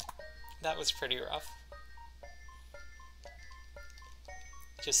 That was pretty rough.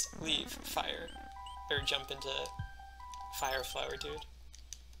 Just leave fire, or jump into fire flower dude.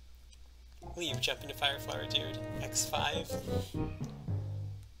 Leave, jump into fire flower dude. X5.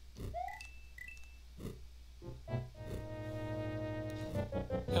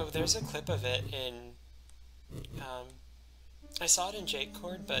 Oh, there's a clip of it in, I saw it in Jake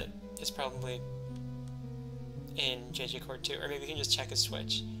Cord, but it's probably in JJ Cord too, or maybe you can just check a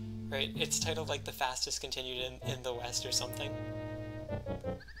Switch, right? It's titled like the fastest continued in the West or something.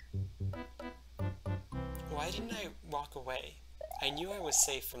 Why didn't I walk away? I knew I was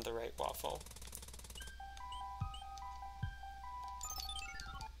safe from the right waffle.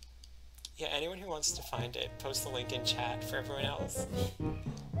 Yeah, anyone who wants to find it, post the link in chat for everyone else.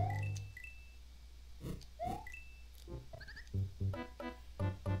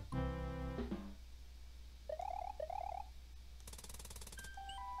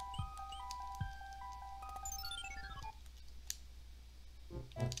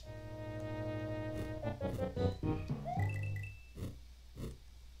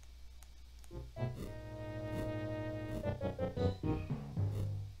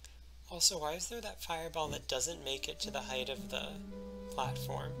 Also, why is there that fireball that doesn't make it to the height of the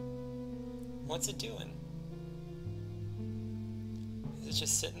platform? What's it doing? Is it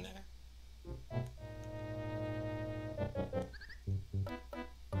just sitting there?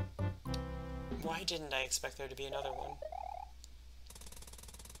 Why didn't I expect there to be another one?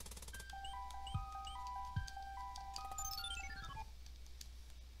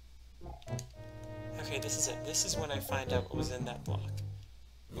 Okay, this is it. This is when I find out what was in that block.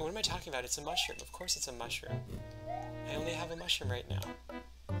 What am I talking about? It's a mushroom. Of course it's a mushroom. I only have a mushroom right now.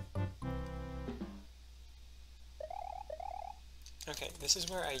 Okay, this is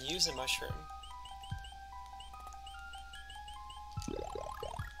where I use a mushroom.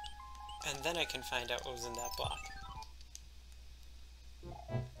 And then I can find out what was in that block.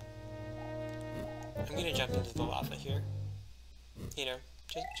 I'm gonna jump into the lava here. You know,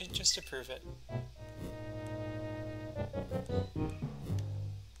 just to prove it.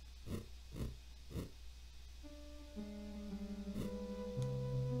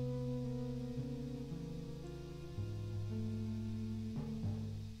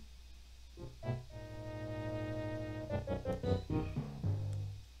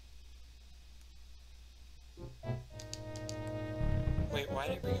 Wait, why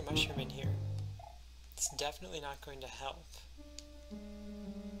did I bring a mushroom in here? It's definitely not going to help.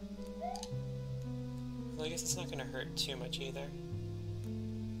 Well, I guess it's not going to hurt too much either.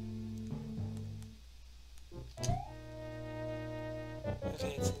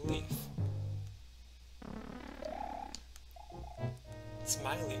 Okay, it's a leaf. It's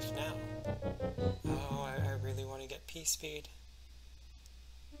my leaf now. Oh, I really want to get P-Speed.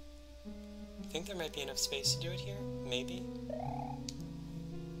 I think there might be enough space to do it here. Maybe.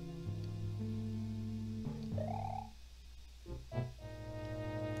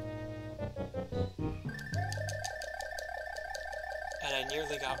 And I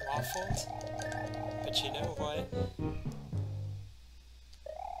nearly got waffled. But you know what?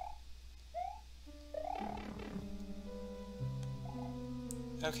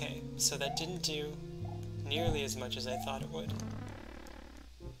 Okay, so that didn't do nearly as much as I thought it would.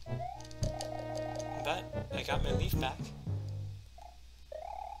 But I got my leaf back.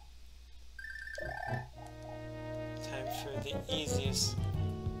 Time for the easiest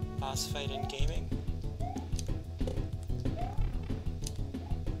boss fight in gaming.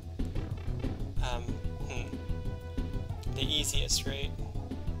 The easiest, right?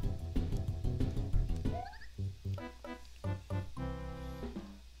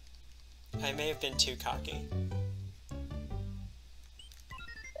 I may have been too cocky.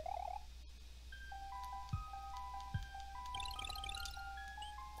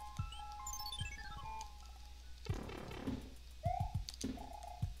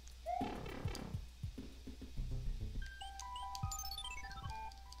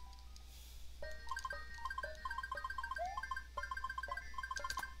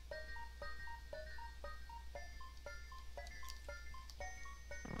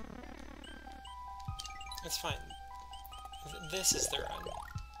 It's fine. This is the run.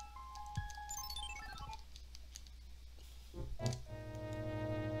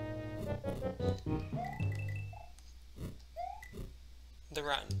 The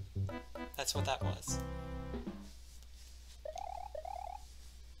run. That's what that was.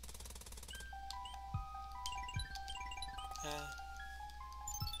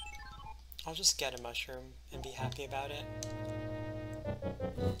 I'll just get a mushroom and be happy about it.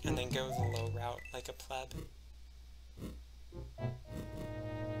 And then go the low route like a pleb.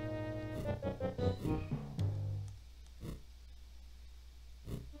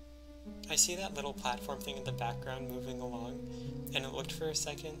 I see that little platform thing in the background moving along, and it looked for a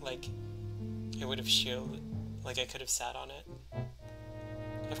second like it would have shielded, like I could have sat on it.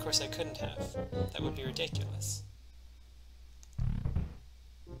 Of course I couldn't have. That would be ridiculous.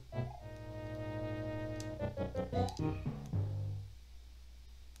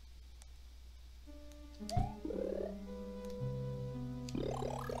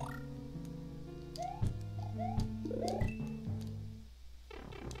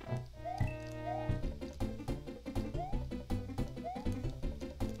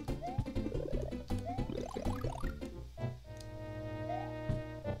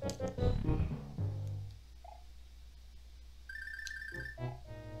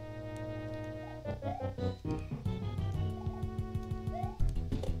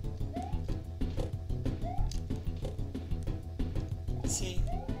 See?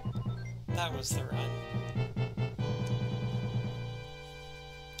 That was the run.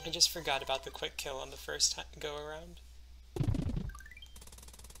 I just forgot about the quick kill on the first go around.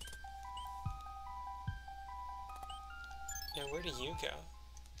 Now where do you go?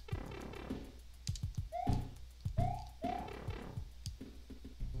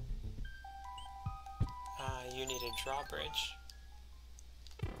 Ah, you need a drawbridge.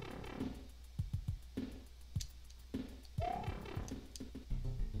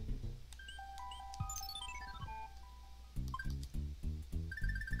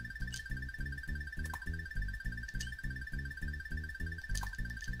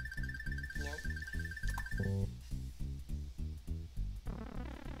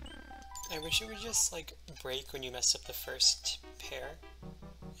 I wish it would just, like, break when you mess up the first pair,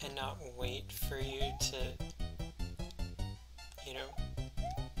 and not wait for you to, you know,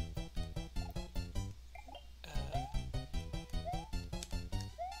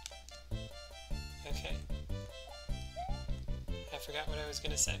 okay. I forgot what I was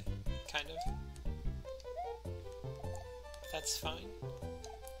gonna say, kind of. That's fine.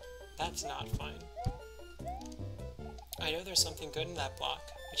 That's not fine. I know there's something good in that block,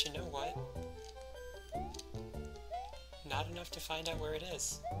 but you know what? Not enough to find out where it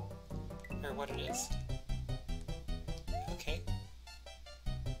is. Or what it is. Okay.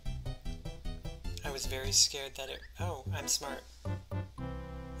 I was very scared that it... Oh, I'm smart.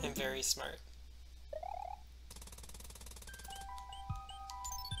 I'm very smart.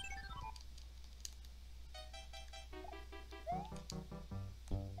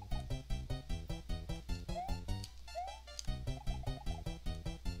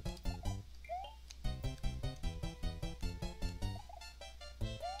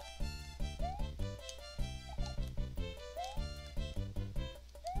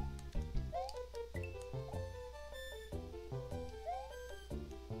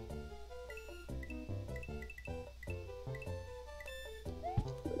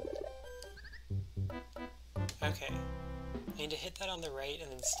 Okay, I need to hit that on the right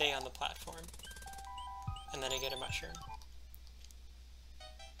and then stay on the platform. And then I get a mushroom.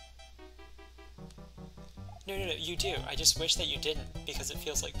 No, you do. I just wish that you didn't, because it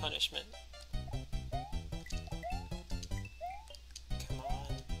feels like punishment. Come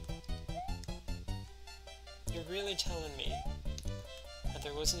on. You're really telling me that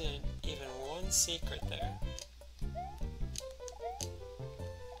there wasn't even one secret there?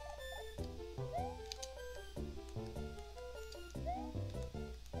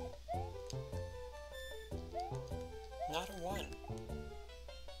 Not a one.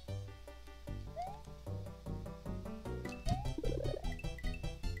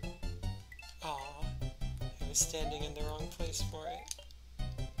 Aw, I was standing in the wrong place for it.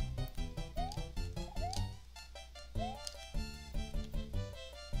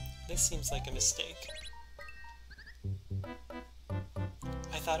 This seems like a mistake.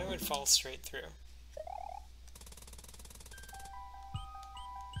 I thought it would fall straight through.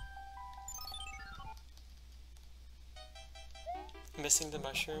 Missing the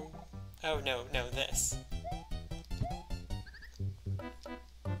mushroom? Oh, no, this.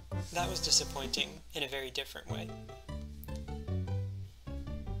 That was disappointing in a very different way.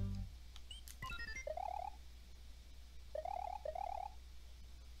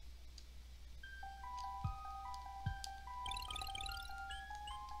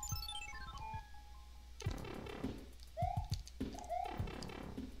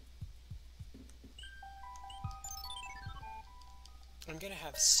 I'm gonna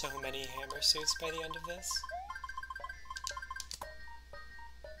have so many hammer suits by the end of this.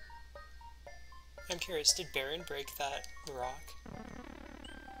 I'm curious, did Baron break that rock?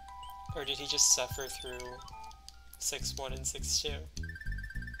 Or did he just suffer through 6-1 and 6-2?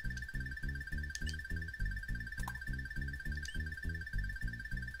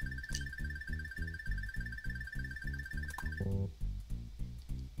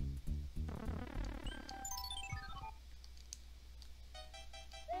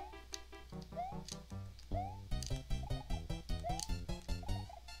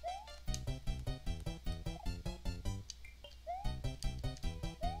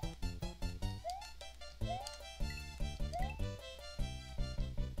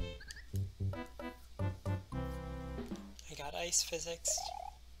 I got ice physics.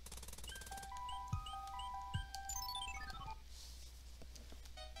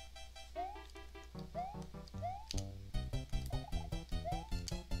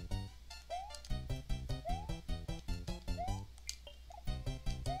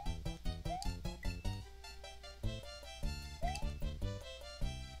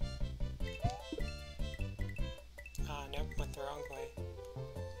 Nope, went the wrong way.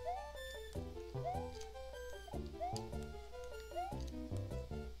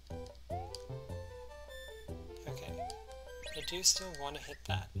 Okay. I do still want to hit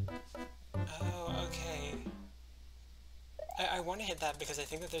that. Oh, okay. I want to hit that because I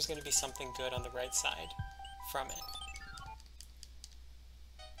think that there's going to be something good on the right side from it.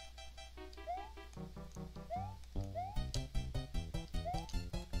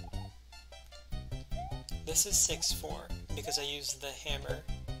 This is 6-4 because I used the hammer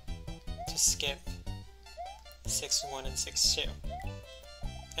to skip 6-1 and 6-2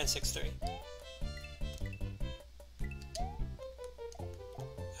 and 6-3.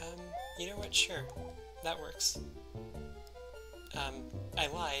 You know what? Sure, that works. I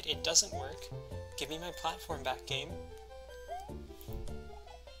lied. It doesn't work. Give me my platform back, game.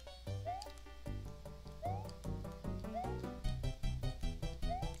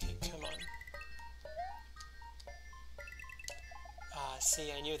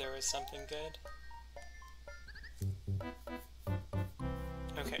 See, I knew there was something good.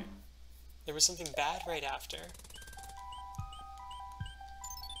 Okay. There was something bad right after.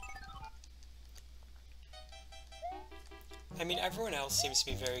 I mean, everyone else seems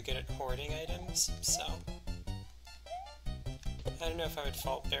to be very good at hoarding items, so... I don't know if I would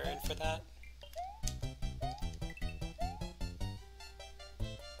fault Baron for that.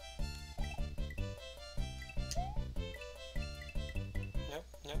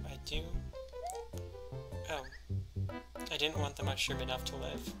 Nope, I do. Oh. I didn't want the mushroom enough to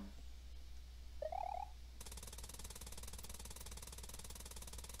live.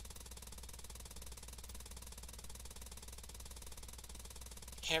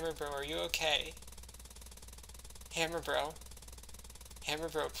 Hammer Bro, are you okay? Hammer Bro? Hammer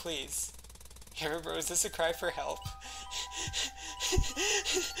Bro, please. Hammer Bro, is this a cry for help?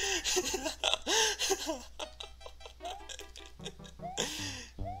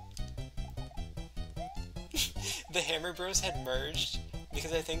 The Hammer Bros had merged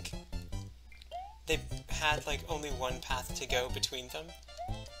because I think they had like only one path to go between them.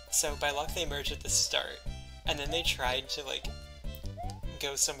 So by luck they merged at the start, and then they tried to like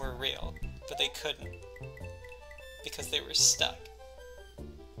go somewhere real, but they couldn't because they were stuck.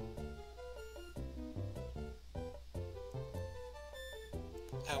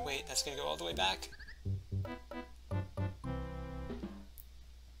 Oh wait, that's gonna go all the way back?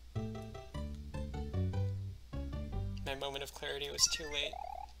 My moment of clarity was too late.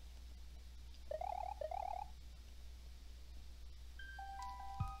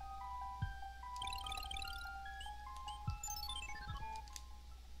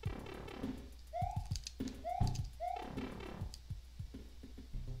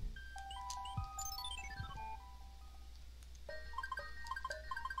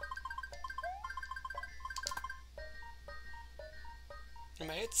 Am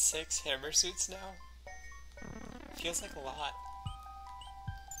I at 6 hammer suits now? Feels like a lot.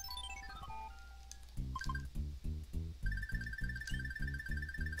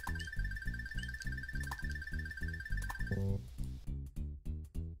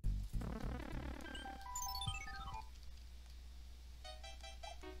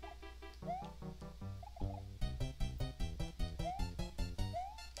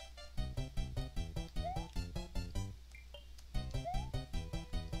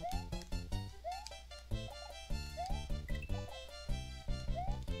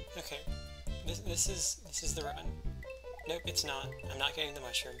 Okay, this is the run. Nope, it's not. I'm not getting the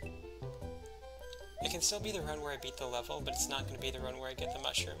mushroom. It can still be the run where I beat the level, but it's not going to be the run where I get the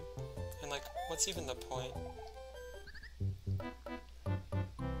mushroom. And like, what's even the point?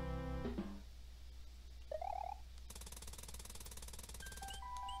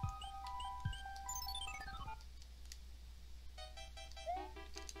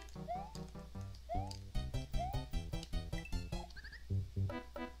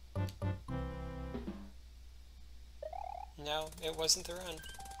 No, it wasn't the run.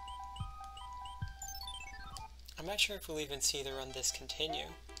 I'm not sure if we'll even see the run this continue.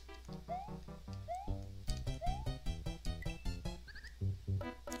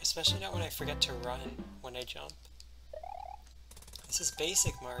 Especially not when I forget to run when I jump. This is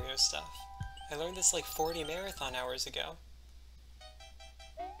basic Mario stuff. I learned this like 40 marathon hours ago.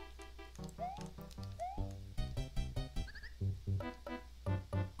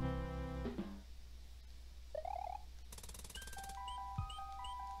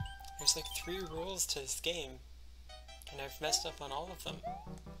 There's like 3 rules to this game, and I've messed up on all of them.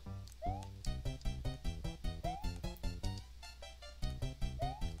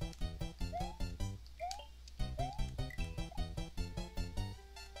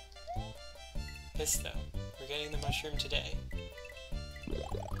 This though, we're getting the mushroom today.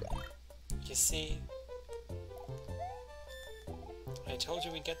 You see, I told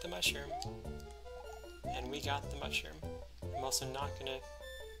you we'd get the mushroom, and we got the mushroom. I'm also not gonna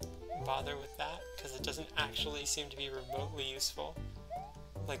bother with that, because it doesn't actually seem to be remotely useful.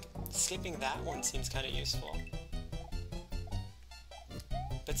 Like, skipping that one seems kind of useful.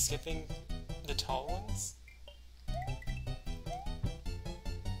 But skipping the tall ones?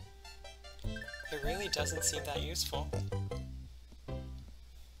 It really doesn't seem that useful.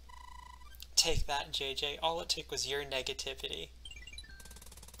 Take that, JJ. All it took was your negativity.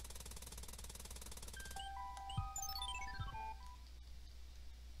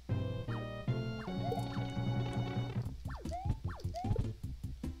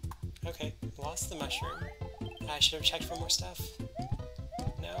 Okay, lost the mushroom. I should have checked for more stuff.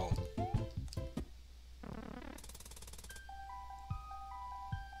 No.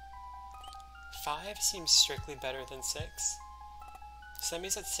 Five seems strictly better than 6. So that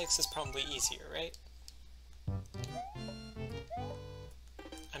means that 6 is probably easier, right?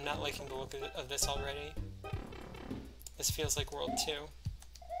 I'm not liking the look of this already. This feels like World 2.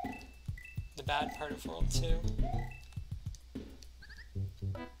 The bad part of World 2.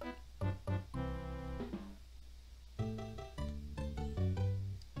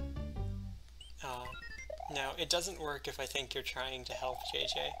 No, it doesn't work if I think you're trying to help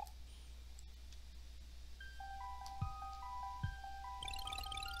JJ.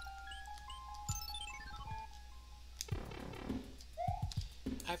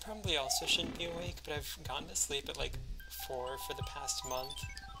 I probably also shouldn't be awake, but I've gone to sleep at like 4 for the past month.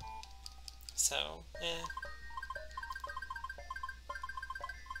 So, eh.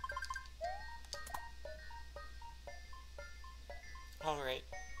 Alright.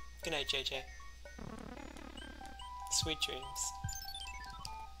 Good night, JJ. Sweet dreams.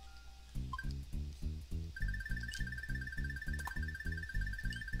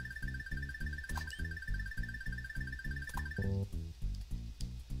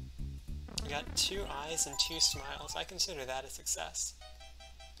 I got 2 eyes and 2 smiles. I consider that a success.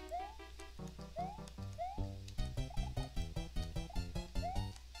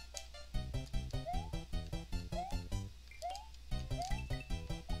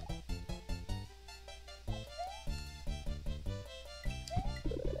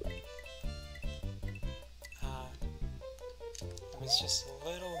 I was just a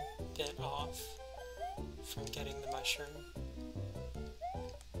little bit off from getting the mushroom.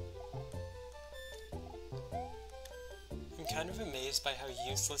 I'm kind of amazed by how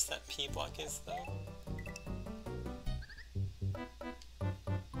useless that P block is, though.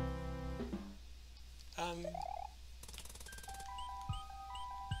 I'm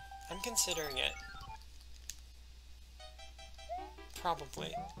considering it.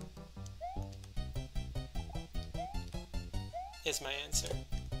 Probably. Is my answer.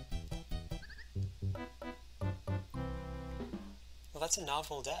 Well, that's a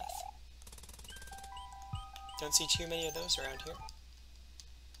novel death. Don't see too many of those around here.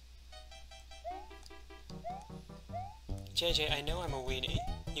 JJ, I know I'm a weenie.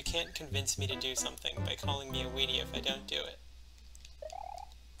 You can't convince me to do something by calling me a weenie if I don't do it.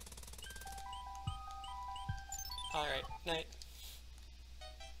 Alright, night.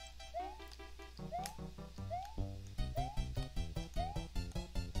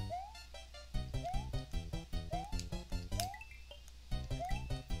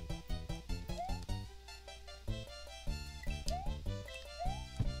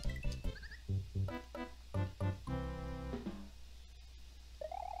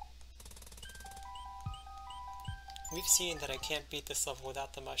 We've seen that I can't beat this level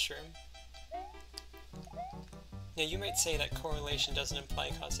without the mushroom. Now you might say that correlation doesn't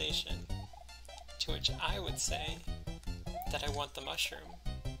imply causation, to which I would say that I want the mushroom,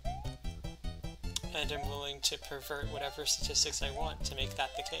 and I'm willing to pervert whatever statistics I want to make that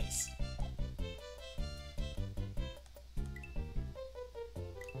the case.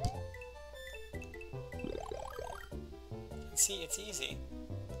 And see, it's easy.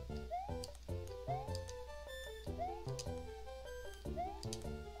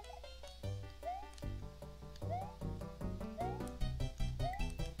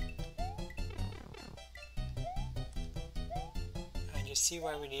 You see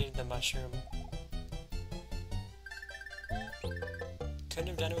why we needed the mushroom. Couldn't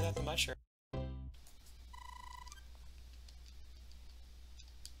have done it without the mushroom.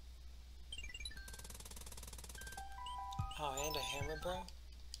 Oh, and a hammer, bro?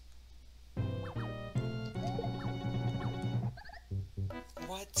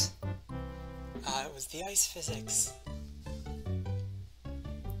 What? It was the ice physics.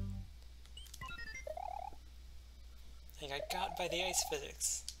 I got got by the ice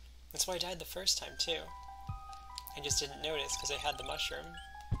physics. That's why I died the first time, too. I just didn't notice because I had the mushroom.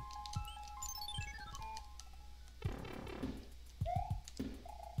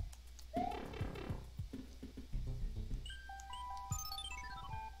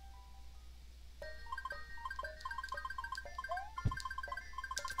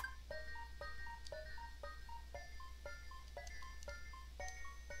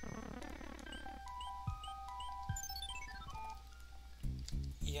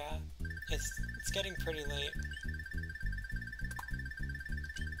 Yeah, it's getting pretty late.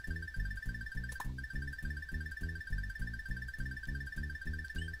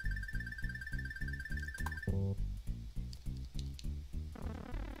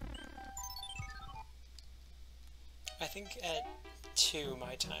 I think at 2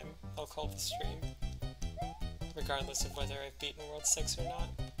 my time, I'll call the stream, regardless of whether I've beaten World 6 or not.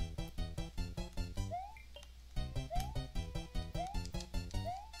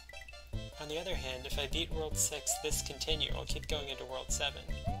 On the other hand, if I beat World 6 this continue, I'll keep going into World 7.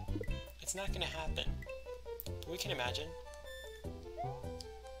 It's not going to happen, but we can imagine.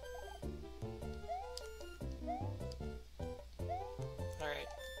 Alright,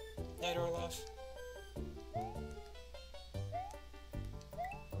 Night Orlov.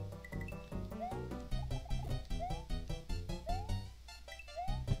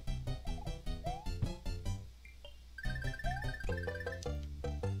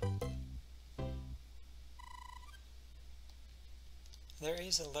 There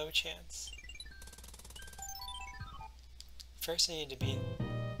is a low chance. First I need to beat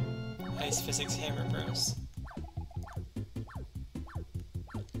Ice Physics Hammer Bros.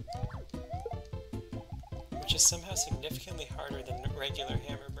 Which is somehow significantly harder than regular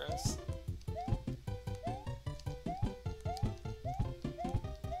Hammer Bros.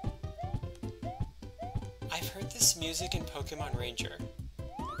 I've heard this music in Pokemon Ranger.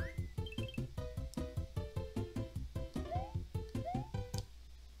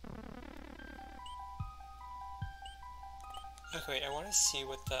 Okay, wait, I want to see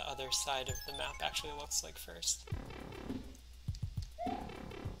what the other side of the map actually looks like first.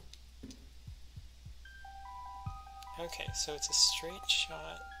 Okay, so it's a straight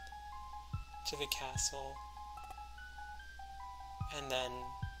shot to the castle, and then...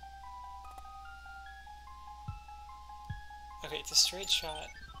 Okay, it's a straight shot.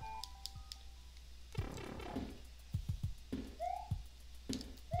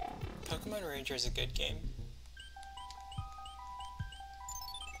 Pokemon Ranger is a good game.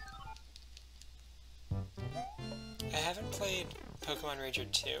 I haven't played Pokemon Ranger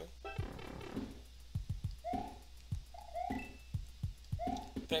 2,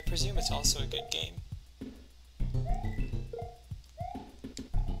 but I presume it's also a good game.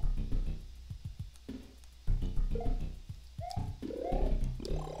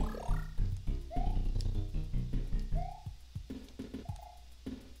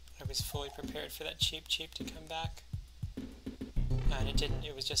 I was fully prepared for that Cheep Cheep to come back, and it didn't,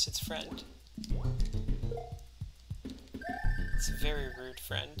 it was just its friend. It's a very rude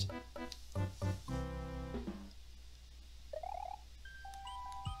friend.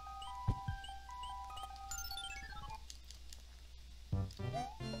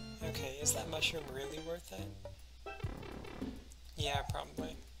 Okay, is that mushroom really worth it? Yeah,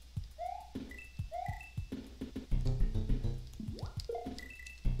 probably.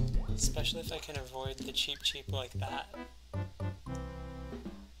 Especially if I can avoid the Cheep Cheep like that.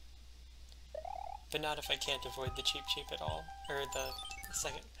 But not if I can't avoid the Cheep Cheep at all. Or the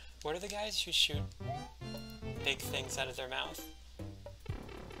second... What are the guys who shoot big things out of their mouth.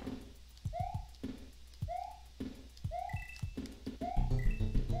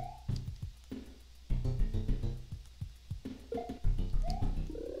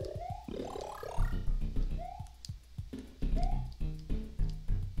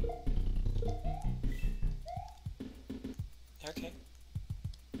 Okay.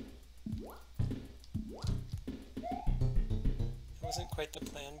 It wasn't quite the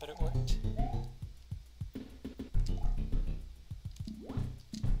plan, but it worked.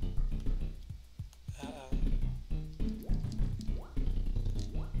 Uh-oh.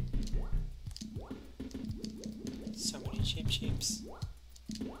 So many Cheep Cheeps.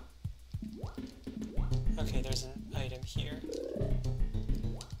 Okay, there's an item here.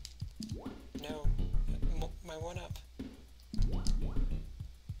 No. My 1-up.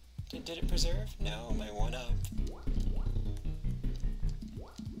 Did it preserve? No, my 1-up.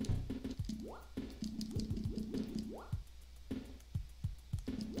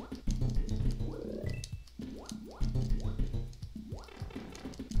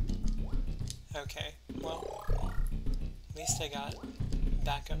 Okay, well, at least I got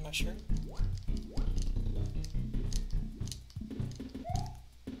backup mushroom.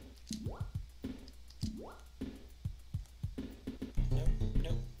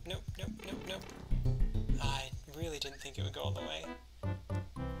 Nope. I really didn't think it would go all the way.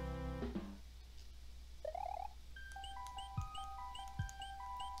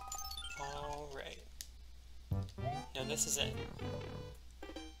 Alright. Now this is it.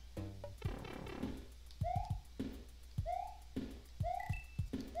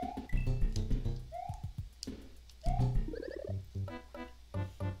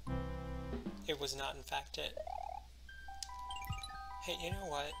 It was not in fact it. Hey, you know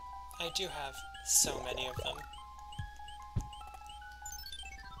what? I do have so many of them.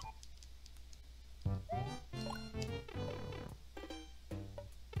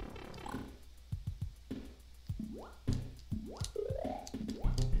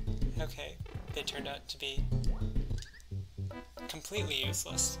 Okay, they turned out to be completely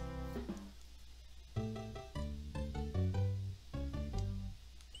useless.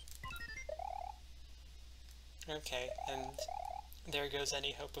 Okay, and there goes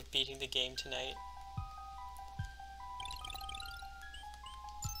any hope of beating the game tonight.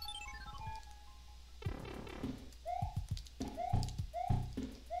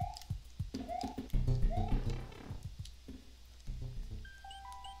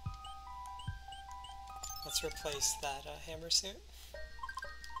 Let's replace that hammer suit.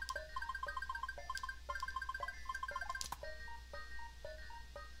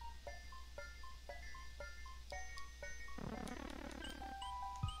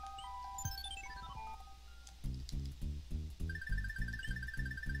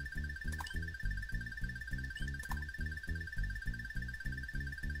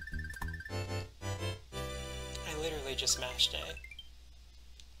 I literally just mashed A.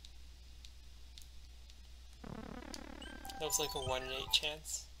 That was like a 1 in 8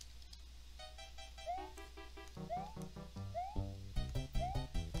 chance.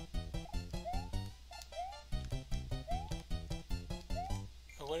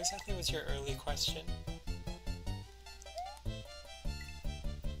 Oh, what exactly was your early question?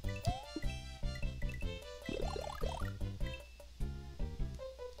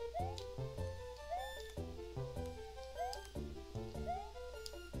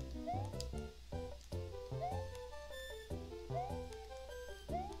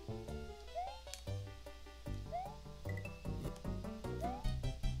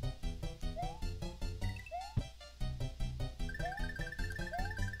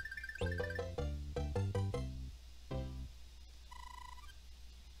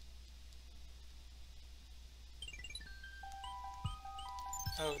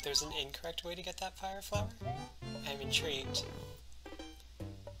 Oh, there's an incorrect way to get that fire flower? I'm intrigued.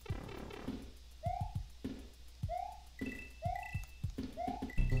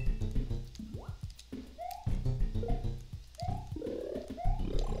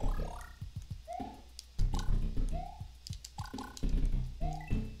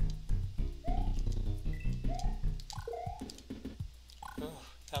 Oh,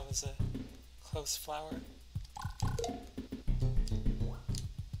 that was a close flower.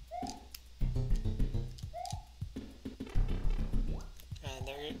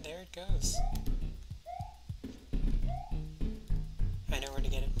 There it goes. I know where to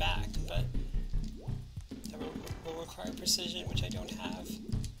get it back, but that will require precision, which I don't have.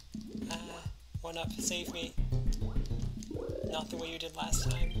 1-up, save me. Not the way you did last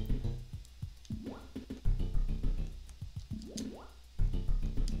time.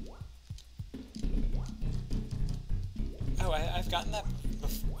 I've gotten that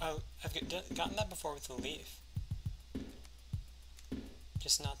before. Oh, gotten that before with the leaf.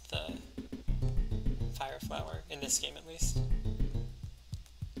 Just not the fire flower, in this game at least.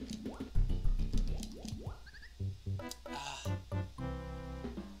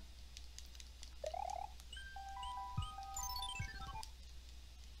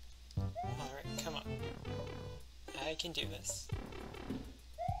 Alright, come on. I can do this.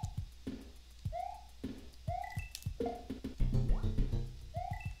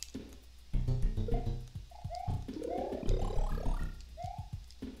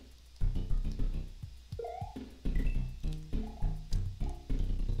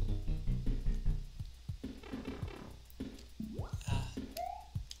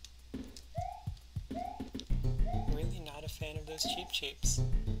 Really not a fan of those Cheep Cheeps.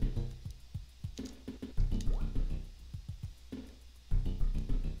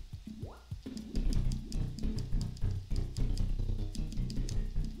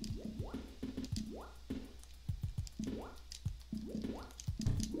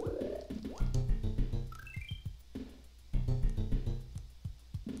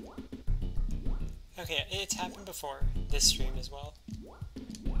 Okay, it's happened before this stream as well.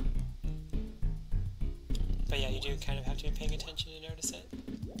 But yeah, you do kind of have to be paying attention to notice it.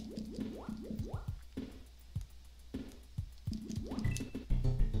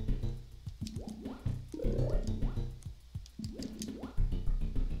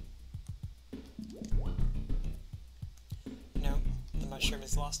 No, the mushroom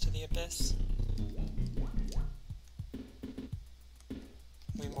is lost to the abyss.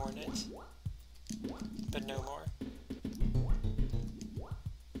 We mourn it, but no more.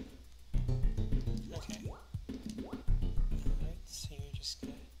 Okay. Alright, so you're just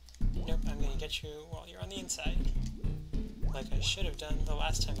gonna... Nope, I'm gonna get you while you're on the inside. Like I should have done the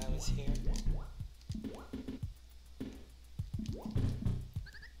last time I was here.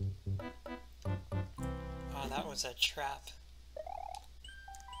 Oh, that was a trap.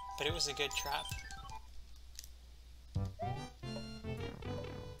 But it was a good trap.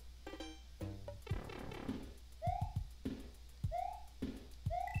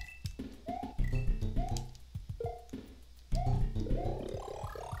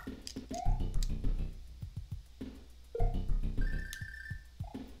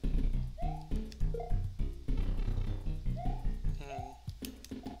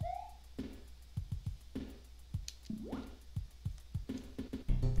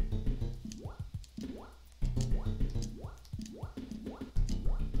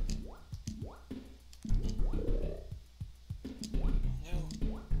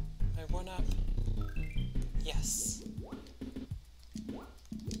 Yes.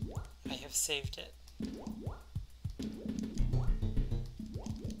 I have saved it.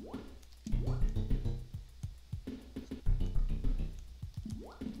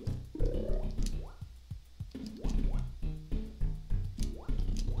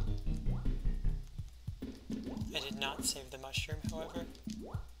 I did not save the mushroom, however.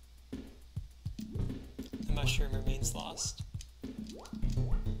 The mushroom remains lost.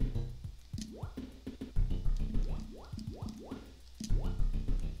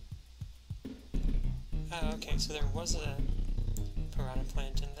 Oh, okay, so there was a piranha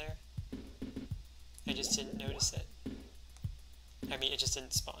plant in there. I just didn't notice it. I mean, it just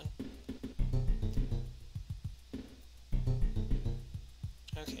didn't spawn.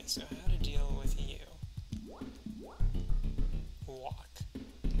 Okay, so how to deal with you? Walk.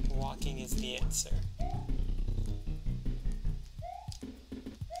 Walking is the answer. Oh,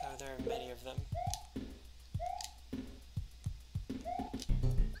 there are many of them.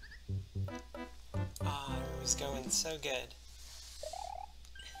 Ah, it was going so good.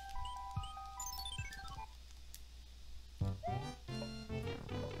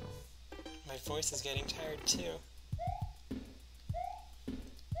 My voice is getting tired too.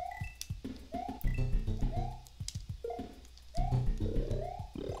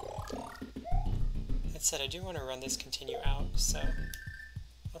 That said, I do want to run this continue out, so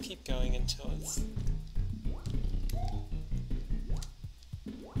I'll keep going until it's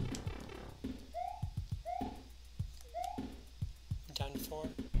done for.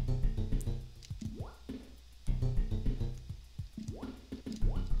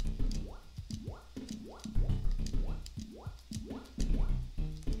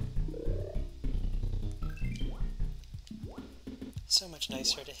 So much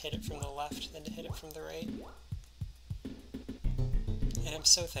nicer to hit it from the left than to hit it from the right. And I'm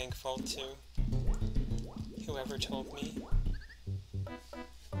so thankful to whoever told me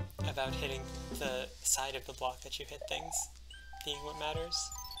about hitting the side of the block that you hit things being what matters.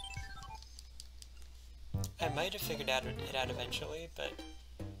 I might have figured it out eventually, but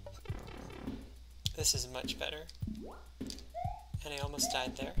this is much better. And I almost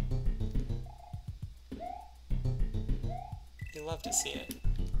died there. You love to see it.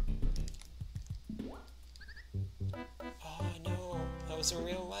 Oh no, that was in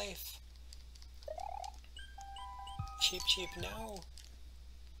real life. Cheep Cheep, no.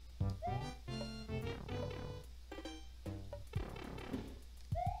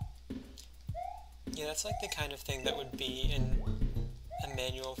 Yeah, that's like the kind of thing that would be in a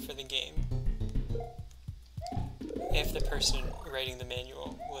manual for the game. If the person writing the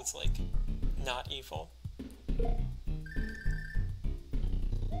manual was, like, not evil.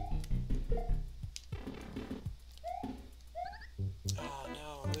 Oh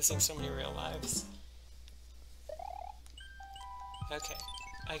no, I'm losing so many real lives. Okay,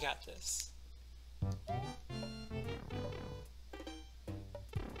 I got this.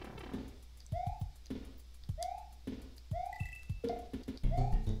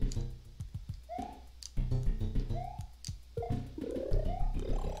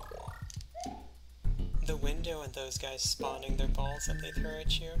 The window and those guys spawning their balls that they throw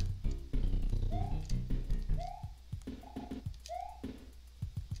at you.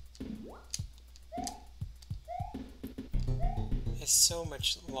 Is so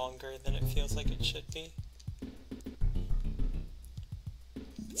much longer than it feels like it should be.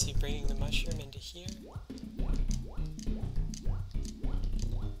 Let's see, bringing the mushroom into here.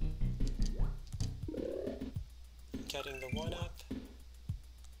 Getting the 1-up.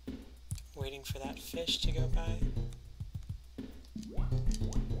 Waiting for that fish to go by.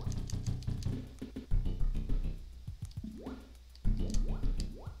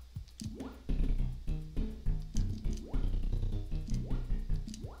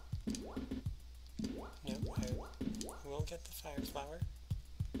 Nope, I will get the fire flower.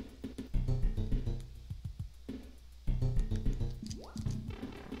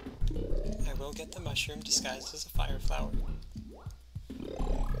 I will get the mushroom disguised as a fire flower.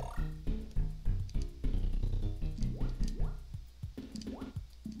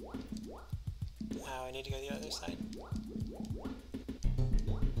 Wow, I need to go the other side.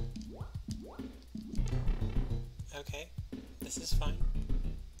 Okay, this is fine.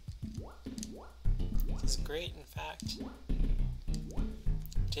 This is great, in fact.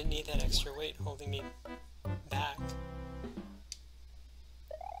 Didn't need that extra weight holding me back.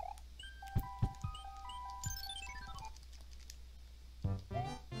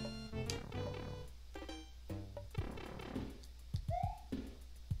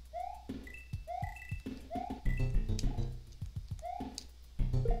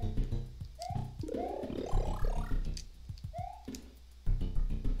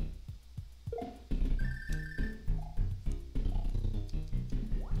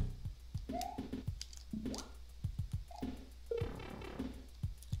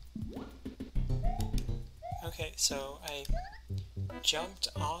 Okay, so I jumped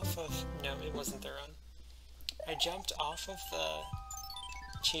off of... No, it wasn't the run. I jumped off of the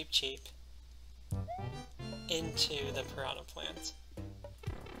Cheep Cheep into the piranha plant.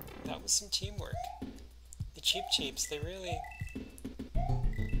 That was some teamwork. The Cheep Cheeps, they're really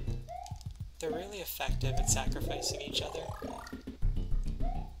effective at sacrificing each other.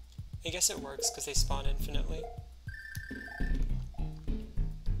 I guess it works because they spawn infinitely.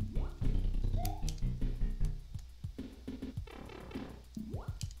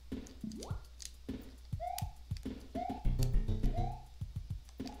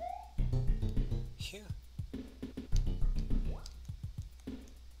 Phew.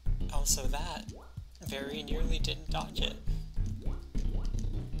 Also that very nearly didn't dodge it.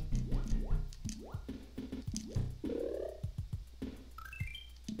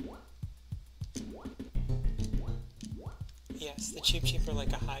 Yes, the Cheep Cheep are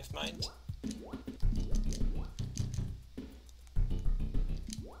like a hive mind.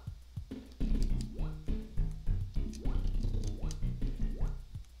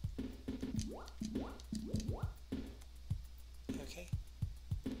 Okay.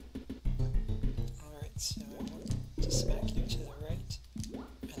 Alright, so I want to smack you to the right,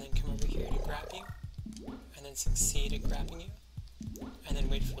 and then come over here to grab you, and then succeed at grabbing you, and then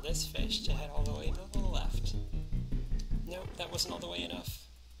wait for this fish to head all the way to the left. Nope, that wasn't all the way enough.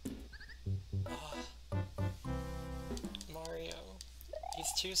 Mario.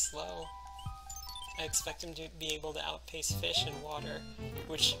 He's too slow. I expect him to be able to outpace fish in water,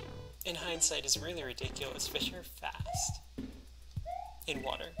 which, in hindsight, is really ridiculous. Fish are fast in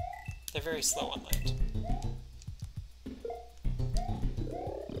water. They're very slow on land.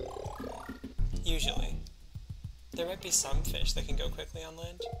 Usually. There might be some fish that can go quickly on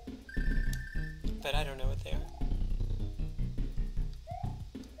land. but I don't know what they are.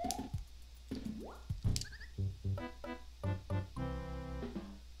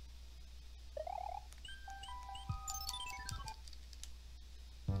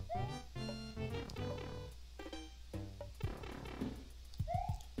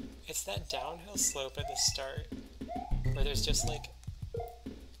 It's that downhill slope at the start, where there's just like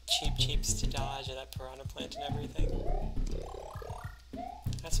cheeps to dodge and that piranha plant and everything.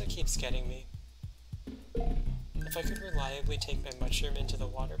 That's what keeps getting me. If I could reliably take my mushroom into the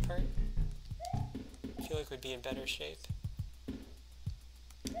water part, I feel like we'd be in better shape.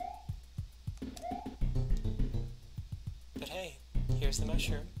 But hey, here's the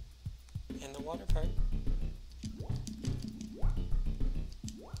mushroom in the water part.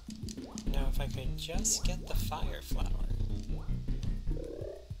 Now if I could just get the fire flower.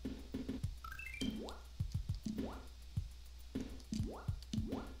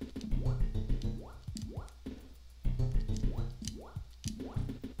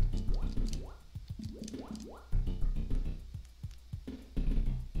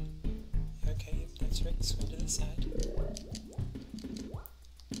 Okay, that's right, swim to the side.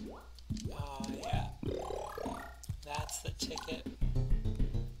 Oh yeah, that's the ticket.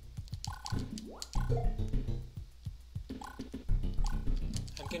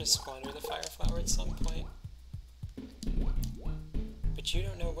 I'm gonna squander the fire flower at some point. But you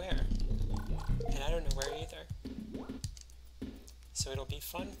don't know where. And I don't know where either. So it'll be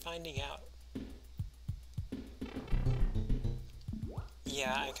fun finding out.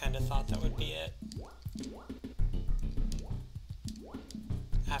 Yeah, I kinda thought that would be it.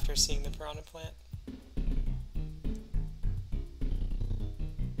 After seeing the piranha plant.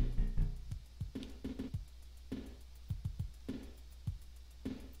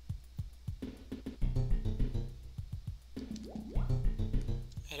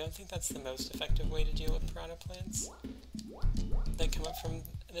 I don't think that's the most effective way to deal with piranha plants that come up from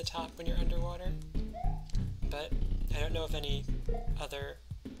the top when you're underwater, but I don't know of any other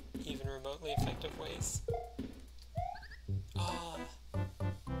even remotely effective ways. Ah,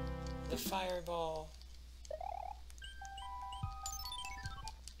 the fireball.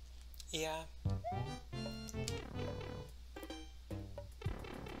 Yeah.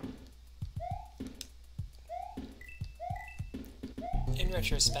 In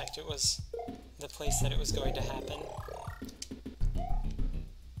retrospect, it was the place that it was going to happen.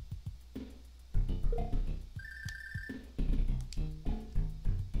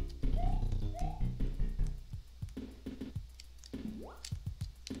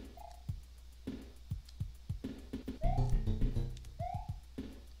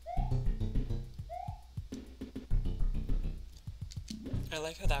 I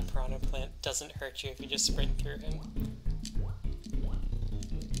like how that piranha plant doesn't hurt you if you just sprint through him.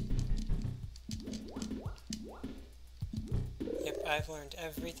 Yep, I've learned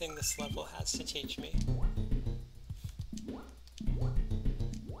everything this level has to teach me.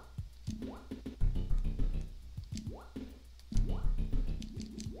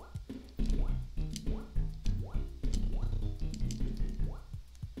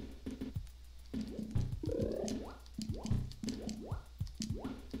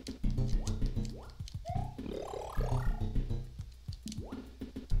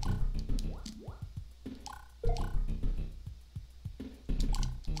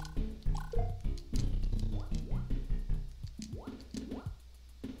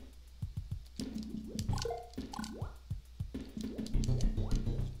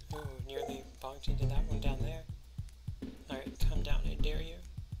 Into that one down there. Alright, come down, I dare you.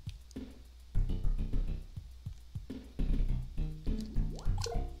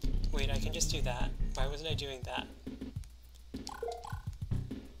 Wait, I can just do that. Why wasn't I doing that?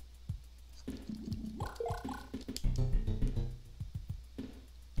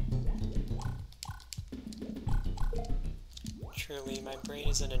 Truly, my brain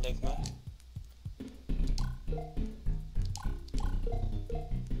is an enigma.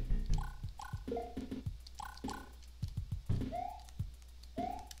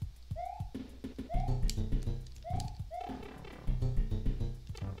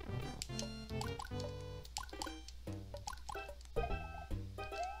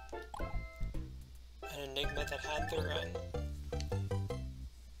 An enigma that had to run.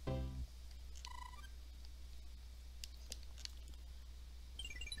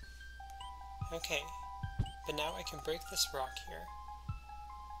 Okay, but now I can break this rock here,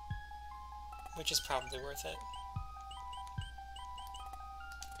 which is probably worth it.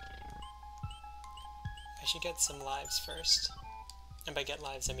 I should get some lives first, and by get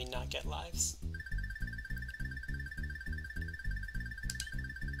lives I mean not get lives.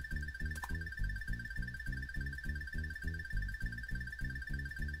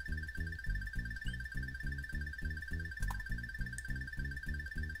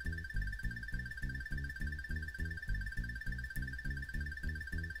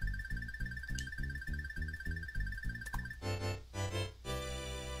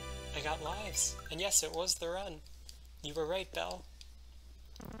 I got lives, and yes, it was the run. You were right, Belle.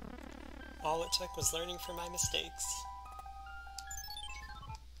 All it took was learning from my mistakes.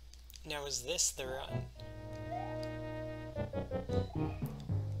 Now is this the run?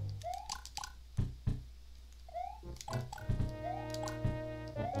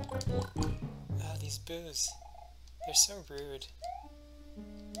 Oh, these boos. They're so rude.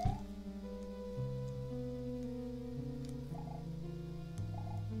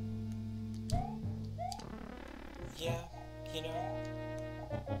 Yeah, you know.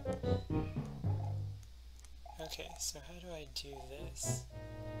 Okay, so how do I do this?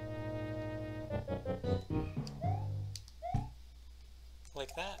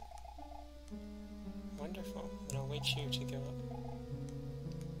 Like that. Wonderful. And I'll wait you to go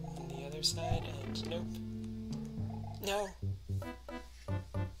up on the other side, and nope. No!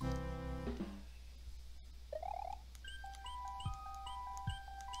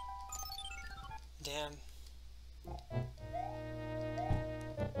 Damn.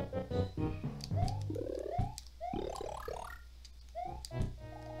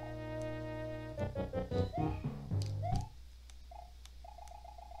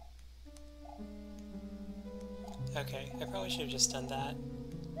 Okay, I probably should have just done that.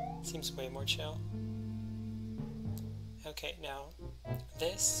 Seems way more chill. Okay, now,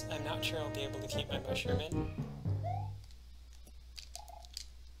 this, I'm not sure I'll be able to keep my mushroom in.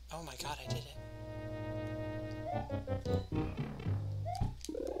 Oh my god, I did it.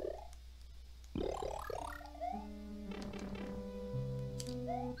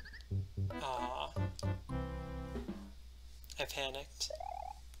 Aww. I panicked.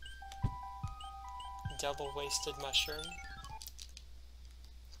 Double wasted mushroom.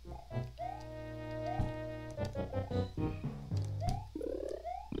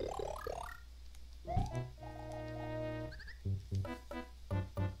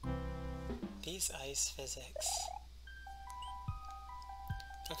 These ice physics.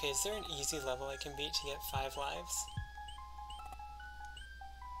 Okay, is there an easy level I can beat to get 5 lives?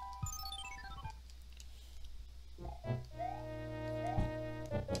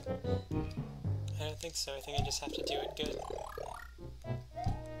 I don't think so. I think I just have to do it good.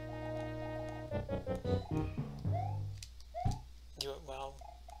 Do it well.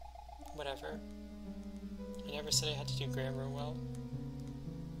 Whatever. I never said I had to do grammar well.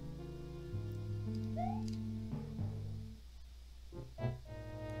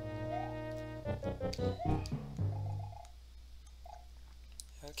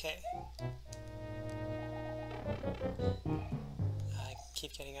 Okay. I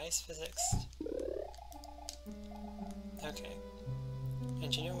keep getting ice physics. Okay.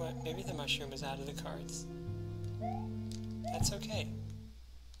 And you know what? Maybe the mushroom is out of the cards. That's okay.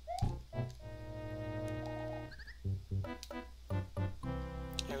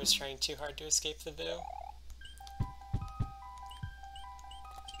 I was trying too hard to escape the boo.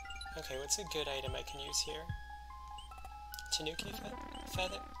 Okay, what's a good item I can use here? Tanuki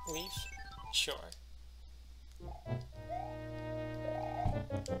feather? Leaf? Sure.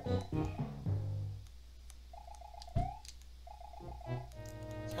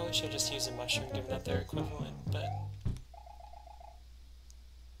 Probably should just use a mushroom given that they're equivalent, but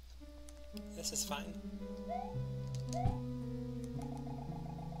this is fine.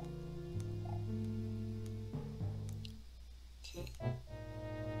 Okay.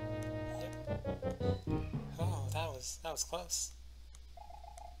 Yep. Oh, that was close.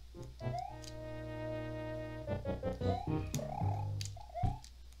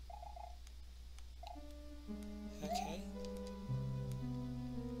 Okay.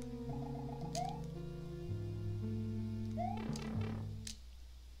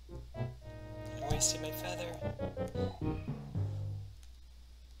 I wasted my feather.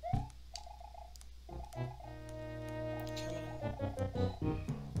 Come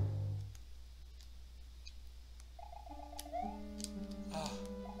on. Oh.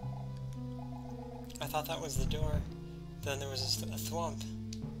 I thought that was the door. Then there was a thwomp.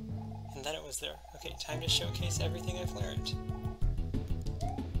 And then it was there. Okay, time to showcase everything I've learned.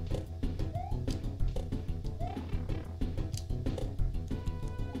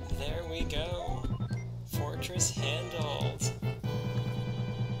 There we go. Fortress handled.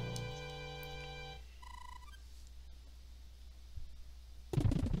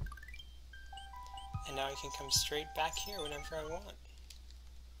 And now I can come straight back here whenever I want.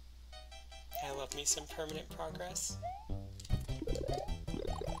 I love me some permanent progress.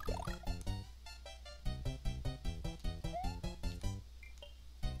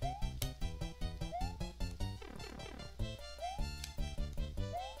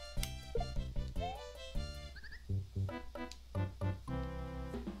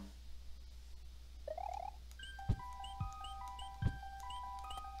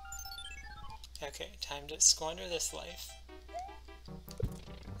 Okay, time to squander this life.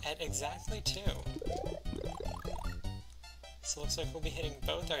 At exactly 2. So it looks like we'll be hitting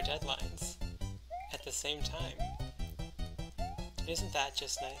both our deadlines at the same time. Isn't that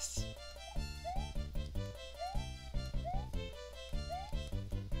just nice?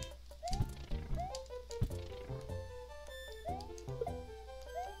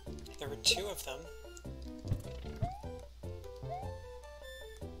 There were 2 of them.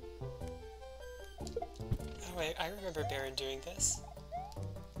 Oh, I remember Baron doing this.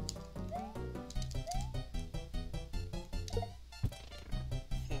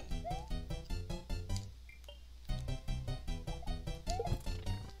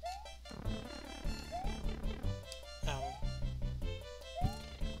 Oh.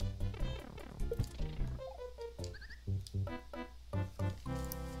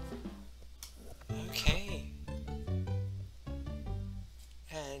 Okay.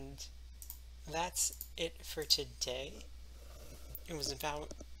 And that's it for today. It was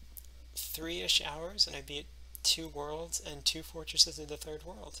about 3-ish hours, and I beat 2 worlds and 2 fortresses of the 3rd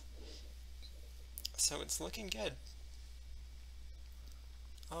world. So it's looking good.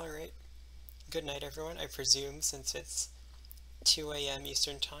 Alright. Good night, everyone. I presume, since it's 2 a.m.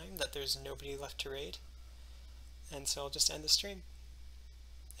 Eastern Time, that there's nobody left to raid. And so I'll just end the stream.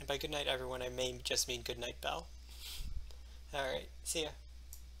 And by good night, everyone, I may just mean good night, Bell. Alright, see ya.